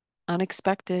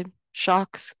 unexpected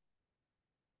shocks,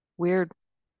 weird,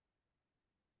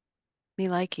 me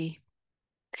likey.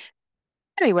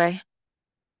 Anyway,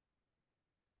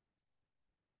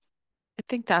 I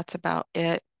think that's about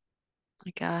it,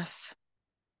 I guess.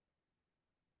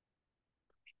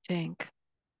 I think.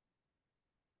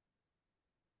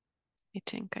 I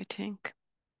think.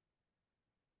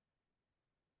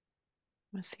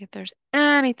 Let's see if there's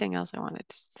anything else I wanted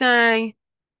to say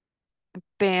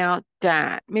about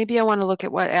that. Maybe I want to look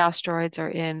at what asteroids are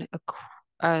in.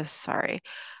 Sorry.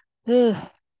 Ugh.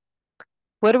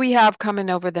 What do we have coming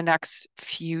over the next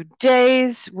few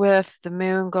days with the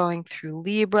moon going through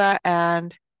Libra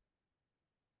and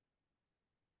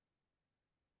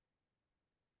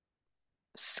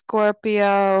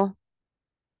Scorpio?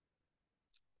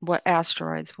 What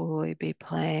asteroids will we be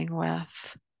playing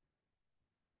with?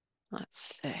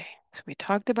 Let's see. So we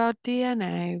talked about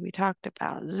DNA, we talked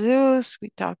about Zeus, we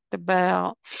talked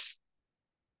about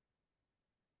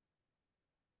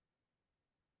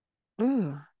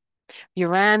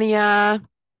Urania.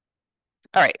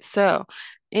 All right, so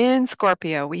in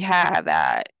Scorpio, we have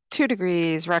at 2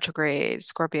 degrees retrograde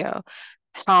Scorpio,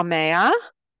 Haumea.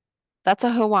 That's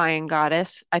a Hawaiian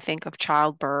goddess, I think, of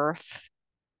childbirth.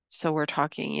 So we're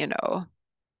talking,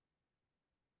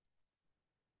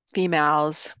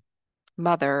 females,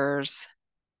 mothers,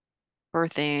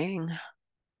 birthing.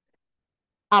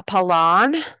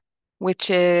 Apollon, which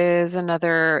is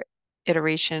another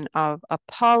iteration of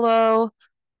Apollo,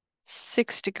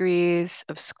 6 degrees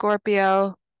of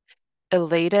Scorpio.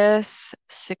 Elatus,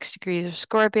 6 degrees of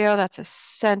Scorpio. That's a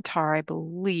centaur, I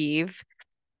believe.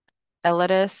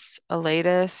 Elatus.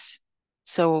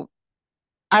 So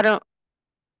I don't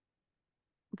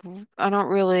I don't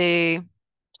really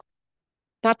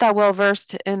not that well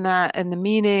versed in that in the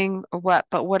meaning or what,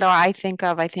 but what do I think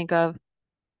of? I think of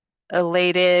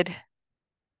elated,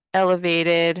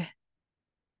 elevated.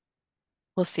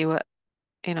 We'll see what,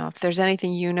 if there's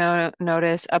anything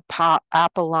notice,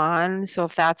 Apollon. So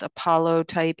if that's Apollo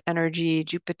type energy,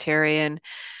 Jupiterian,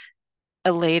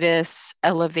 elatus,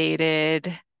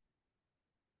 elevated,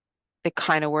 they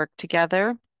kind of work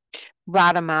together.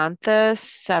 Rhadamanthus,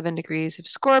 7 degrees of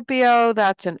Scorpio.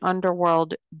 That's an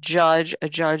underworld judge, a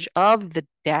judge of the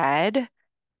dead.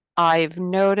 I've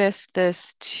noticed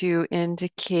this to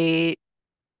indicate,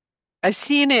 I've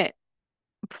seen it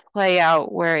play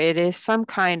out where it is some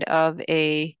kind of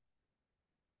a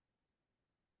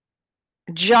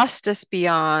justice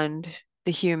beyond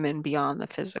the human, beyond the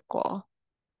physical,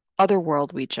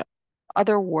 otherworldly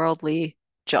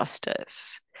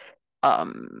justice.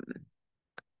 Um,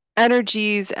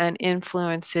 Energies and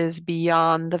influences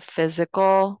beyond the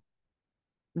physical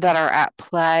that are at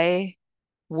play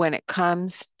when it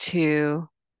comes to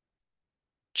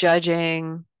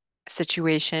judging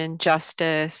situation,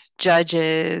 justice,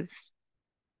 judges.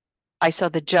 I saw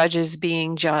the judges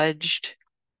being judged.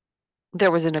 There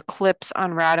was an eclipse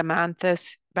on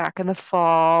Rhadamanthus back in the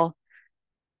fall,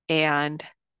 and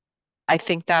I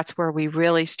think that's where we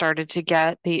really started to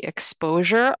get the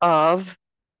exposure of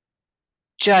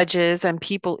judges and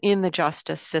people in the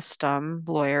justice system,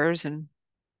 lawyers and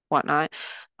whatnot,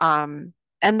 and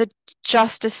the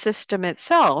justice system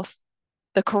itself,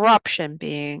 the corruption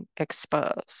being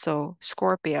exposed. So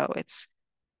Scorpio, it's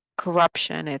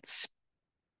corruption, it's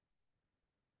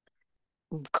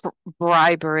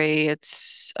bribery,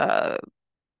 it's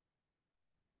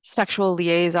sexual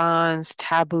liaisons,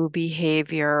 taboo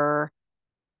behavior,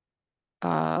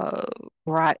 I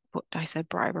said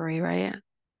bribery, right?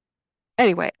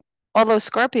 Anyway, all those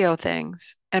Scorpio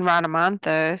things, and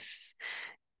Rhadamanthus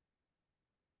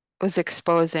was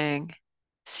exposing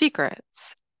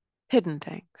secrets, hidden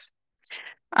things.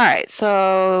 All right,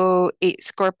 so 8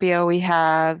 Scorpio, we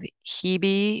have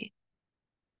Hebe,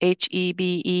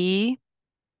 Hebe.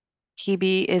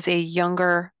 Hebe is a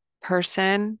younger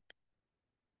person,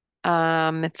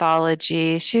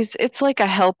 mythology. It's like a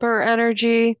helper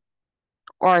energy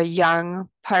or a young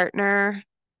partner,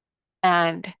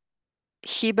 and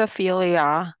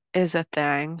hebephilia is a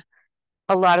thing.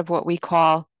 A lot of what we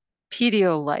call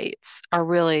Pediolites are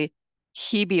really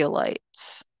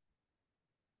Hebiolites.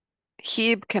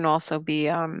 Heb can also be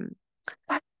a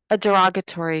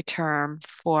derogatory term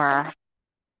for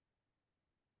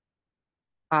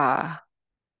uh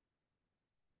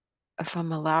if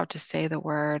I'm allowed to say the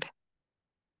word,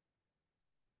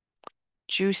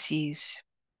 juicies.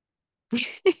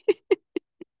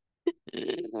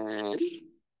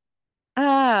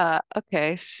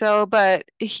 Okay. So, but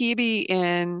Hebe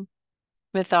in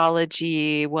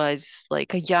mythology was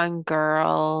like a young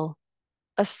girl,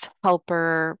 a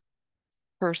helper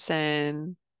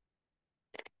person.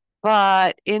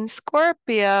 But in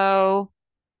Scorpio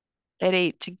at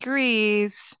 8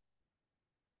 degrees,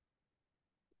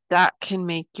 that can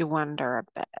make you wonder a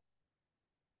bit,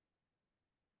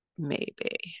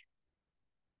 maybe.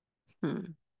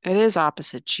 It is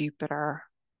opposite Jupiter.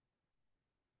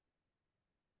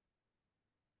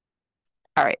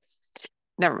 All right,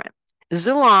 never mind.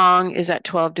 Zulong is at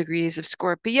 12 degrees of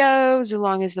Scorpio.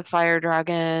 Zulong is the fire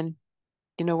dragon.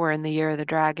 You know, we're in the year of the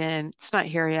dragon. It's not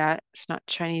here yet. It's not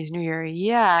Chinese New Year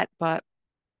yet, but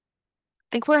I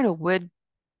think we're in a wood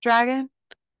dragon.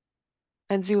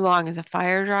 And Zulong is a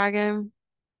fire dragon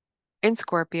in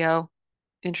Scorpio.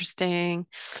 Interesting.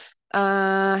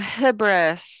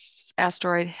 Hybris,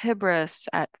 asteroid Hybris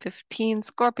at 15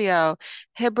 Scorpio.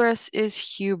 Hybris is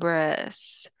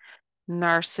hubris.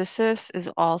 Narcissus is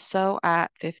also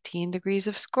at 15 degrees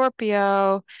of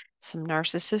Scorpio. Some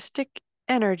narcissistic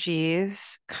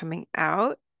energies coming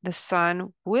out. The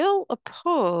sun will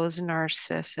oppose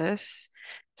Narcissus,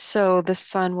 so the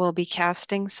sun will be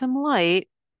casting some light.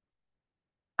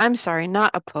 I'm sorry,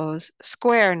 not oppose,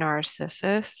 square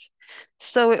Narcissus.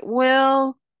 So it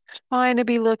will kind of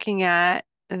be looking at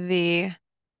the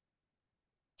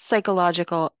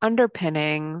psychological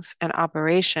underpinnings and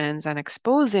operations and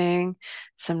exposing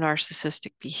some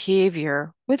narcissistic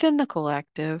behavior within the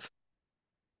collective.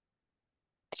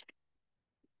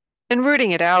 and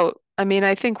rooting it out. I mean,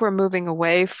 I think we're moving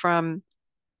away from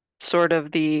sort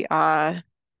of the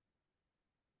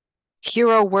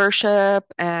hero worship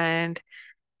and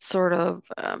sort of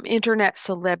internet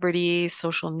celebrity,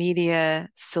 social media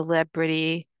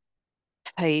celebrity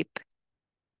type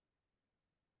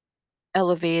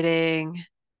elevating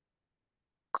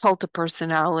cult of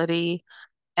personality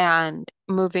and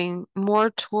moving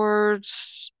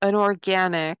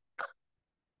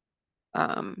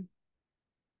um,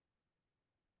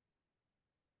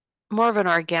 more of an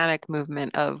organic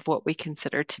movement of what we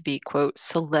consider to be, quote,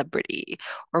 celebrity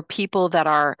or people that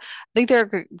are, I think there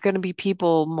are going to be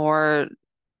people more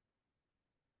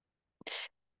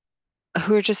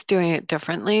who are just doing it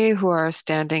differently, who are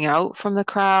standing out from the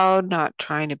crowd, not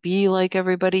trying to be like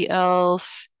everybody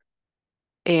else.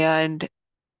 And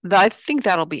I think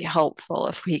that'll be helpful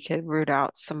if we could root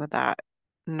out some of that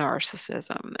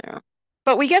narcissism there.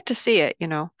 But we get to see it,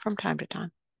 from time to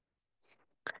time.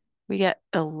 We get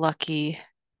the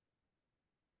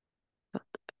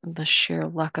sheer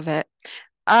luck of it.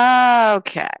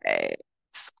 Okay.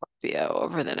 Scorpio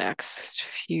over the next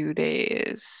few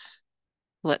days.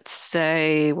 Let's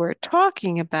say we're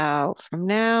talking about from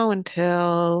now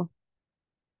until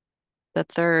the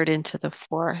 3rd into the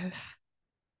 4th.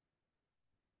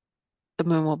 The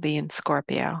moon will be in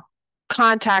Scorpio,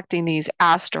 contacting these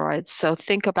asteroids. So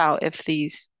think about if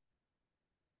these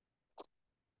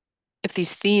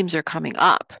themes are coming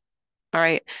up. All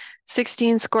right.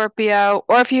 16 Scorpio,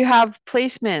 or if you have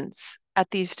placements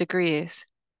at these degrees.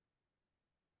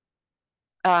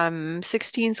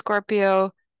 16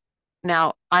 Scorpio.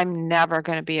 Now, I'm never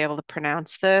going to be able to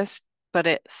pronounce this, but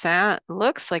it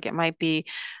looks like it might be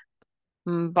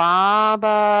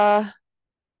Mbaba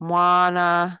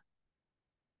Mwana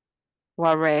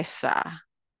Waresa.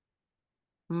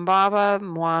 Mbaba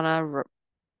Mwana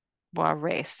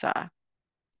Waresa.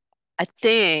 I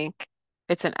think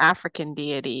it's an African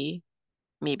deity,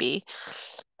 maybe.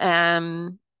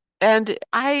 Um, and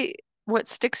what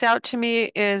sticks out to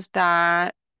me is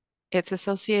that it's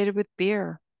associated with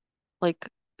beer. Like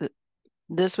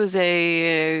this was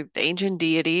a ancient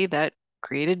deity that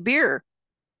created beer.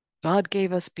 God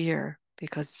gave us beer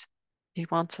because he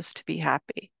wants us to be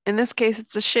happy. In this case,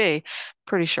 it's a she.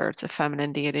 Pretty sure it's a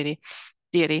feminine deity.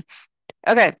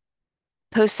 Okay.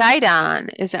 Poseidon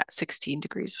is at 16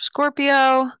 degrees of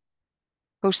Scorpio.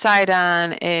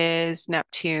 Poseidon is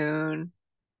Neptune,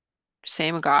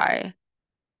 same guy,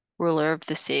 ruler of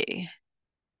the sea,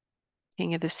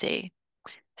 king of the sea.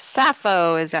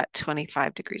 Sappho is at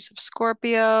 25 degrees of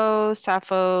Scorpio.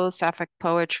 Sapphic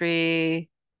poetry.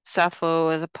 Sappho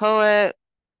is a poet,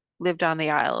 lived on the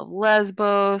Isle of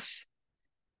Lesbos,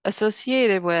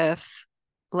 associated with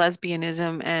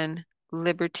lesbianism and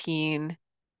libertine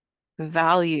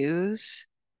values,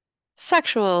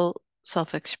 sexual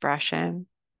self-expression,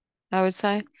 I would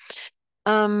say.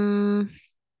 Um,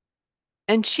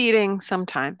 and cheating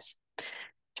sometimes.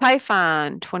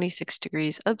 Typhon, 26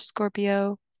 degrees of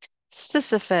Scorpio.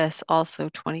 Sisyphus, also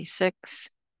 26.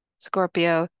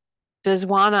 Scorpio.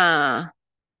 Dizwana.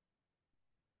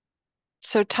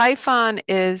 So Typhon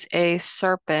is a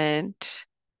serpent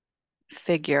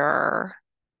figure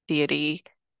deity,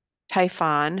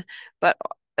 Typhon, but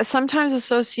sometimes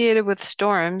associated with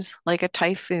storms like a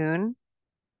typhoon.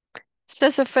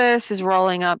 Sisyphus is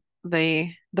rolling up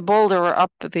the boulder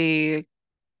up the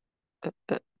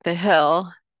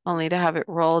hill, only to have it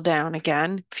roll down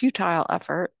again. Futile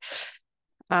effort.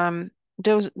 Um,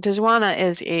 Dizwana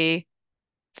is a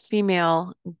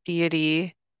female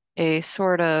deity, a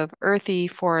sort of earthy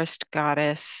forest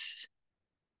goddess,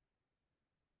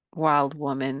 wild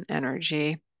woman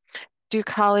energy.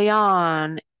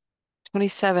 Deucalion,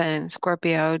 27,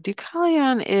 Scorpio.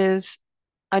 Deucalion is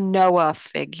a Noah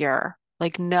figure,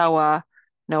 like Noah's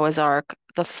Ark,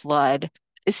 the flood,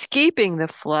 escaping the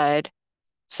flood.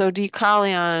 So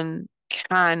Deucalion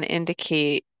can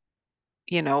indicate,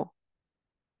 you know,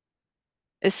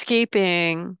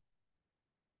 escaping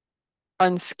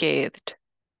unscathed,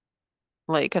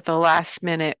 like at the last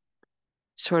minute,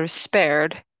 sort of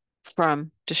spared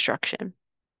from destruction.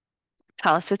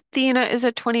 Pallas Athena is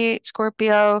at 28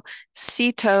 Scorpio.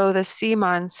 Ceto, the sea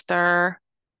monster,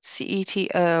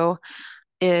 Ceto,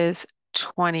 is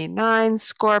 29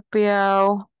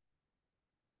 Scorpio.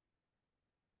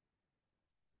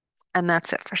 And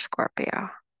that's it for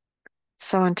Scorpio.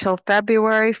 So until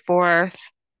February 4th,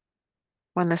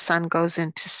 when the sun goes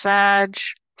into Sag,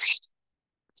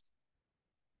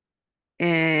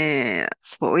 and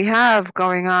that's what we have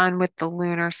going on with the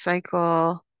lunar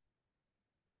cycle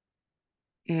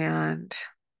and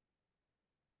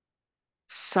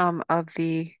some of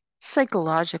the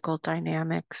psychological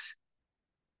dynamics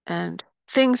and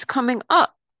things coming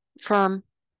up from,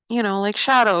 like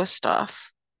shadow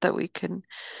stuff that we can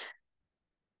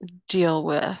deal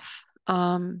with.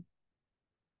 Um,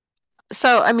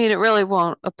 so, I mean, it really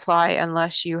won't apply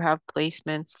unless you have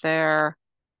placements there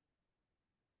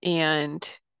and,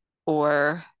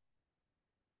 or,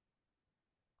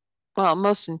 well,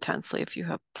 most intensely if you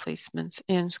have placements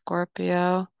in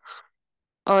Scorpio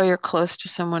or you're close to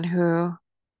someone who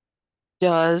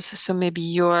does. So maybe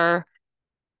your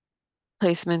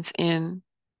placements in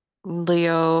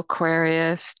Leo,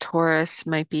 Aquarius, Taurus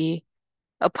might be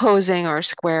opposing or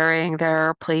squaring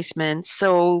their placements.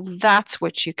 So that's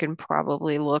what you can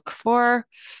probably look for.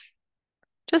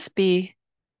 Just be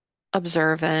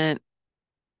observant.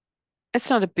 It's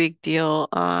not a big deal,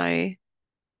 I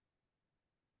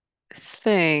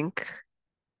think.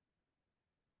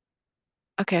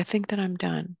 Okay, I think that I'm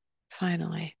done,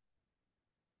 finally.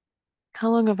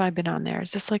 How long have I been on there?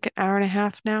 Is this like an hour and a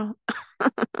half now?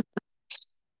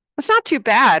 It's not too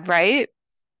bad, right?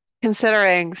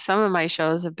 Considering some of my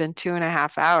shows have been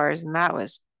 2.5 hours, and that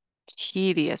was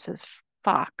tedious as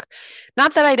fuck.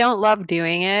 Not that I don't love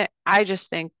doing it. I just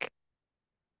think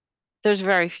there's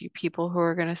very few people who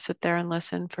are going to sit there and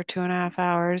listen for 2.5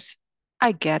 hours.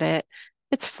 I get it.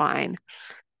 It's fine.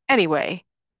 Anyway,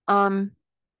 um,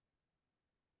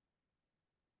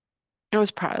 it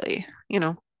was probably,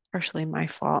 partially my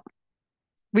fault.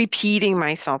 Repeating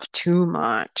myself too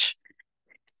much.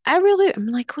 I'm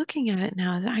like looking at it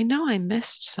now. I know I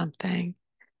missed something.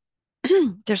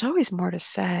 There's always more to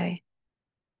say.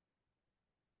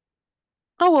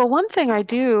 Oh, well, one thing I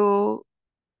do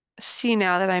see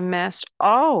now that I missed.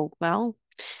 Oh, well,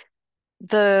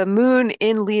 the moon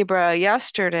in Libra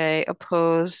yesterday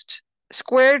opposed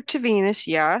squared to Venus,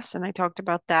 yes, and I talked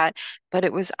about that, but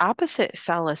it was opposite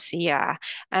Salacia.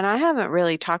 And I haven't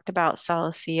really talked about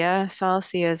Salacia.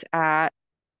 Salacia is at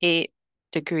 8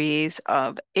 degrees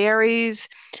of Aries.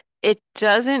 It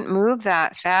doesn't move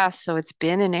that fast, so it's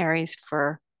been in Aries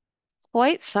for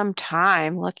quite some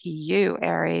time. Lucky you,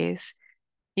 Aries.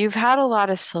 You've had a lot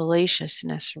of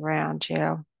salaciousness around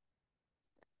you.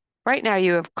 Right now,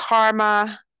 you have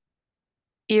karma,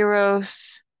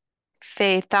 Eros,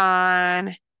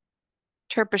 Phaethon,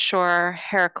 Terpsichore,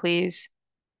 Heracles,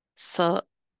 Sal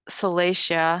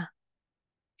Salacia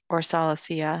or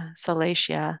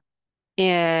Salacia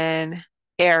in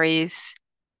Aries.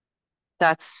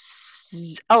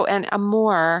 Oh, and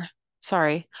Amor,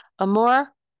 sorry, Amor,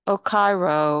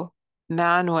 Okairo,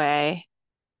 Manway,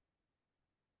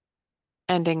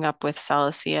 ending up with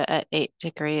Salacia at 8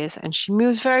 degrees. And she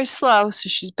moves very slow. So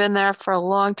she's been there for a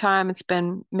long time. It's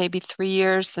been maybe 3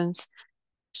 years since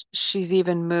she's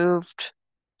even moved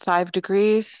 5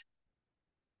 degrees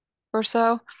or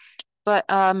so. But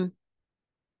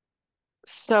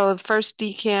so the first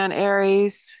decan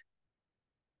Aries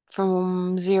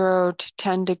from 0 to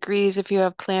 10 degrees, if you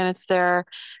have planets there.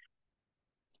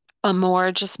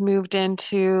 Amor just moved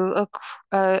into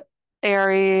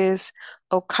Aries.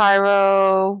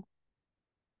 Okairo,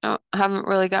 I haven't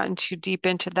really gotten too deep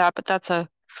into that, but that's a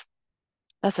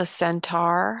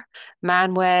centaur.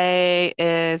 Manwë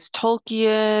is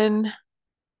Tolkien. I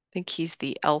think he's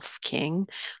the elf king.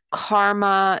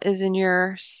 Karma is in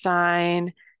your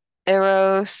sign.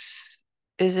 Eros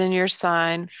is in your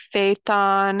sign.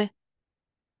 Phaethon,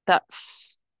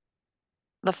 that's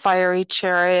the fiery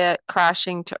chariot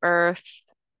crashing to earth.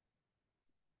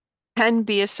 Can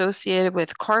be associated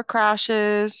with car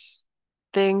crashes,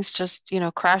 things just,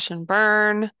 crash and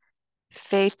burn.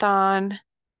 Phaethon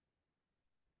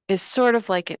is sort of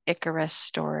like an Icarus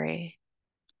story.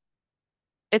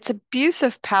 It's abuse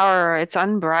of power, it's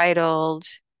unbridled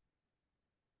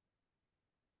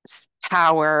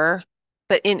power,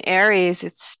 but in Aries,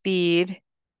 it's speed,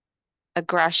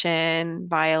 aggression,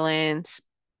 violence,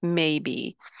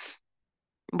 maybe.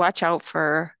 Watch out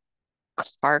for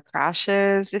car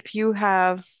crashes if you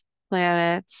have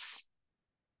planets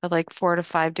at like 4 to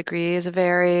 5 degrees of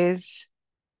Aries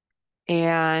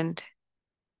and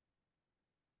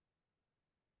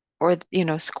or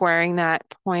squaring that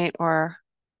point or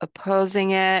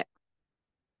opposing it,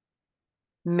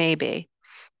 maybe.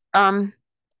 Um,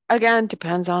 Again,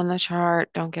 depends on the chart.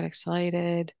 Don't get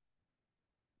excited.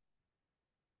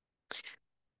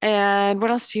 And what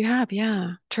else do you have?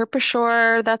 Yeah.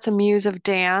 Terpsichore, that's a muse of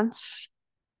dance.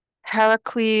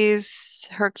 Hercules,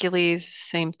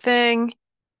 same thing.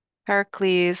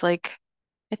 Heracles, like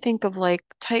I think of like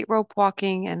tightrope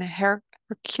walking and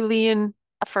Herculean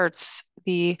efforts,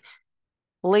 the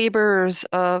labors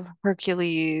of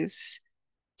Hercules.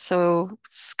 So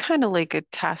it's kind of like a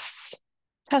tests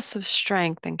of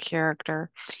strength and character.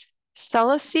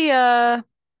 Salacia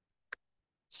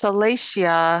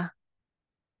Salacia,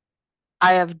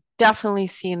 I have definitely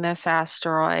seen this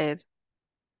asteroid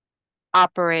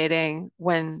operating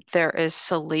when there is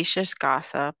salacious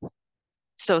gossip.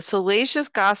 So, salacious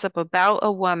gossip about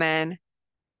a woman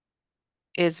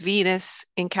is Venus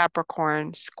in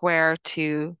Capricorn square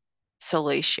to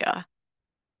Salacia.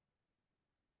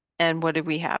 And what did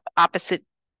we have? Opposite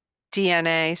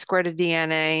DNA, square to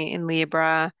DNA in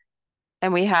Libra.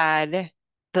 And we had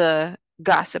the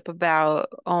gossip about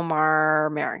Omar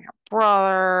marrying her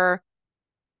brother,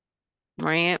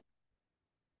 right?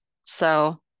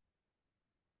 So,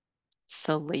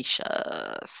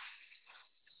 salacious.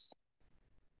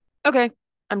 Okay,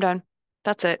 I'm done.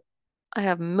 That's it. I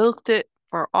have milked it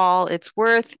for all it's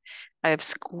worth. I have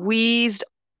squeezed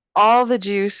all the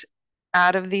juice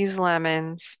out of these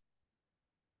lemons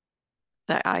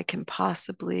that I can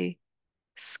possibly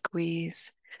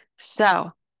squeeze.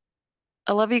 So,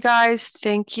 I love you guys.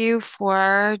 Thank you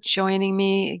for joining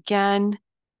me again.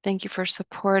 Thank you for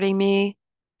supporting me.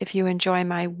 If you enjoy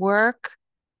my work,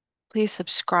 please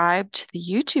subscribe to the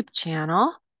YouTube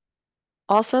channel,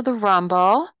 also the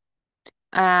Rumble.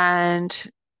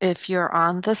 And if you're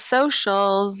on the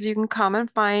socials, you can come and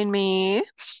find me.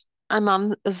 I'm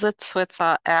on the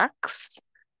Twitter X.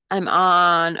 I'm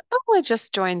on, oh, I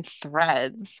just joined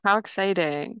Threads. How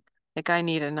exciting. Like I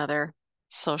need another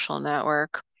social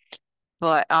network.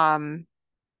 But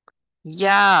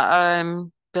yeah,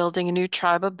 I'm building a new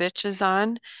tribe of bitches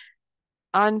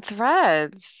on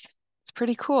Threads. It's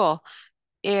pretty cool.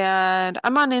 And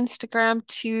I'm on Instagram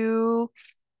too.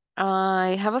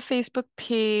 I have a Facebook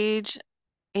page,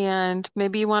 and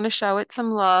maybe you want to show it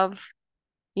some love.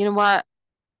 You know what?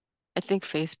 I think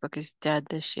Facebook is dead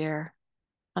this year.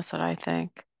 That's what I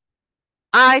think.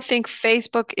 I think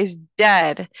Facebook is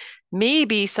dead.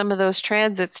 Maybe some of those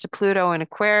transits to Pluto and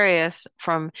Aquarius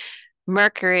from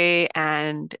Mercury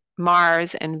and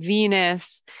Mars and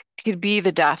Venus could be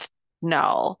the death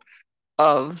knell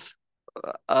of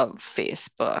of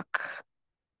Facebook.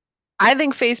 I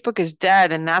think Facebook is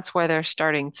dead, and that's why they're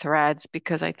starting Threads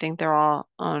because I think they're all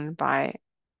owned by.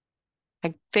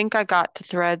 I think I got to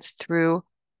Threads through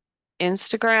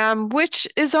Instagram, which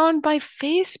is owned by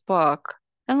Facebook.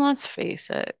 And let's face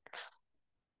it,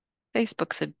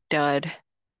 Facebook's a dud.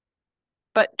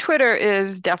 But Twitter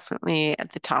is definitely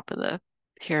at the top of the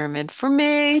pyramid for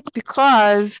me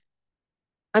because,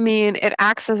 I mean, it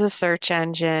acts as a search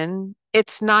engine.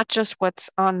 It's not just what's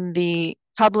on the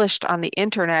published on the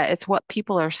internet, it's what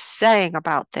people are saying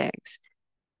about things.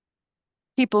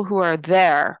 People who are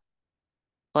there,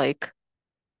 like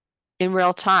in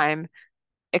real time,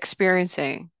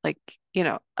 experiencing, like,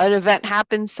 an event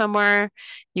happens somewhere,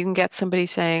 you can get somebody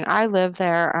saying, I live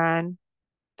there and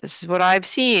this is what I've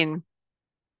seen.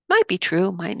 Might be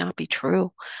true, might not be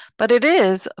true, but it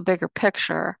is a bigger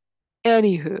picture.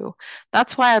 Anywho,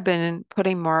 that's why I've been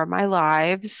putting more of my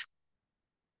lives.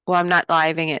 Well, I'm not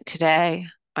living it today.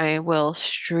 I will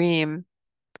stream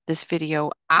this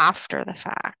video after the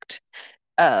fact.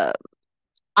 Uh,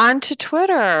 onto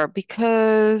Twitter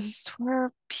because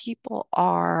where people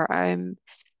are, I'm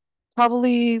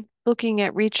probably looking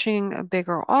at reaching a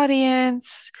bigger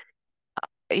audience,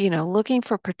 looking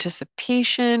for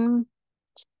participation,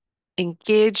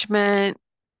 engagement.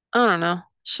 I don't know.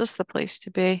 It's just the place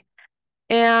to be.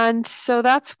 And so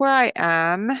that's where I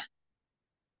am.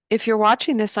 If you're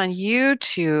watching this on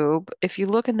YouTube, if you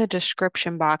look in the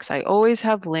description box, I always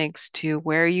have links to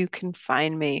where you can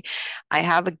find me. I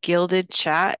have a Gilded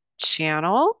Chat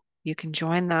channel. You can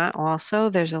join that also.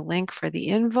 There's a link for the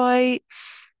invite.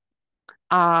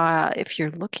 If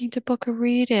you're looking to book a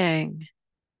reading,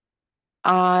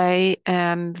 I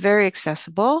am very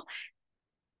accessible.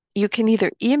 You can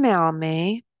either email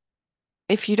me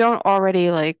if you don't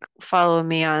already like follow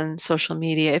me on social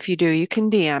media. If you do, you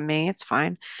can DM me. It's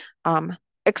fine.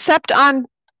 Except on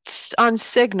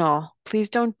Signal. Please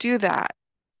don't do that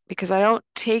because I don't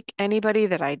take anybody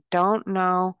that I don't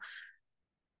know.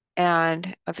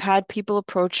 And I've had people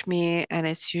approach me and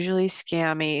it's usually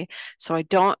scammy, so I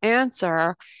don't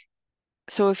answer.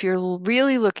 So if you're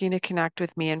really looking to connect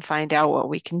with me and find out what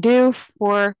we can do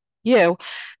for you,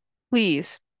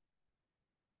 please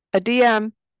a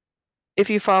DM if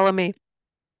you follow me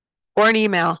or an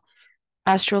email,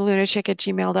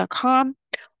 astrolunatic@gmail.com,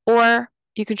 or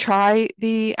you can try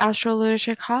the Astro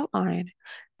Lunatic hotline,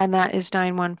 and that is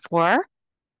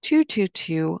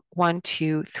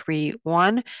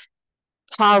 914-222-1231.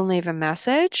 Call and leave a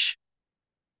message,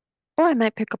 or I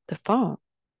might pick up the phone.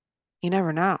 You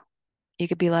never know. You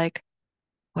could be like,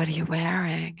 what are you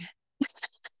wearing?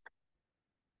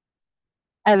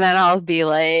 And then I'll be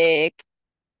like,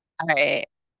 all right,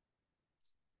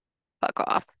 Fuck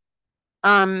off.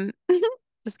 Um,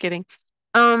 just kidding.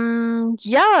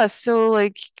 Yeah, so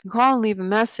like you can call and leave a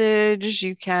message.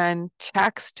 You can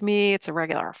text me. It's a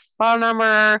regular phone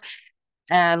number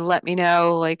and let me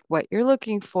know like what you're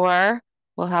looking for.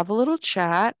 We'll have a little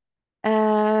chat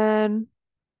and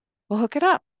we'll hook it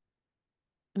up.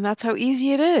 And that's how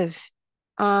easy it is.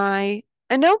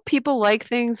 I know people like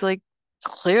things like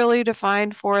clearly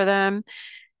defined for them,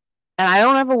 and I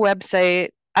don't have a website.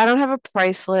 I don't have a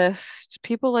price list.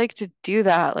 People like to do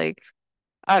that. Like,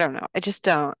 I don't know. I just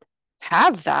don't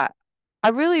have that. I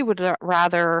really would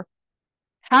rather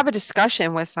have a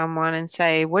discussion with someone and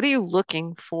say, "What are you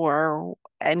looking for?"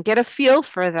 and get a feel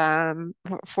for them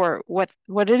for what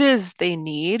it is they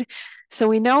need, so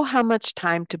we know how much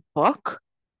time to book.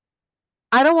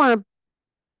 I don't want to,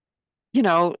 you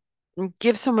know,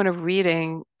 give someone a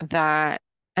reading that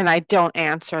and I don't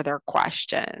answer their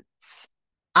questions.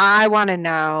 I want to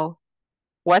know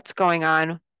what's going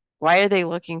on. Why are they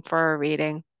looking for a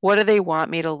reading? What do they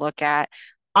want me to look at?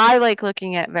 I like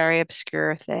looking at very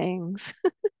obscure things.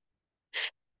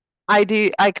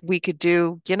 We could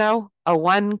do, a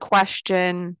one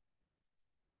question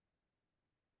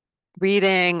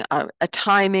reading, a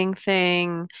timing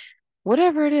thing,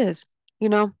 whatever it is, you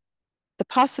know. The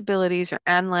possibilities are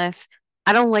endless.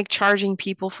 I don't like charging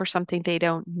people for something they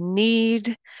don't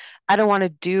need. I don't want to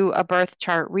do a birth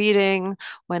chart reading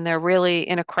when they're really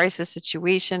in a crisis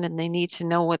situation and they need to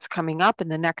know what's coming up in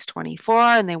the next 24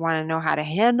 and they want to know how to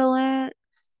handle it.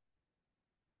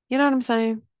 You know what I'm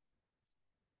saying?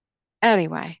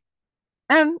 Anyway,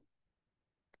 and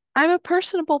I'm a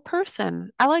personable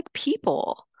person. I like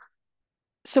people.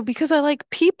 So because I like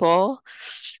people,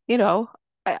 you know,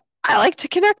 I like to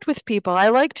connect with people. I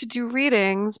like to do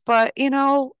readings, but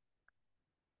I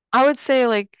would say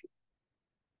like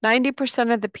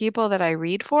 90% of the people that I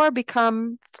read for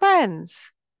become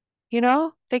friends,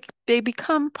 They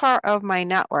become part of my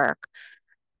network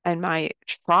and my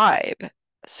tribe,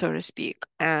 so to speak.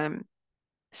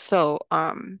 So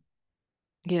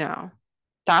you know,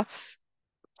 that's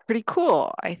pretty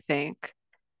cool, I think.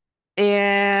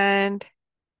 And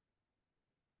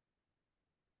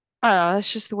I don't know,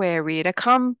 that's just the way I read. I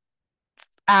come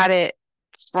at it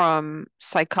from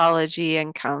psychology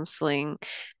and counseling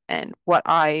and what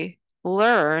I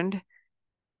learned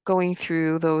going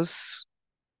through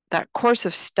that course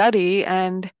of study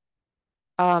and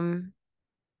um,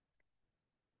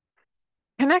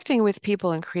 connecting with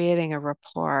people and creating a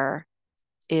rapport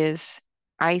is,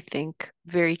 I think,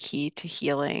 very key to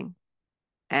healing.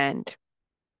 And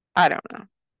I don't know.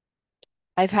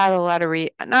 I've had a lot of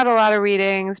not a lot of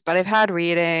readings, but I've had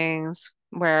readings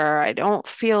where I don't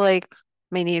feel like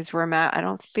my needs were met. I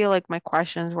don't feel like my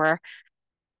questions were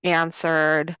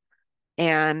answered.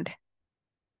 And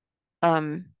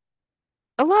um,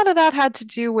 a lot of that had to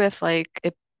do with like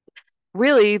it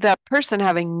really that person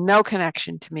having no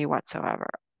connection to me whatsoever.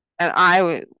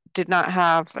 And did not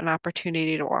have an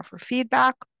opportunity to offer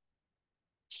feedback.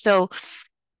 So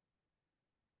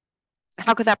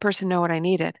how could that person know what I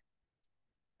needed?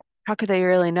 How could they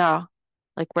really know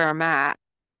like where I'm at?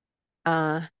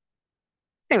 Uh,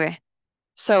 anyway,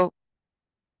 so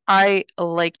I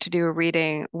like to do a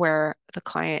reading where the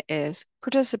client is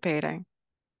participating.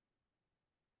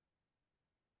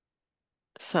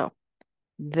 So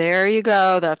there you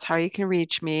go. That's how you can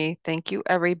reach me. Thank you,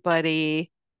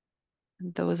 everybody.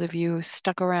 Those of you who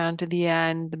stuck around to the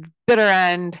end, the bitter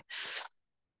end.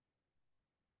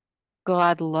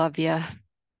 God love you.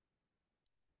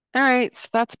 All right, so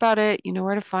that's about it. You know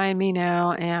where to find me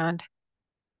now, and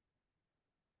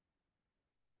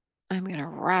I'm gonna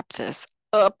wrap this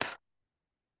up.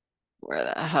 Where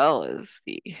the hell is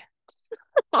the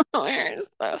where's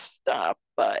the stop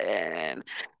button?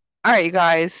 All right, you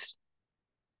guys.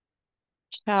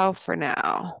 Ciao for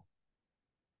now.